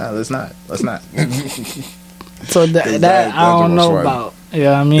 let's not. So that I don't know about.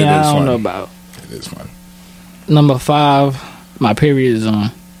 Yeah, I mean, I don't know about. It is fun. Number 5, my period is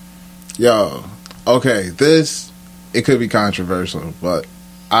on. Yo, okay, it could be controversial, but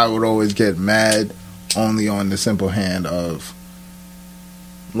I would always get mad only on the simple hand of,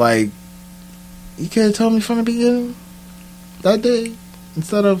 like, you could have told me from the beginning that day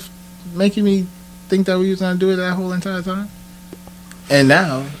instead of making me think that we was going to do it that whole entire time. And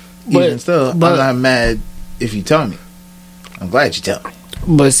now, even still, I'm not mad if you tell me. I'm glad you tell me.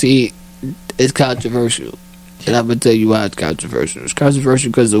 But see, it's controversial. And I'm going to tell you why it's controversial. It's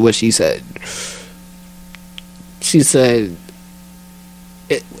controversial because of what she said. She said,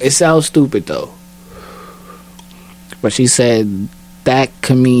 it sounds stupid though, but she said that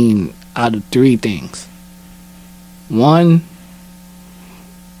could mean out of 3 things. 1,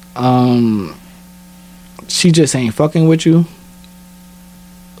 she just ain't fucking with you,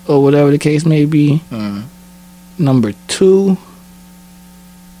 or whatever the case may be. Number 2,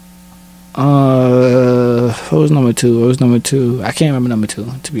 what was number 2? I can't remember number 2,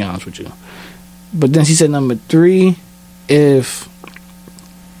 to be honest with you. But then she said number 3, if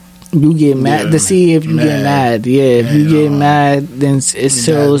you get mad, to see if you get mad. Yeah, if you get mad, then it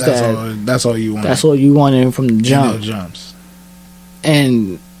shows that's all you want. That's all you wanted from the jump. Jumps.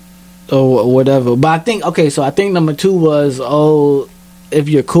 And, or whatever. But I think, okay, so I think number 2 was, if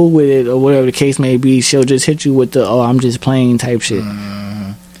you're cool with it, or whatever the case may be, she'll just hit you with the, I'm just playing type shit.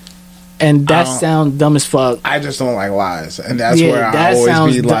 And that sounds dumb as fuck. I just don't like lies, and that's where I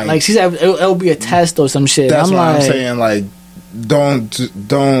always be like she said, it'll be a test or some shit. That's why I'm saying, like,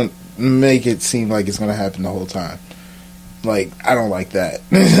 don't make it seem like it's gonna happen the whole time. Like, I don't like that.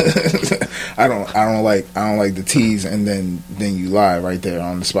 I don't like the tease, and then you lie right there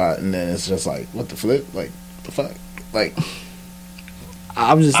on the spot, and then it's just like, what the flip? Like, the fuck? Like,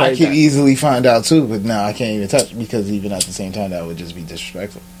 I'm just like, I could easily find out too, but now I can't even touch, because even at the same time that would just be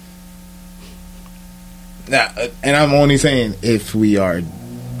disrespectful. Now, and I'm only saying if we are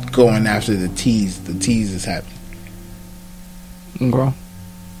going after the tease is happening. Okay.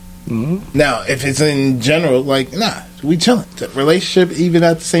 Mm-hmm. Now, if it's in general, like, nah, we chilling. The relationship, even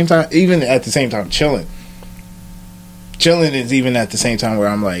at the same time, chilling. Chilling is even at the same time where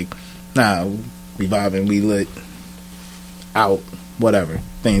I'm like, nah, we vibing, we lit, out, whatever.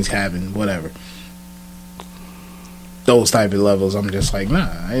 Things happen, whatever. Those type of levels, I'm just like, nah,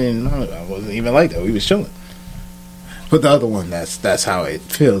 I wasn't even like that. We was chilling. But the other one, that's how it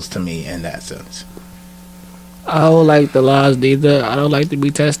feels to me in that sense. I don't like the lies neither. I don't like to be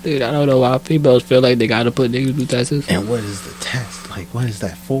tested. I don't know why females feel like they gotta put niggas through tests. And what is the test? Like, what is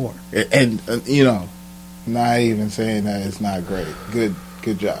that for? And not even saying that it's not great. Good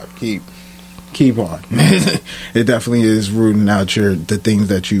job. Keep on. It definitely is rooting out the things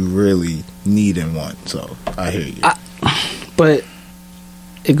that you really need and want. So I hear you. But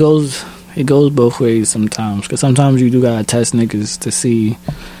it goes both ways sometimes. Because sometimes you do gotta test niggas to see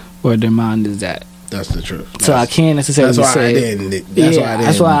where their mind is at. That's the truth. So I can't necessarily say.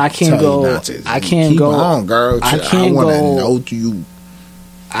 That's why I can't go. I can't go on, girl. I want to know you.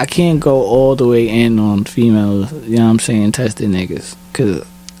 I can't go all the way in on females. You know what I'm saying? Testing niggas, because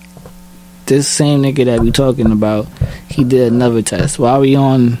this same nigga that we talking about, he did another test. While we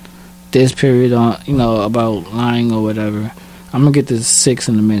on this period on, about lying or whatever, I'm gonna get to 6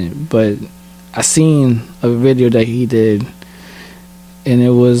 in a minute. But I seen a video that he did, and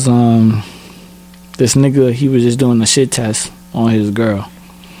it was this nigga, he was just doing a shit test on his girl.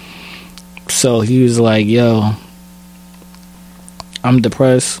 So he was like, yo, I'm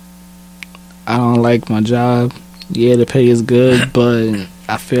depressed. I don't like my job. Yeah, the pay is good, but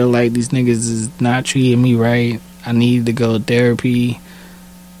I feel like these niggas is not treating me right. I need to go to therapy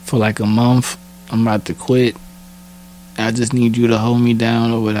for like a month. I'm about to quit. I just need you to hold me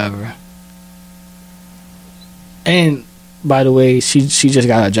down or whatever. And by the way, she just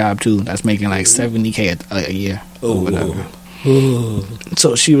got a job too. That's making like $70K a year or whatever.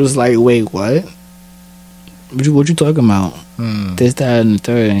 So she was like, "Wait, what? What you talking about? This, that, and the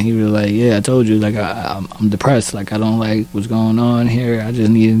third?" And he was like, "Yeah, I told you. Like, I'm depressed. Like, I don't like what's going on here. I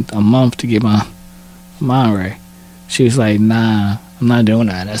just need a month to get my mind right." She was like, "Nah, I'm not doing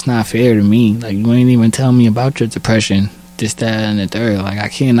that. That's not fair to me. Like, you ain't even tell me about your depression. This, that, and the third. Like, I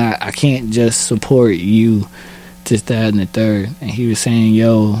can't just support you. This, that, and the third." And he was saying,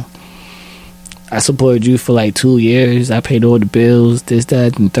 "Yo, I supported you for like 2 years. I paid all the bills. This,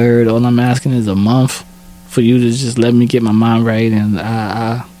 that, and the third. All I'm asking is a month for you to just let me get my mind right." And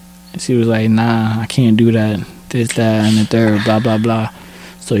she was like, "Nah, I can't do that. This, that, and the third. Blah, blah, blah."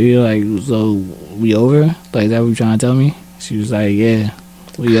 So he was like, "So we over? Like, that what you trying to tell me?" She was like, "Yeah,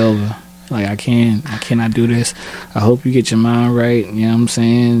 we over. Like, I cannot do this. I hope you get your mind right, you know what I'm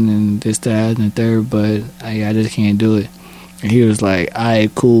saying, and this, that, and the third, but I just can't do it." And he was like,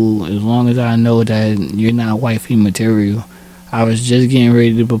 "Alright, cool, as long as I know that you're not wifey material. I was just getting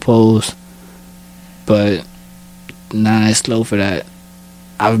ready to propose, but nah, it's slow for that.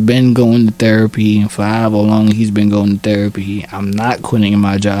 I've been going to therapy, and for however long he's been going to therapy, I'm not quitting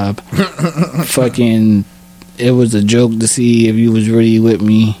my job. Fucking, it was a joke to see if you was really with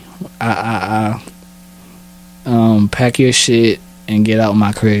me. Pack your shit and get out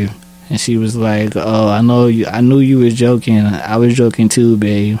my crib." And she was like, "Oh, I knew you was joking. I was joking too,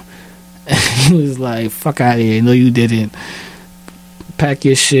 babe." He was like, "Fuck out of here. No, you didn't. Pack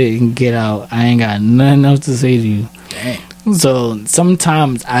your shit and get out. I ain't got nothing else to say to you." Damn. So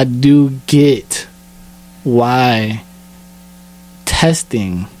sometimes I do get why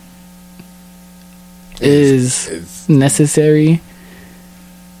testing is necessary.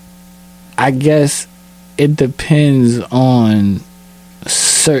 I guess it depends on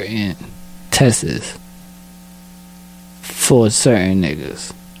certain tests for certain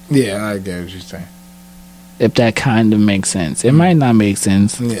niggas. Yeah, I get what you're saying. If that kind of makes sense. It might not make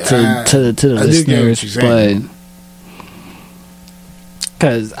sense to the listeners, but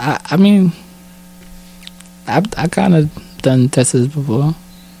because I mean, I kind of done tests before.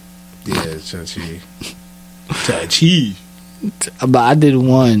 Yeah, touchy. But I did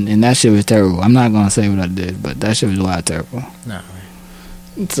one, and that shit was terrible. I'm not gonna say what I did, but that shit was wild terrible. Nah.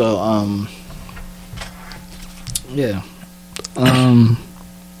 So yeah,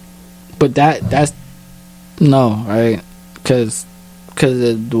 but that's no, right? Because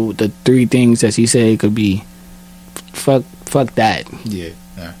the three things that she said could be fuck that. Yeah.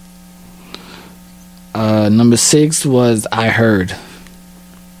 Number 6 was I heard.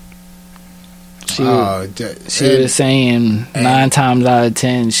 She was saying 9 times out of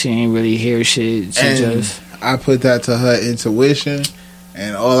 10 she ain't really hear shit. I put that to her intuition,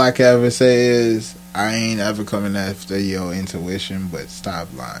 and all I can ever say is I ain't ever coming after your intuition, but stop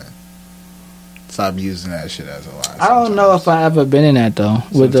lying. Stop using that shit as a lie. I don't know if I ever been in that though.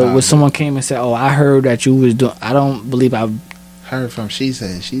 With someone came and said, "Oh, I heard that you was doing." I don't believe I've heard from she said,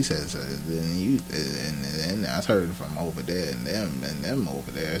 and I heard from over there, and them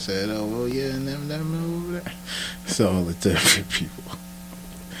over there said, "Oh, well, yeah, and them over there." So all the different people.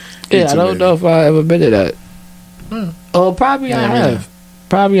 Yeah, I don't know if I ever been to that. Oh, probably I have.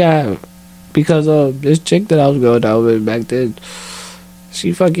 Probably I have, because this chick that I was going out with back then,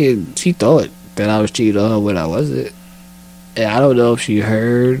 she thought that I was cheating on her when I wasn't. And I don't know if she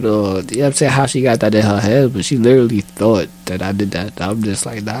heard or, you know what I'm saying, how she got that in her head, but she literally thought that I did that. I'm just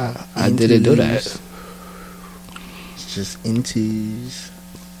like, nah, I didn't do that. It's just intus.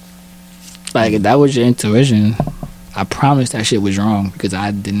 Like, if that was your intuition, I promise that shit was wrong, because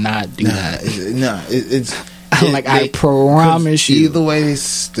I did not do that. It's like, I promise you. Either way, they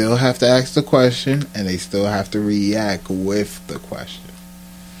still have to ask the question, and they still have to react with the question.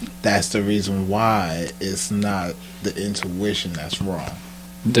 That's the reason why it's not the intuition that's wrong.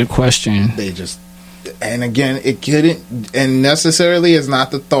 The question. They just, and again, it couldn't, and necessarily it's not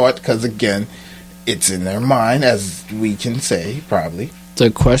the thought, because again, it's in their mind, as we can say, probably.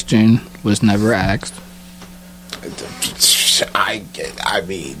 The question was never asked. I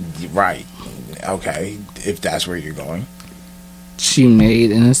mean, right. Okay, if that's where you're going. She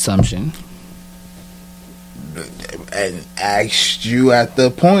made an assumption. And asked you at the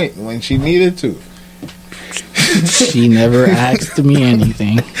point when she needed to. She never asked me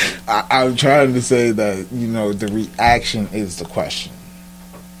anything. I'm trying to say that, the reaction is the question.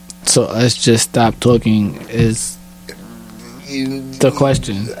 So us just stop talking is The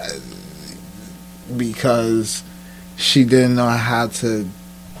question. Because she didn't know how to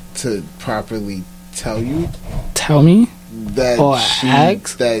properly tell you. Tell me?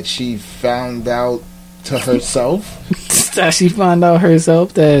 That she found out to herself. That she found out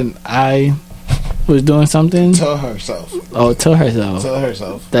herself that I was doing something? To herself. Oh, to herself. To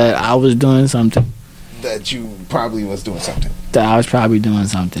herself. That I was doing something. That you probably was doing something. That I was probably doing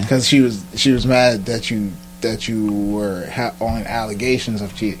something. Because she was mad that you were on allegations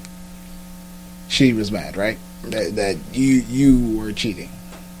of cheating. She was mad, right? That you were cheating.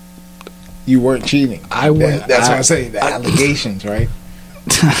 You weren't cheating. That's what I'm saying. The allegations, right?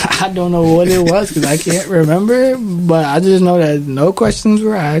 I don't know what it was because I can't remember, but I just know that no questions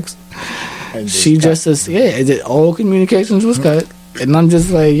were asked. She just says, all communications was cut. And I'm just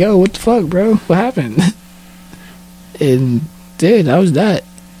like, yo, what the fuck, bro? What happened? And that was that.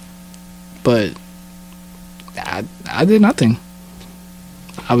 But I did nothing.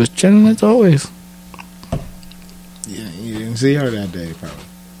 I was chilling as always. Yeah, you didn't see her that day, probably.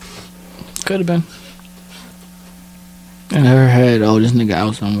 Could have been. In her head, oh, this nigga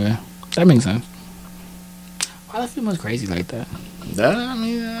out somewhere. That makes sense. Why the females crazy like that? I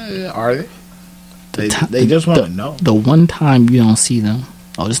mean, are they? They just want to know. The one time you don't see them,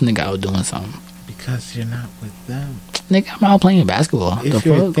 oh, this nigga out doing something. Because you're not with them. Nigga, I'm out playing basketball.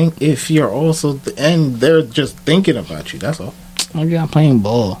 If you're also... and they're just thinking about you, that's all. Nigga, I'm playing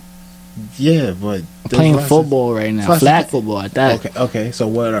ball. Yeah, but... I'm playing football right now. Flag football at that. Okay, so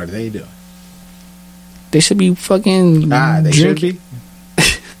what are they doing? They should be fucking... they should be?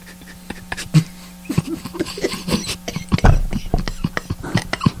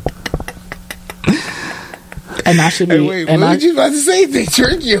 And I should be... Wait, what were you about to say? They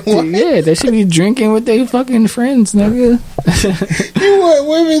drinking what? Yeah, they should be drinking with their fucking friends, nigga. You want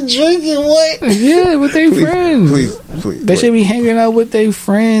women drinking what? Yeah, with their friends. Please. They should be hanging out with their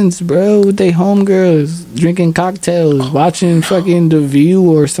friends, bro. With their homegirls. Drinking cocktails. Watching fucking The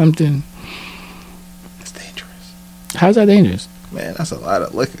View or something. That's dangerous. How's that dangerous? Man, that's a lot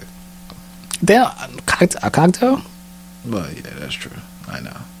of liquor. A cocktail? Well, yeah, that's true. I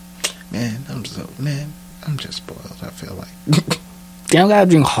know. Man, I'm just spoiled, I feel like. They don't gotta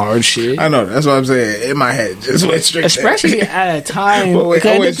drink hard shit. I know, that's what I'm saying. In my head, just went straight especially there. at a time. It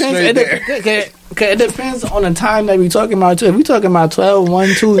depends on the time that we talking about, too. If we talking about 12, 1,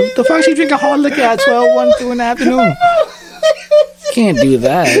 2, the fuck she drinking hard liquor at 12, 1, 2 in the afternoon? Can't do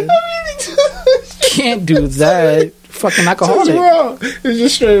that. Can't do that. Fucking alcoholic. It's wrong. It's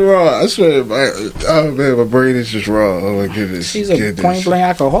just straight wrong. I swear, oh man, my brain is just wrong. Oh my goodness. She's a point blank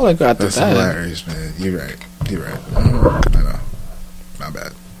alcoholic after That's that. hilarious, man. You're right. I know. My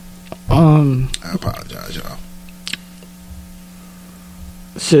bad. I apologize, y'all.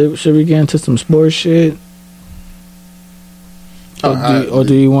 Should we get into some sports shit? Or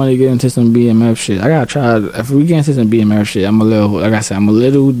do you want to get into some BMF shit? I gotta try. If we get into some BMF shit, I'm a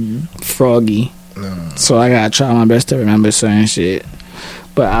little froggy. No. So I gotta try my best to remember certain shit.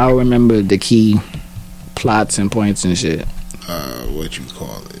 But I'll remember the key plots and points and shit. What you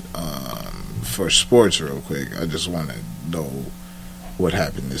call it? For sports, real quick, I just want to know what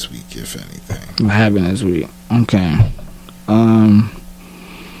happened this week, if anything. What happened this week? Okay.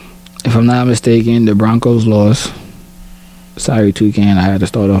 If I'm not mistaken, the Broncos lost. Sorry, Tucan, I had to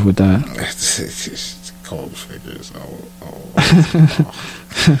start off with that. It's cold figures.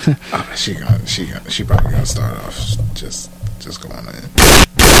 She probably gonna start off just going in.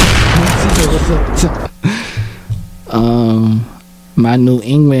 My New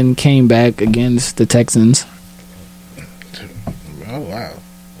England came back against the Texans. Oh wow!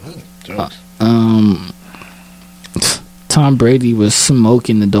 Tom Brady was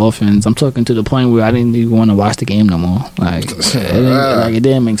smoking the Dolphins. I'm talking to the point where I didn't even want to watch the game no more. It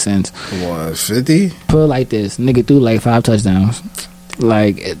didn't make sense. What, 50? Put it like this: nigga threw like 5 touchdowns.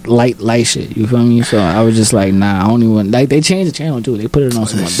 Like light shit, you feel me? So I was just like, nah, I don't even like. They changed the channel too. They put it on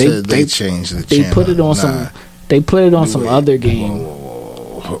some. They changed the channel. They put it on some. They put it on some other game.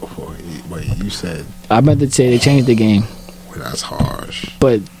 Wait, you said? I meant to say they changed the game. Well, that's harsh.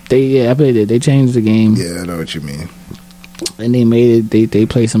 But I played it. They changed the game. Yeah, I know what you mean. And they made it. They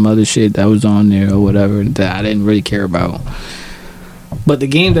played some other shit that was on there or whatever that I didn't really care about. But the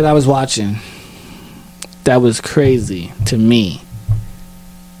game that I was watching, that was crazy to me,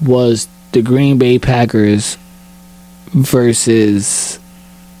 was the Green Bay Packers versus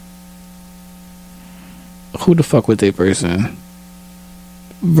who the fuck was they person?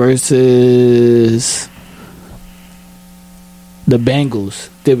 Versus the Bengals.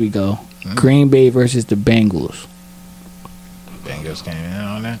 There we go. Mm-hmm. Green Bay versus the Bengals. Bengals came in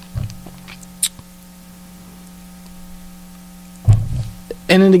on that.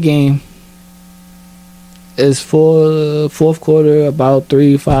 End of the game. It's for fourth quarter, about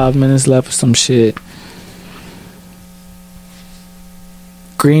 3-5 minutes left or some shit.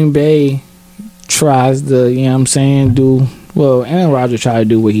 Green Bay tries to, you know what I'm saying, Aaron Rodgers tried to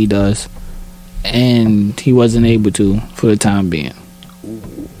do what he does, and he wasn't able to for the time being.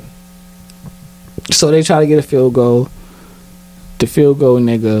 So they try to get a field goal. The field goal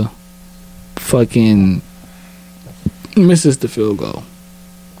nigga fucking misses the field goal.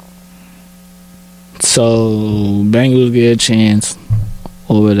 So Bengals get a chance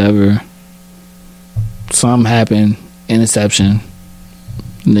or whatever. Something happened, interception.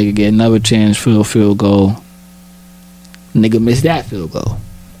 Nigga get another chance for a field goal. Nigga missed that field goal.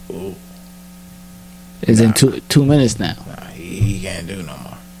 Ooh. It's in 2 minutes now. Nah, he can't do no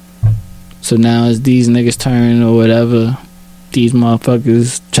more. So now it's these niggas' turn or whatever. These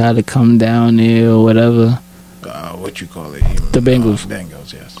motherfuckers try to come down there or whatever. What you call it? The Bengals.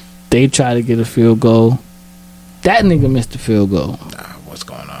 Bengals, yes. They try to get a field goal. That nigga missed the field goal. What's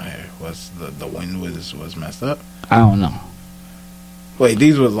going on here? What's the wind was messed up? I don't know. Wait,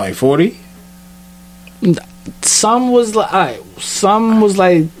 these was like 40? Some was like, alright,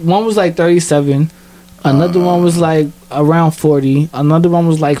 one was like 37. Another one was like around 40. Another one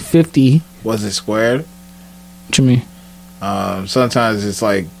was like 50. Was it squared? What you mean? Sometimes it's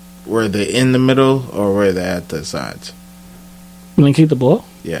like where they're in the middle or where they're at the sides. When they kicked the ball?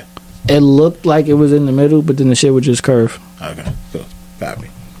 Yeah. It looked like it was in the middle, but then the shit would just curve. Okay, cool. Copy.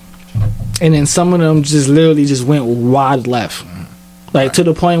 And then some of them just literally just went wide left. Like, to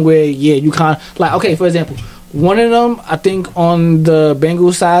the point where, you can't... Like, okay, for example, one of them, I think on the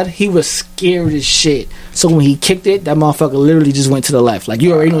Bengals side, he was scared as shit. So when he kicked it, that motherfucker literally just went to the left. Like,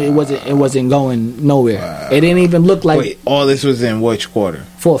 you already know it wasn't going nowhere. It didn't even look like... Wait, all this was in which quarter?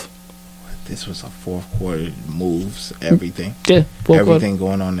 Fourth. This was a fourth quarter, moves, everything. Yeah, everything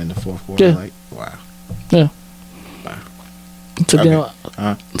going on in the fourth quarter. Yeah. Like, wow. Yeah. Wow. So, okay.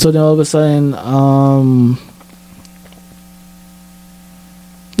 So then all of a sudden,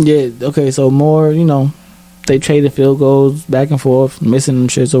 so more, they traded field goals back and forth, missing them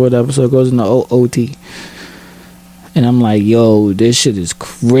shits or whatever, so it goes into OT. And I'm like, yo, this shit is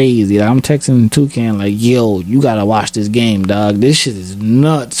crazy. I'm texting Tucan like, yo, you gotta watch this game, dog. This shit is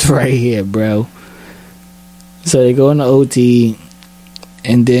nuts right here, bro. So they go into OT,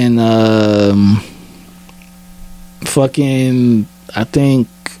 and then fucking, I think,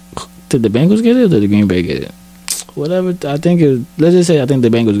 did the Bengals get it or did the Green Bay get it? Whatever, I think let's just say I think the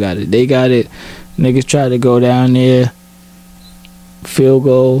Bengals got it. They got it. Niggas tried to go down there. Field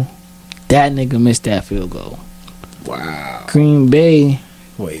goal. That nigga missed that field goal. Wow. Green Bay.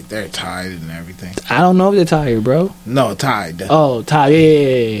 Wait, they're tied and everything. I don't know if they're tired, bro. No, tied. Oh, tied.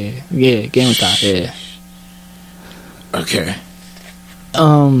 Yeah. Game was tied. Yeah. Okay.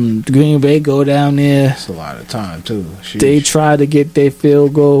 Green Bay go down there. It's a lot of time too. Sheesh. They try to get their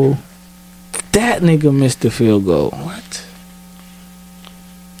field goal. That nigga missed the field goal. What?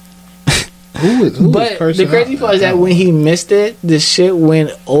 Who but the crazy part is that when he missed it, the shit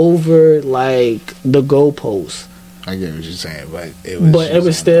went over like the goalpost. I get what you're saying, but it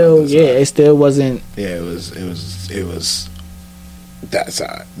was still, it still wasn't. Yeah, it was that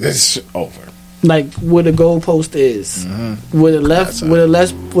side. This is over. Like where the goalpost is, where the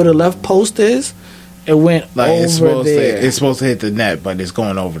left post is, it went like over there. It's supposed to hit the net, but it's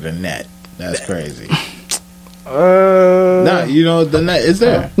going over the net. That's crazy. Nah, the net is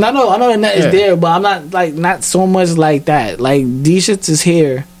there. No, I know the net is there, but I'm not so much like that. Like these shits is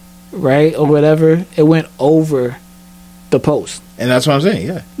here, right, or whatever. It went over the post, and that's what I'm saying.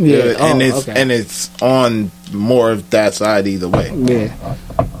 Yeah. And it's on more of that side either way. Yeah,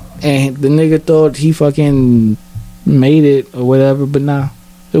 and the nigga thought he fucking made it or whatever, but nah,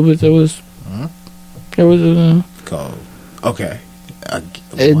 it was cold. Okay.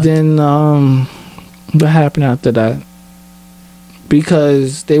 And then what happened after that?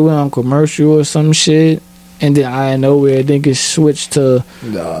 Because they went on commercial or some shit, and then out of nowhere, I think it switched to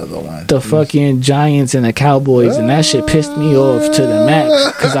the other one, the fucking Giants and the Cowboys, and that shit pissed me off to the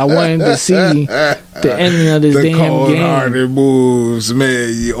max because I wanted to see the ending of this damn game. The cold-hearted moves, man.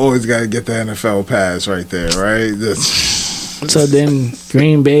 You always got to get the NFL pass right there, right? So then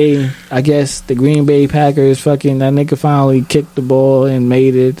Green Bay, I guess the Green Bay Packers fucking, that nigga finally kicked the ball and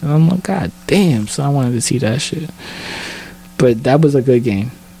made it. And I'm like, God damn. So I wanted to see that shit. But that was a good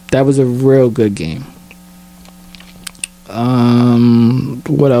game. That was a real good game.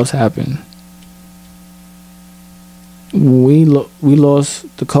 What else happened? We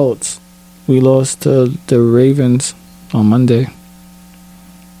lost the Colts. We lost to the Ravens on Monday.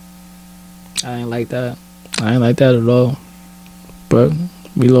 I ain't like that. I ain't like that at all. But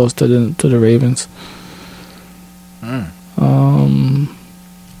We lost to the Ravens.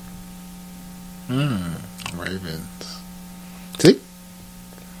 Ravens. See?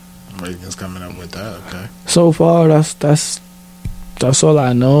 Ravens coming up with that, okay. So far, that's all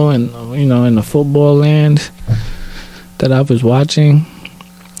I know, and in the football land that I was watching,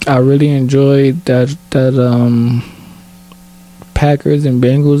 I really enjoyed that Packers and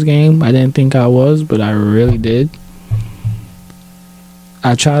Bengals game. I didn't think I was, but I really did.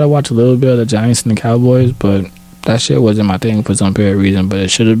 I tried to watch a little bit of the Giants and the Cowboys, but that shit wasn't my thing for some period reason. But it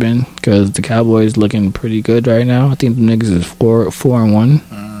should have been, because the Cowboys looking pretty good right now. I think the niggas is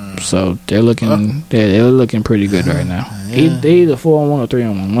 4-1, so they're looking they're looking pretty good right now. Yeah. They either 4-1 or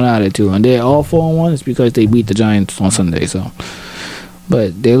 3-1, one out of two, and they're all 4-1. It's because they beat the Giants on Sunday. So,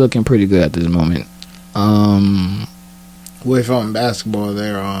 but they're looking pretty good at this moment. With basketball,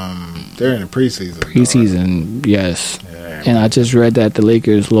 they're in the preseason. Preseason, yes. Yeah, and I just read that the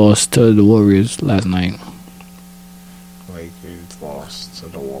Lakers lost to the Warriors last night. Lakers lost to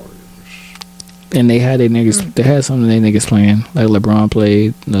the Warriors. And they had some of their niggas playing. Like LeBron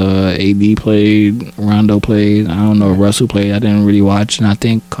played, AD played, Rondo played. I don't know if Russell played. I didn't really watch, and I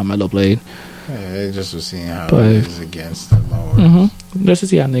think Carmelo played. Yeah, they just was seeing how it is against the Warriors. Mm-hmm. Just to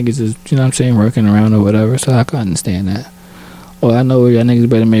see how niggas is, working around or whatever. So I can understand that. Well, I know y'all niggas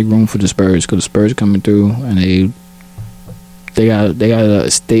better make room for the Spurs, because the Spurs coming through, and they got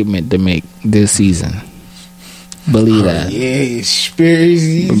a statement to make this season. Believe that. Yeah,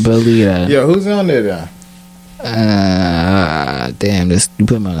 Spurs. Believe that. Yo, who's on there though? Damn, you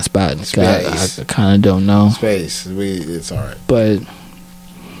put me on the spot. I kind of don't know. Space. It's alright. But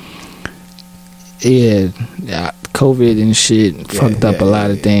yeah, COVID and shit fucked up a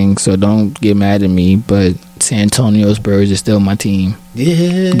lot of things, so don't get mad at me, but San Antonio Spurs is still my team.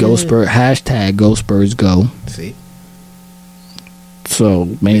 Yeah. Go Spurs. # Go Spurs Go. See? So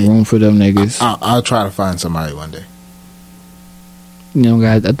make room for them niggas. I'll try to find somebody one day.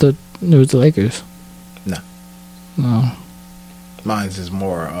 Guys, I thought it was the Lakers. No. Mine's is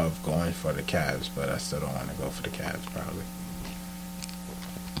more of going for the Cavs, but I still don't want to go for the Cavs, probably.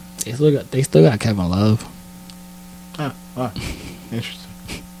 They still got Kevin Love. Interesting.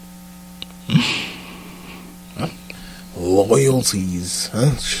 Loyalties,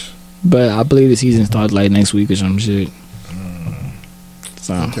 huh? But I believe the season starts like next week or some shit.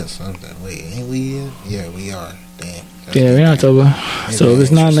 So. Wait, ain't we in? Yeah, we are. Damn. Yeah, we're in October. So if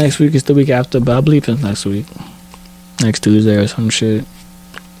it's not next week, it's the week after. But I believe it's next week, next Tuesday or some shit.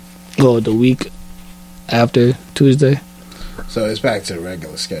 Well, the week after Tuesday. So it's back to the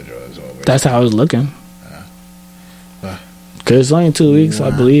regular schedule as well. That's how I was looking. Cause it's only 2 weeks, I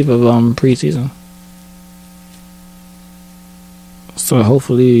believe, of preseason. So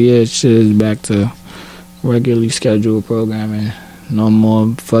hopefully, shit is back to regularly scheduled programming. No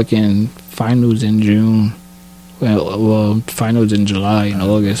more fucking finals in June. Well, finals in July and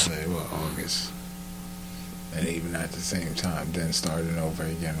August. August. And even at the same time, then starting over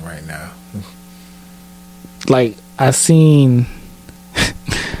again right now. Like, I seen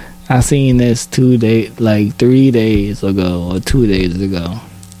this 3 days ago or 2 days ago.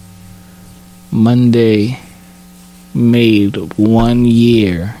 Monday made 1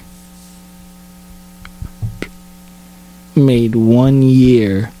 year. Made 1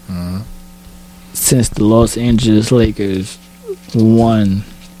 year since the Los Angeles Lakers won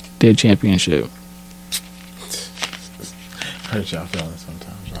their championship. Hurt y'all feelings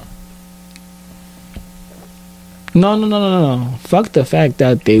sometimes, huh? No. Fuck the fact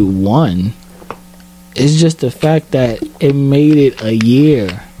that they won. It's just the fact that it made it a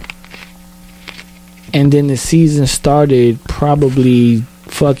year. And then the season started probably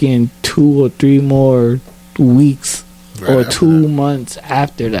fucking 2 or 3 more weeks or 2 months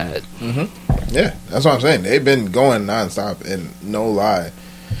after that. Yeah, that's what I'm saying. They've been going nonstop, and no lie,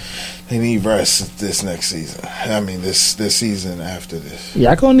 they need rest this next season. I mean, this season after this.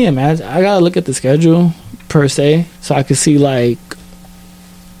 Yeah, I can only imagine. I gotta look at the schedule per se, so I can see like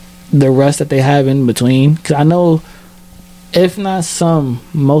the rest that they have in between. Cause I know, if not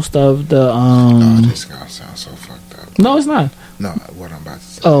most of the this guy sounds so fucked up. No, it's not. No, what I'm about to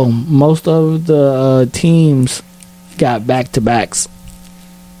say. Oh, most of the teams got back-to-backs,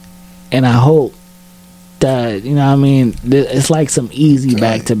 and I hope that it's like some easy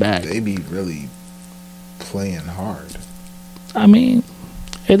back-to-back. They be really playing hard. I mean,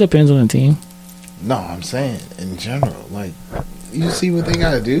 it depends on the team. No, I'm saying in general, like, you see what they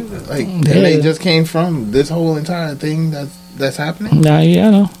gotta do, like, and they just came from this whole entire thing that's happening. Nah, yeah,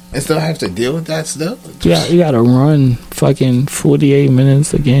 I know. And still have to deal with that stuff. Yeah, you gotta run fucking 48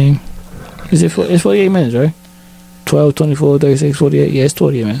 minutes a game. It's 48 minutes, right? 12, 24, 36, 48. Yeah, it's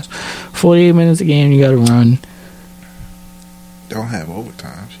 48 minutes. 48 minutes a game you got to run. Don't have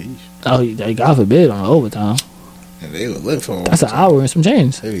overtime. Sheesh. Oh, God forbid on overtime. And they would live for overtime. That's an hour and some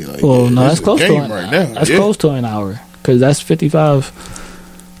change. Like, well, no, that's close to right now. That's close to an hour. Because that's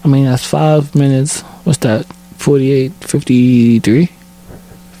 55. I mean, that's 5 minutes. What's that? 48, 53?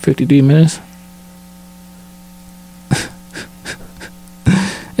 53 minutes.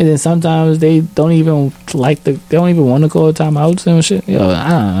 And then sometimes they don't even they don't even want to call timeouts and shit. Yo,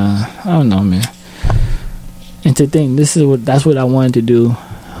 I don't know, man. And to think, that's what I wanted to do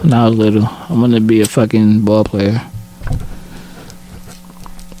when I was little. I wanted to be a fucking ball player.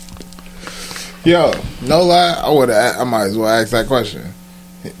 Yo, no lie, I might as well ask that question.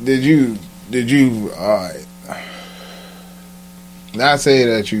 Did you not say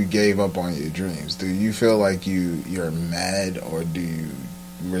that you gave up on your dreams? Do you feel like you're mad, or do you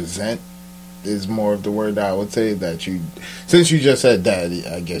resent is more of the word that I would say, that you, since you just said that,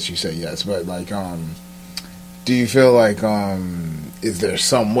 I guess you said yes, but like do you feel like is there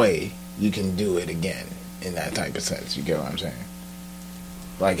some way you can do it again in that type of sense? You get what I'm saying?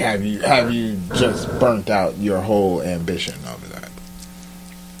 Like, have you just burnt out your whole ambition of that?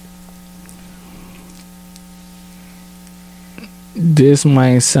 This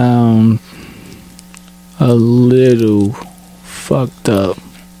might sound a little fucked up,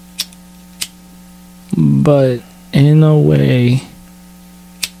 but in a way,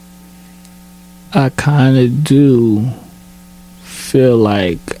 I kind of do feel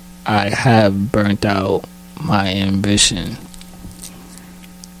like I have burnt out my ambition.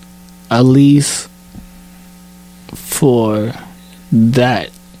 At least for that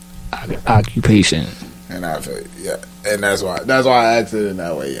occupation. And I feel, yeah, and that's why I asked it in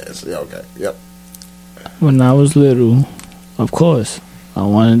that way. Yes, yeah, okay, yep. When I was little, of course, I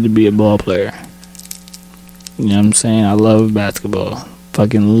wanted to be a ball player. You know what I'm saying? I love basketball.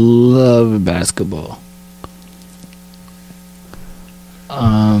 Fucking love basketball.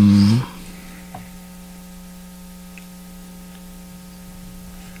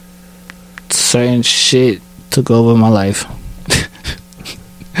 Certain shit took over my life.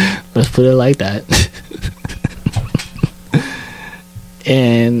 Let's put it like that.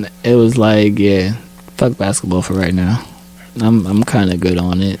 And it was like, yeah, fuck basketball for right now. I'm kind of good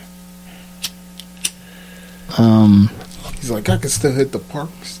on it. He's like, I can still hit the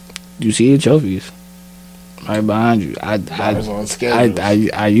parks. You see the trophies right behind you. Bars on schedules.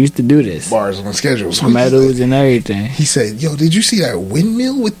 I used to do this. Bars on schedules. Medals and everything. He said, yo, did you see that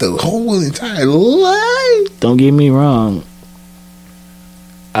windmill with the whole entire line? Don't get me wrong.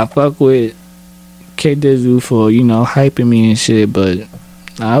 I fuck with K Dizzle for, hyping me and shit, but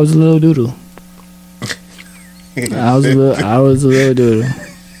I was a little doodle. I was a little doodle.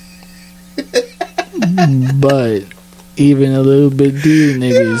 But even a little bit doodle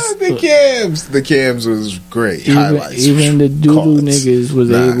niggas. The cams was great. Highlights. Even the doodle niggas was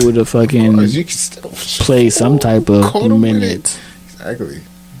able to fucking play some type of minutes. Exactly.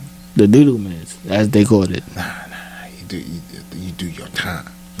 The doodle minutes, as they called it. Nah. You do your time.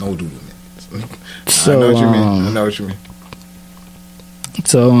 No doodle minutes. So, I know what you mean.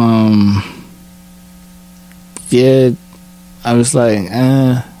 So, yeah, I was like,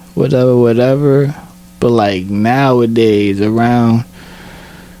 whatever. But like nowadays, around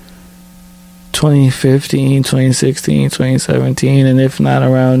 2015, 2016, 2017, and if not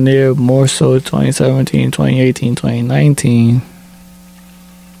around there, more so 2017, 2018, 2019,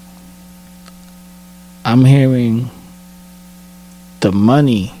 I'm hearing the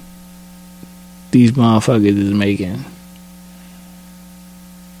money these motherfuckers is making.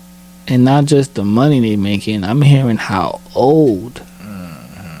 And not just the money they making, I'm hearing how old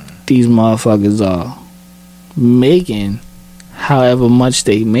these motherfuckers are making however much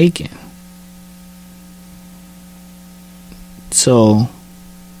they making. So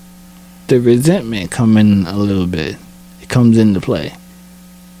the resentment come in a little bit. It comes into play.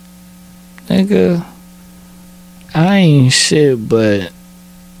 Nigga, I ain't shit, but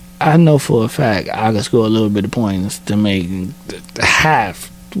I know for a fact I can score a little bit of points to make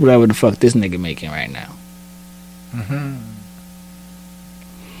half whatever the fuck this nigga making right now.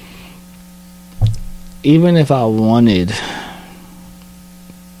 Even if I wanted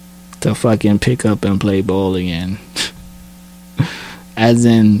to fucking pick up and play ball again, as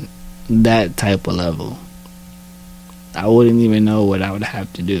in that type of level, I wouldn't even know what I would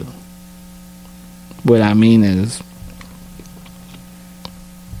have to do. What I mean is,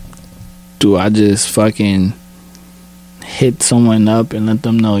 do I just fucking hit someone up and let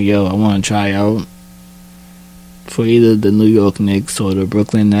them know, yo, I want to try out for either the New York Knicks or the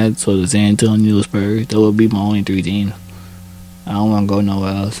Brooklyn Nets or the San Antonio Spurs. Those would be my only 3 teams. I don't want to go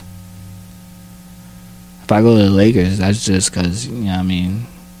nowhere else. If I go to the Lakers, that's just because, you know what I mean,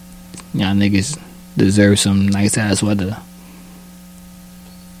 y'all niggas deserve some nice ass weather.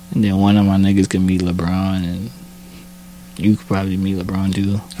 And then one of my niggas can meet LeBron, and you could probably meet LeBron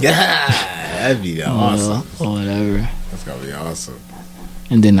too. Yeah, that'd be awesome. Or whatever. That's gonna be awesome.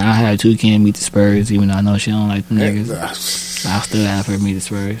 And then I have Tucan meet the Spurs, even though I know she don't like them niggas. I'll still have her meet the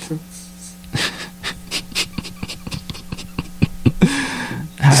Spurs.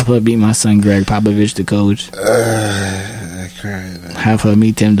 Have her beat my son Greg Popovich, the coach. Have her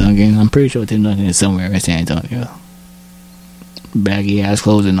meet Tim Duncan. I'm pretty sure Tim Duncan is somewhere in San Antonio. Baggy ass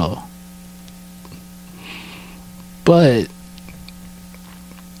clothes and all. But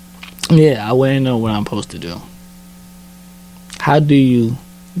yeah, I want to know what I'm supposed to do. How do you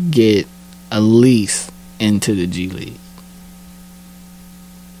get a lease into the G League?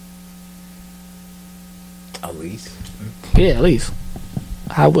 A lease? Yeah, a lease.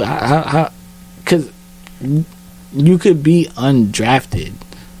 How? Because you could be undrafted,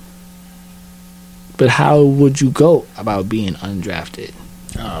 but how would you go about being undrafted?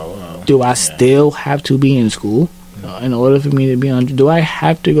 Oh, well. Do I still have to be in school in order for me to be on? Do I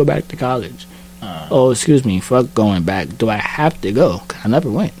have to go back to college? Oh, excuse me, fuck going back. Do I have to go? 'Cause I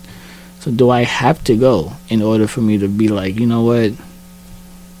never went. So do I have to go in order for me to be like, you know what?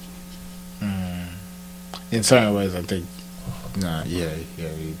 In certain ways, I think. Nah, yeah,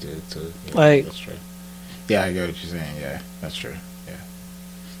 you did too. Yeah, Like, that's true. Yeah, I get what you're saying. Yeah, that's true. Yeah,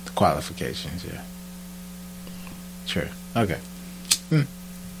 the qualifications. Yeah, true. Okay.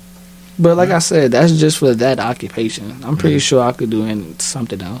 But like I said, that's just for that occupation. I'm pretty sure I could do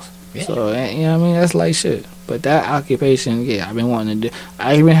something else. Yeah. So, you know what I mean? That's like shit. But that occupation, yeah, I've been wanting to do.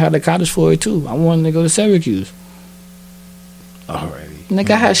 I even had a college for it too. I wanted to go to Syracuse. Already.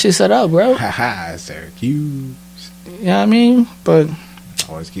 Nigga, I had shit set up, bro. Haha, Syracuse. You know what I mean? But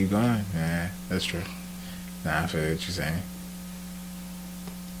Always keep going. Yeah, that's true. Nah, I feel what you're saying.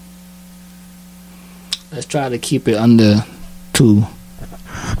 let's try to keep it under 2.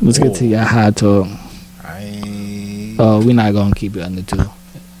 Let's get to your high talk. Oh, we're not gonna keep it under 2.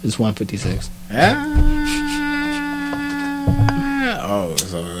 It's 1:56. Oh,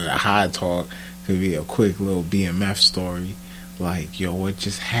 so a high talk could be a quick little BMF story, like, yo, what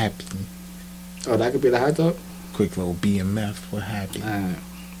just happened? Oh, that could be the high talk? Quick little BMF, what happened? Alright.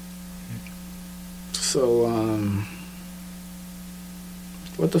 So,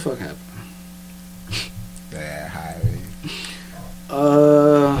 what the fuck happened? Yeah, hi.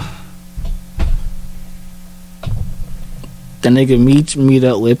 The nigga meet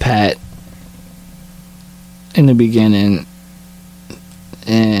up with Pat in the beginning,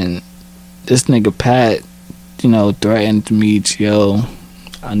 and this nigga Pat, you know, threatened to meet, yo,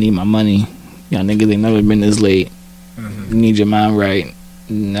 I need my money. Y'all niggas ain't never been this late. You need your mind right.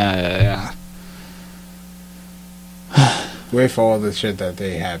 Nah. Wait for all the shit that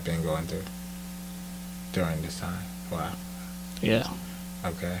they have been going through during this time. Wow. Yeah.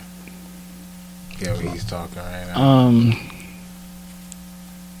 Okay. Yeah, what he's talking right now.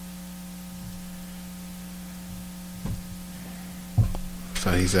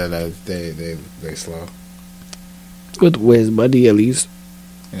 So he said that they slow. With his buddy, at least.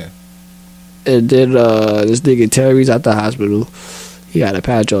 Yeah. It did, this nigga Terry's at the hospital. He got a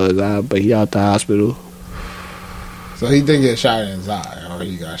patch on his eye, but he out the hospital. So he did get shot in his eye, or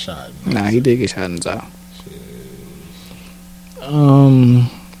he got shot? Nah, he did get shot in his eye.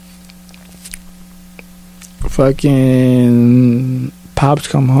 Fucking Pops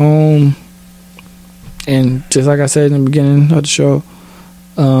come home, and just like I said in the beginning of the show,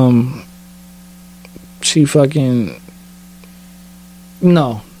 she fucking,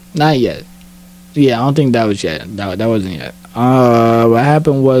 no, not yet. Yeah, I don't think that was yet. That wasn't yet. What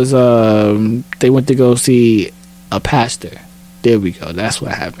happened was they went to go see a pastor. There we go. That's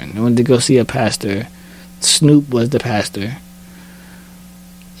what happened. They went to go see a pastor. Snoop was the pastor.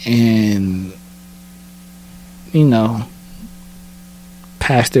 And, you know,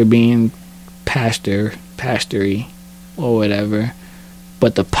 pastor being pastory, or whatever.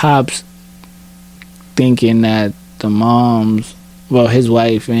 But the Pops thinking that the moms, well, his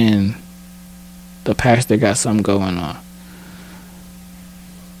wife and the pastor got something going on.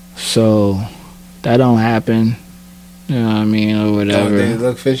 So, that don't happen. You know what I mean, or whatever. Oh, they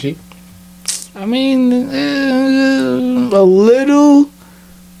look fishy? I mean, a little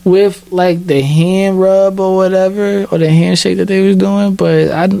with like the hand rub or whatever, or the handshake that they was doing,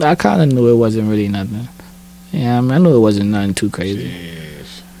 but I kind of knew it wasn't really nothing. Yeah, I mean, I knew it wasn't nothing too crazy.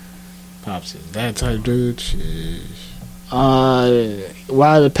 Pops is that type dude. Sheesh.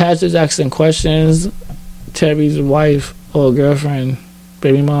 While the pastor's asking questions, Terry's wife or girlfriend,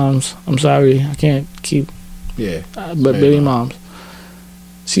 baby moms. I'm sorry, I can't keep. Yeah, but baby moms.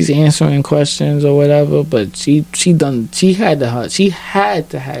 She's answering questions or whatever, but she had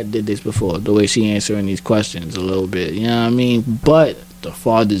to have did this before. The way she answering these questions a little bit, you know what I mean. But the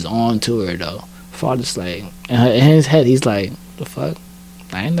father's on to her though. Father's like, in his head, he's like, the fuck,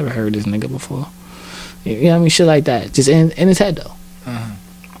 I ain't never heard this nigga before. You know what I mean? Shit like that, just in his head though. Uh-huh.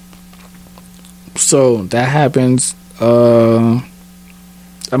 So that happens. I'm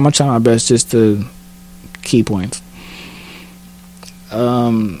gonna try my best just to key points.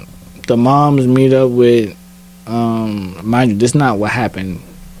 The moms meet up with, mind you, this is not what happened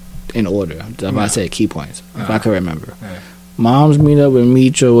in order. I'm about to say key points, if I can remember. Moms meet up with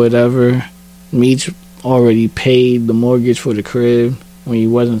Meech or whatever. Meech already paid the mortgage for the crib when he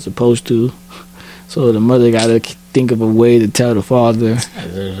wasn't supposed to. So the mother got to think of a way to tell the father. Is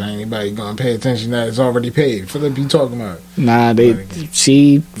there anybody going to pay attention that it's already paid? Philip, you talking about? Nah,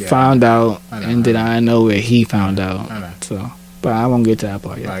 she found out, and then I know where he found out. I know. So, but I won't get to that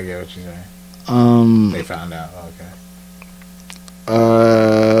part yet. I get what you're saying. They found out.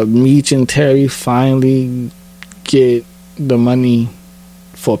 Okay. Meech and Terry finally get the money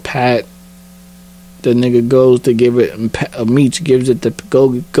for Pat. The nigga goes to give it. Meech gives it to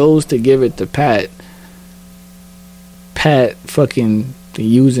goes to give it to Pat. Pat fucking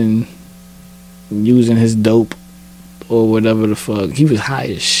using his dope or whatever the fuck. He was high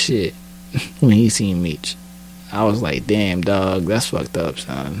as shit when he seen Meech. I was like, damn, dog, that's fucked up,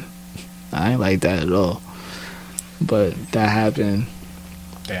 son. I ain't like that at all. But that happened.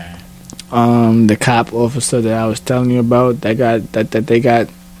 Damn. The cop officer that I was telling you about, they got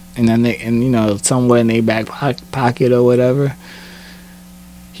and then you know, somewhere in their back pocket or whatever,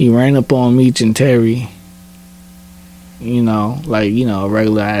 he ran up on Meech and Terry. You know, like, you know, a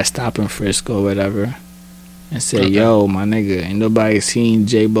regular ass stop and frisk or whatever, and said, "Yo, my nigga, ain't nobody seen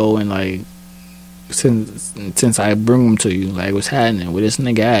J-Bo in like since I bring him to you. Like, what's happening? Where this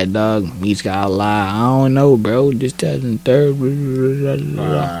nigga at, dog? Meech got a lie. I don't know, bro. Just telling third."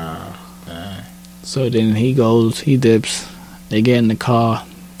 So then he goes, he dips. They get in the car.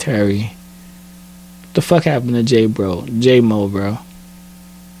 Terry, what the fuck happened to J-Mo, bro?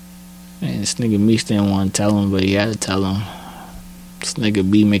 Man, this nigga Meech didn't want to tell him, but he had to tell him. This nigga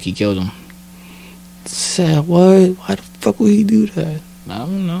B Mickey killed him. Said, what? Why the fuck would he do that? I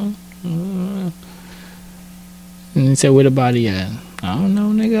don't know. And he said, where the body at? I don't know,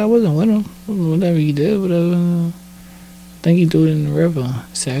 nigga. I wasn't with him. Whatever he did, whatever. I think he threw it in the river.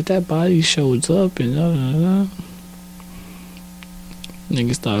 He said, if that body shows up and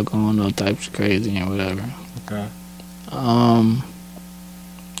niggas start going all types of crazy and whatever. Okay.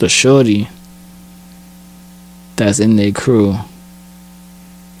 The shorty that's in their crew.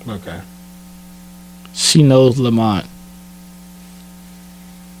 Okay. She knows Lamont.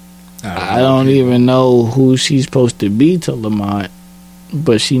 I don't even know who she's supposed to be to Lamont,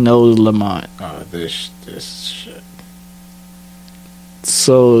 but she knows Lamont. Oh, this shit.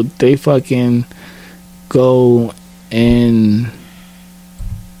 So they fucking go in.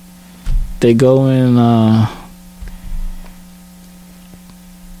 They go in.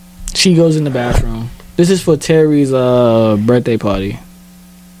 She goes in the bathroom. This is for Terry's birthday party.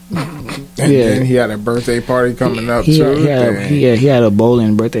 And he had a birthday party coming up too. He had a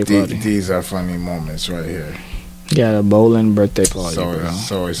bowling birthday party. These are funny moments right here. He had a bowling birthday party.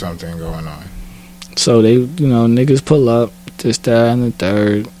 There's always something going on. So they, you know, niggas pull up, this, that, and the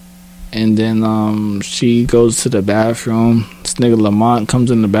third, and then she goes to the bathroom. This nigga Lamont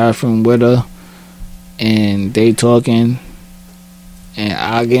comes in the bathroom with her, and they talking. And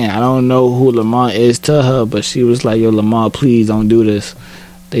I don't know who Lamont is to her, but she was like, "Yo, Lamont, please don't do this.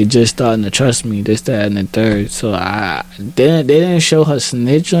 They just starting to trust me, this, that, and the third." So they didn't show her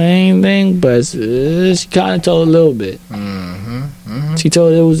snitch or anything, but she kind of told a little bit. She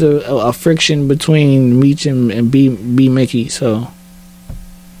told there was a friction between Meech and B Mickey. So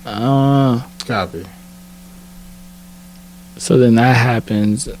Copy. So then that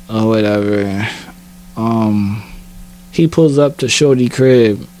happens or whatever. He pulls up to Shorty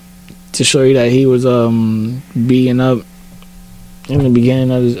crib to show you that he was beating up in the beginning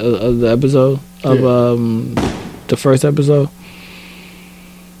of the episode of the first episode.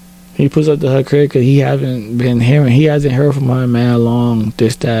 He pulls up to her crib because he hasn't heard from her in man long,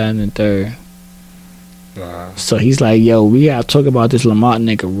 this, that, and the third. So he's like, "Yo, we gotta talk about this Lamont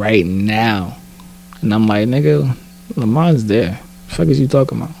nigga right now." And I'm like, "Nigga, Lamont's there. What the fuck is you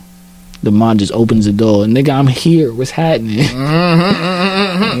talking about?" The mom just opens the door. Nigga, I'm here. What's happening?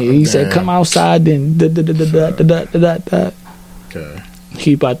 He said, come outside then. Okay.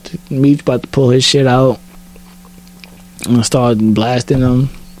 Meech about to pull his shit out and start blasting him.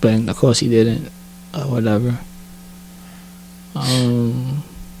 But of course he didn't. Or whatever. Ain't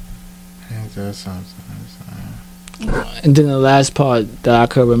that something? And then the last part that I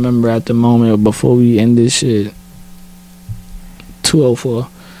could remember at the moment before we end this shit, 204,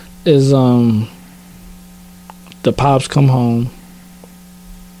 is the pops come home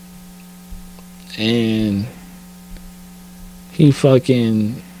and he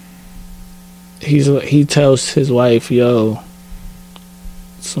tells his wife, yo,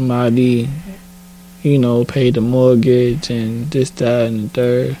 somebody, paid the mortgage and this, that, and the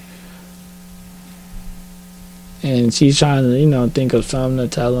third. And she's trying to, think of something to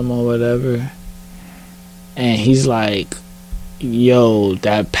tell him or whatever. And he's like, yo,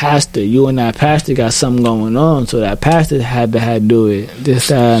 that pastor, you and that pastor got something going on. So that pastor had to do it. This,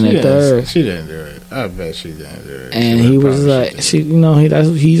 that, and the third. She didn't do it. I bet she didn't do it. And he was like,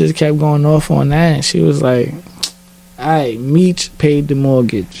 he just kept going off on that. And she was like, all right, Meech paid the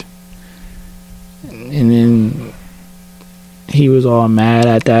mortgage. And then he was all mad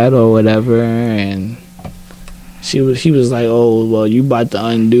at that or whatever. And he was like, oh, well, you about to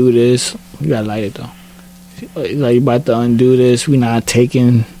undo this. You gotta light it though. Like, you about to undo this. We not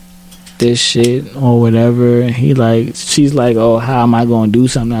taking this shit or whatever. And she's like, oh, how am I gonna do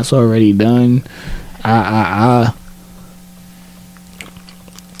something that's already done? And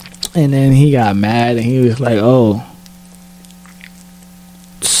then he got mad and he was like, oh.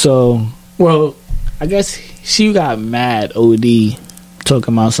 So, well, I guess she got mad, OD.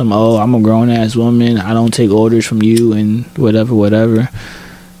 Talking about some, I'm a grown ass woman, I don't take orders from you and whatever.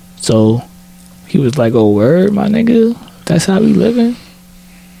 So he was like, oh, word, my nigga, that's how we living?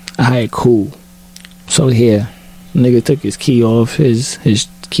 Alright, cool. So here, nigga took his key off his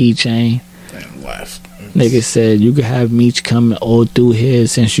keychain and left. Nigga said, you could have Meech come all through here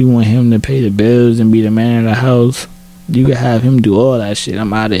since you want him to pay the bills and be the man of the house. You could have him do all that shit.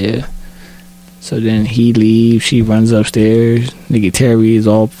 I'm out of here. So then he leaves. She runs upstairs. Nigga Terry is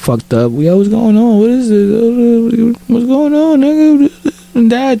all fucked up. Yo, what's going on? What is this? What's going on, nigga?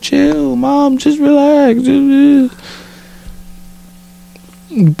 Dad, chill. Mom, just relax.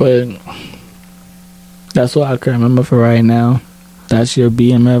 But that's what I can remember for right now. That's your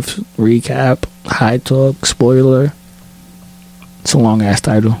BMF recap. High talk. Spoiler. It's a long ass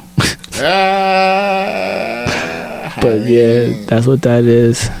title. But yeah, that's what that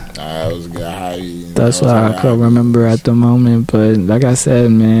is. That was good. That's what I can remember at the moment. But like I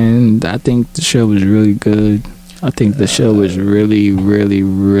said, man, I think the show was really good. I think the show was really, really,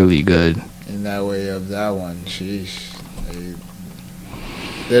 really good. In that way of that one, sheesh.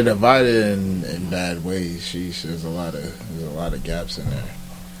 They're divided in bad ways. Sheesh, there's a lot of gaps in there.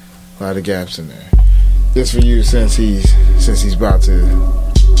 A lot of gaps in there. Just for you, since he's about to,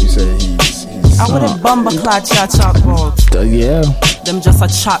 you say he's I wouldn't bumper clot your chalk ball. Yeah. Them just a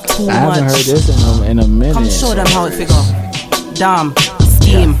chat too much. I haven't heard this in a minute. Come show them how it figure. Damn,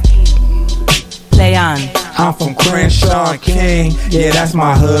 scheme, play on. I'm from Crenshaw King, yeah, that's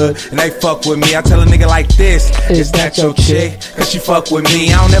my hood. And they fuck with me. I tell a nigga like this, is that your chick? Cause she fuck with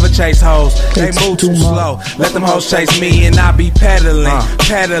me. I don't never chase hoes, they move too slow. Let them hoes chase me and I be peddling.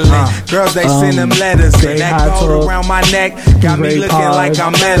 Girls, they send them letters. And that gold around my neck got me looking like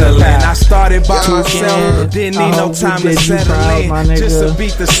I'm meddling. I started by myself, didn't need no time to settle in. Just a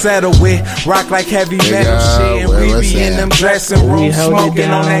beat to settle with. Rock like heavy metal shit. And we be in them dressing rooms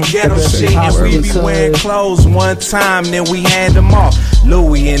smoking on that ghetto shit. And we be wearing clothes one time, then we hand them off.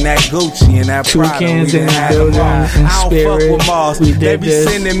 Louis and that Gucci and that Prada, Toucans in the building. I don't fuck with Moss. They be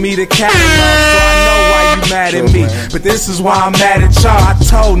sending me the catalog, so I know why you mad at me. But this is why I'm mad at y'all. I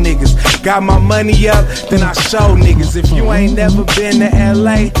told niggas, got my money up, then I show niggas. If you ain't never been to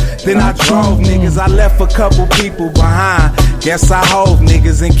LA, then I drove niggas. I left a couple people behind. Guess I hove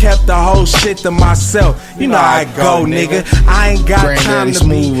niggas and kept the whole shit to myself. You know how I go, nigga. I ain't got time to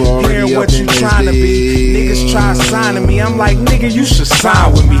be hearing what you trying to be. Niggas try signing me. I'm like, nigga, you should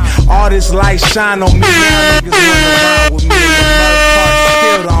sign with me. All this light shine on me. Now niggas run around with me. And the mud park's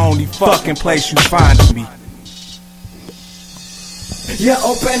still the only fucking place you find me. You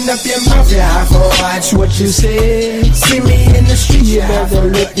open up your mouth, you have to watch what you say. See me in the street, you better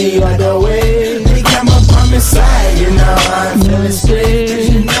look the other way. They come up on my side, you know I'm feeling straight.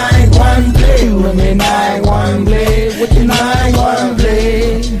 With the 9-1 blade, with the 9-1 blade, with the 9-1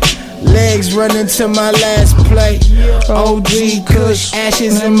 blade. Legs running to my last play. OG Kush,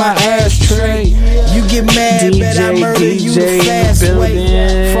 ashes in my ashtray. You get mad, bet I murder you the fast way.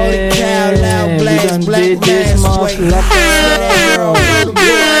 40 cal, loud blast, black mask way.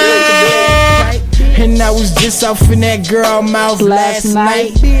 And I was just off in that girl mouth last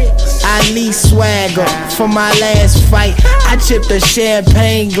night. I need swagger for my last fight. I chipped a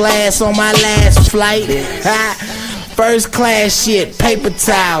champagne glass on my last flight. First class shit, paper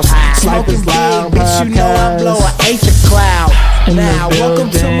towels. Smoking big, bitch, you know I blow an eighth of cloud. Now,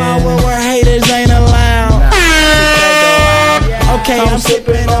 welcome to my world where haters ain't allowed. Okay, I'm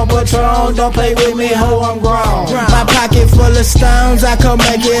sipping on Patron. Don't play with me, ho, I'm grown. My pocket full of stones, I could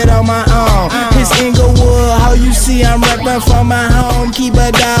make it on my own. It's Inglewood, how you see I'm reppin' for my home. Keep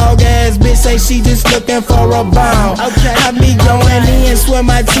a dog ass bitch, say she just looking for a bone. I be going in, swear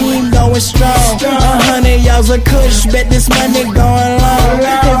my team going strong. 100 yards of kush, bet this money going long.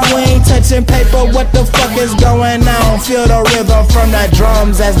 If we ain't touching paper, what the fuck is going on? Feel the rhythm from the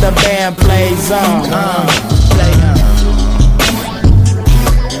drums as the band plays on.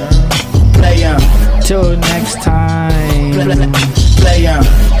 Till next time. Play on.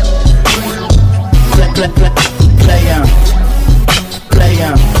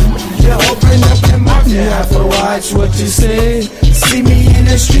 You open up your mouth, you have to watch what you say. See me in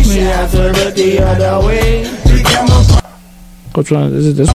the streets, you have to look the other way. Become a which one is it? This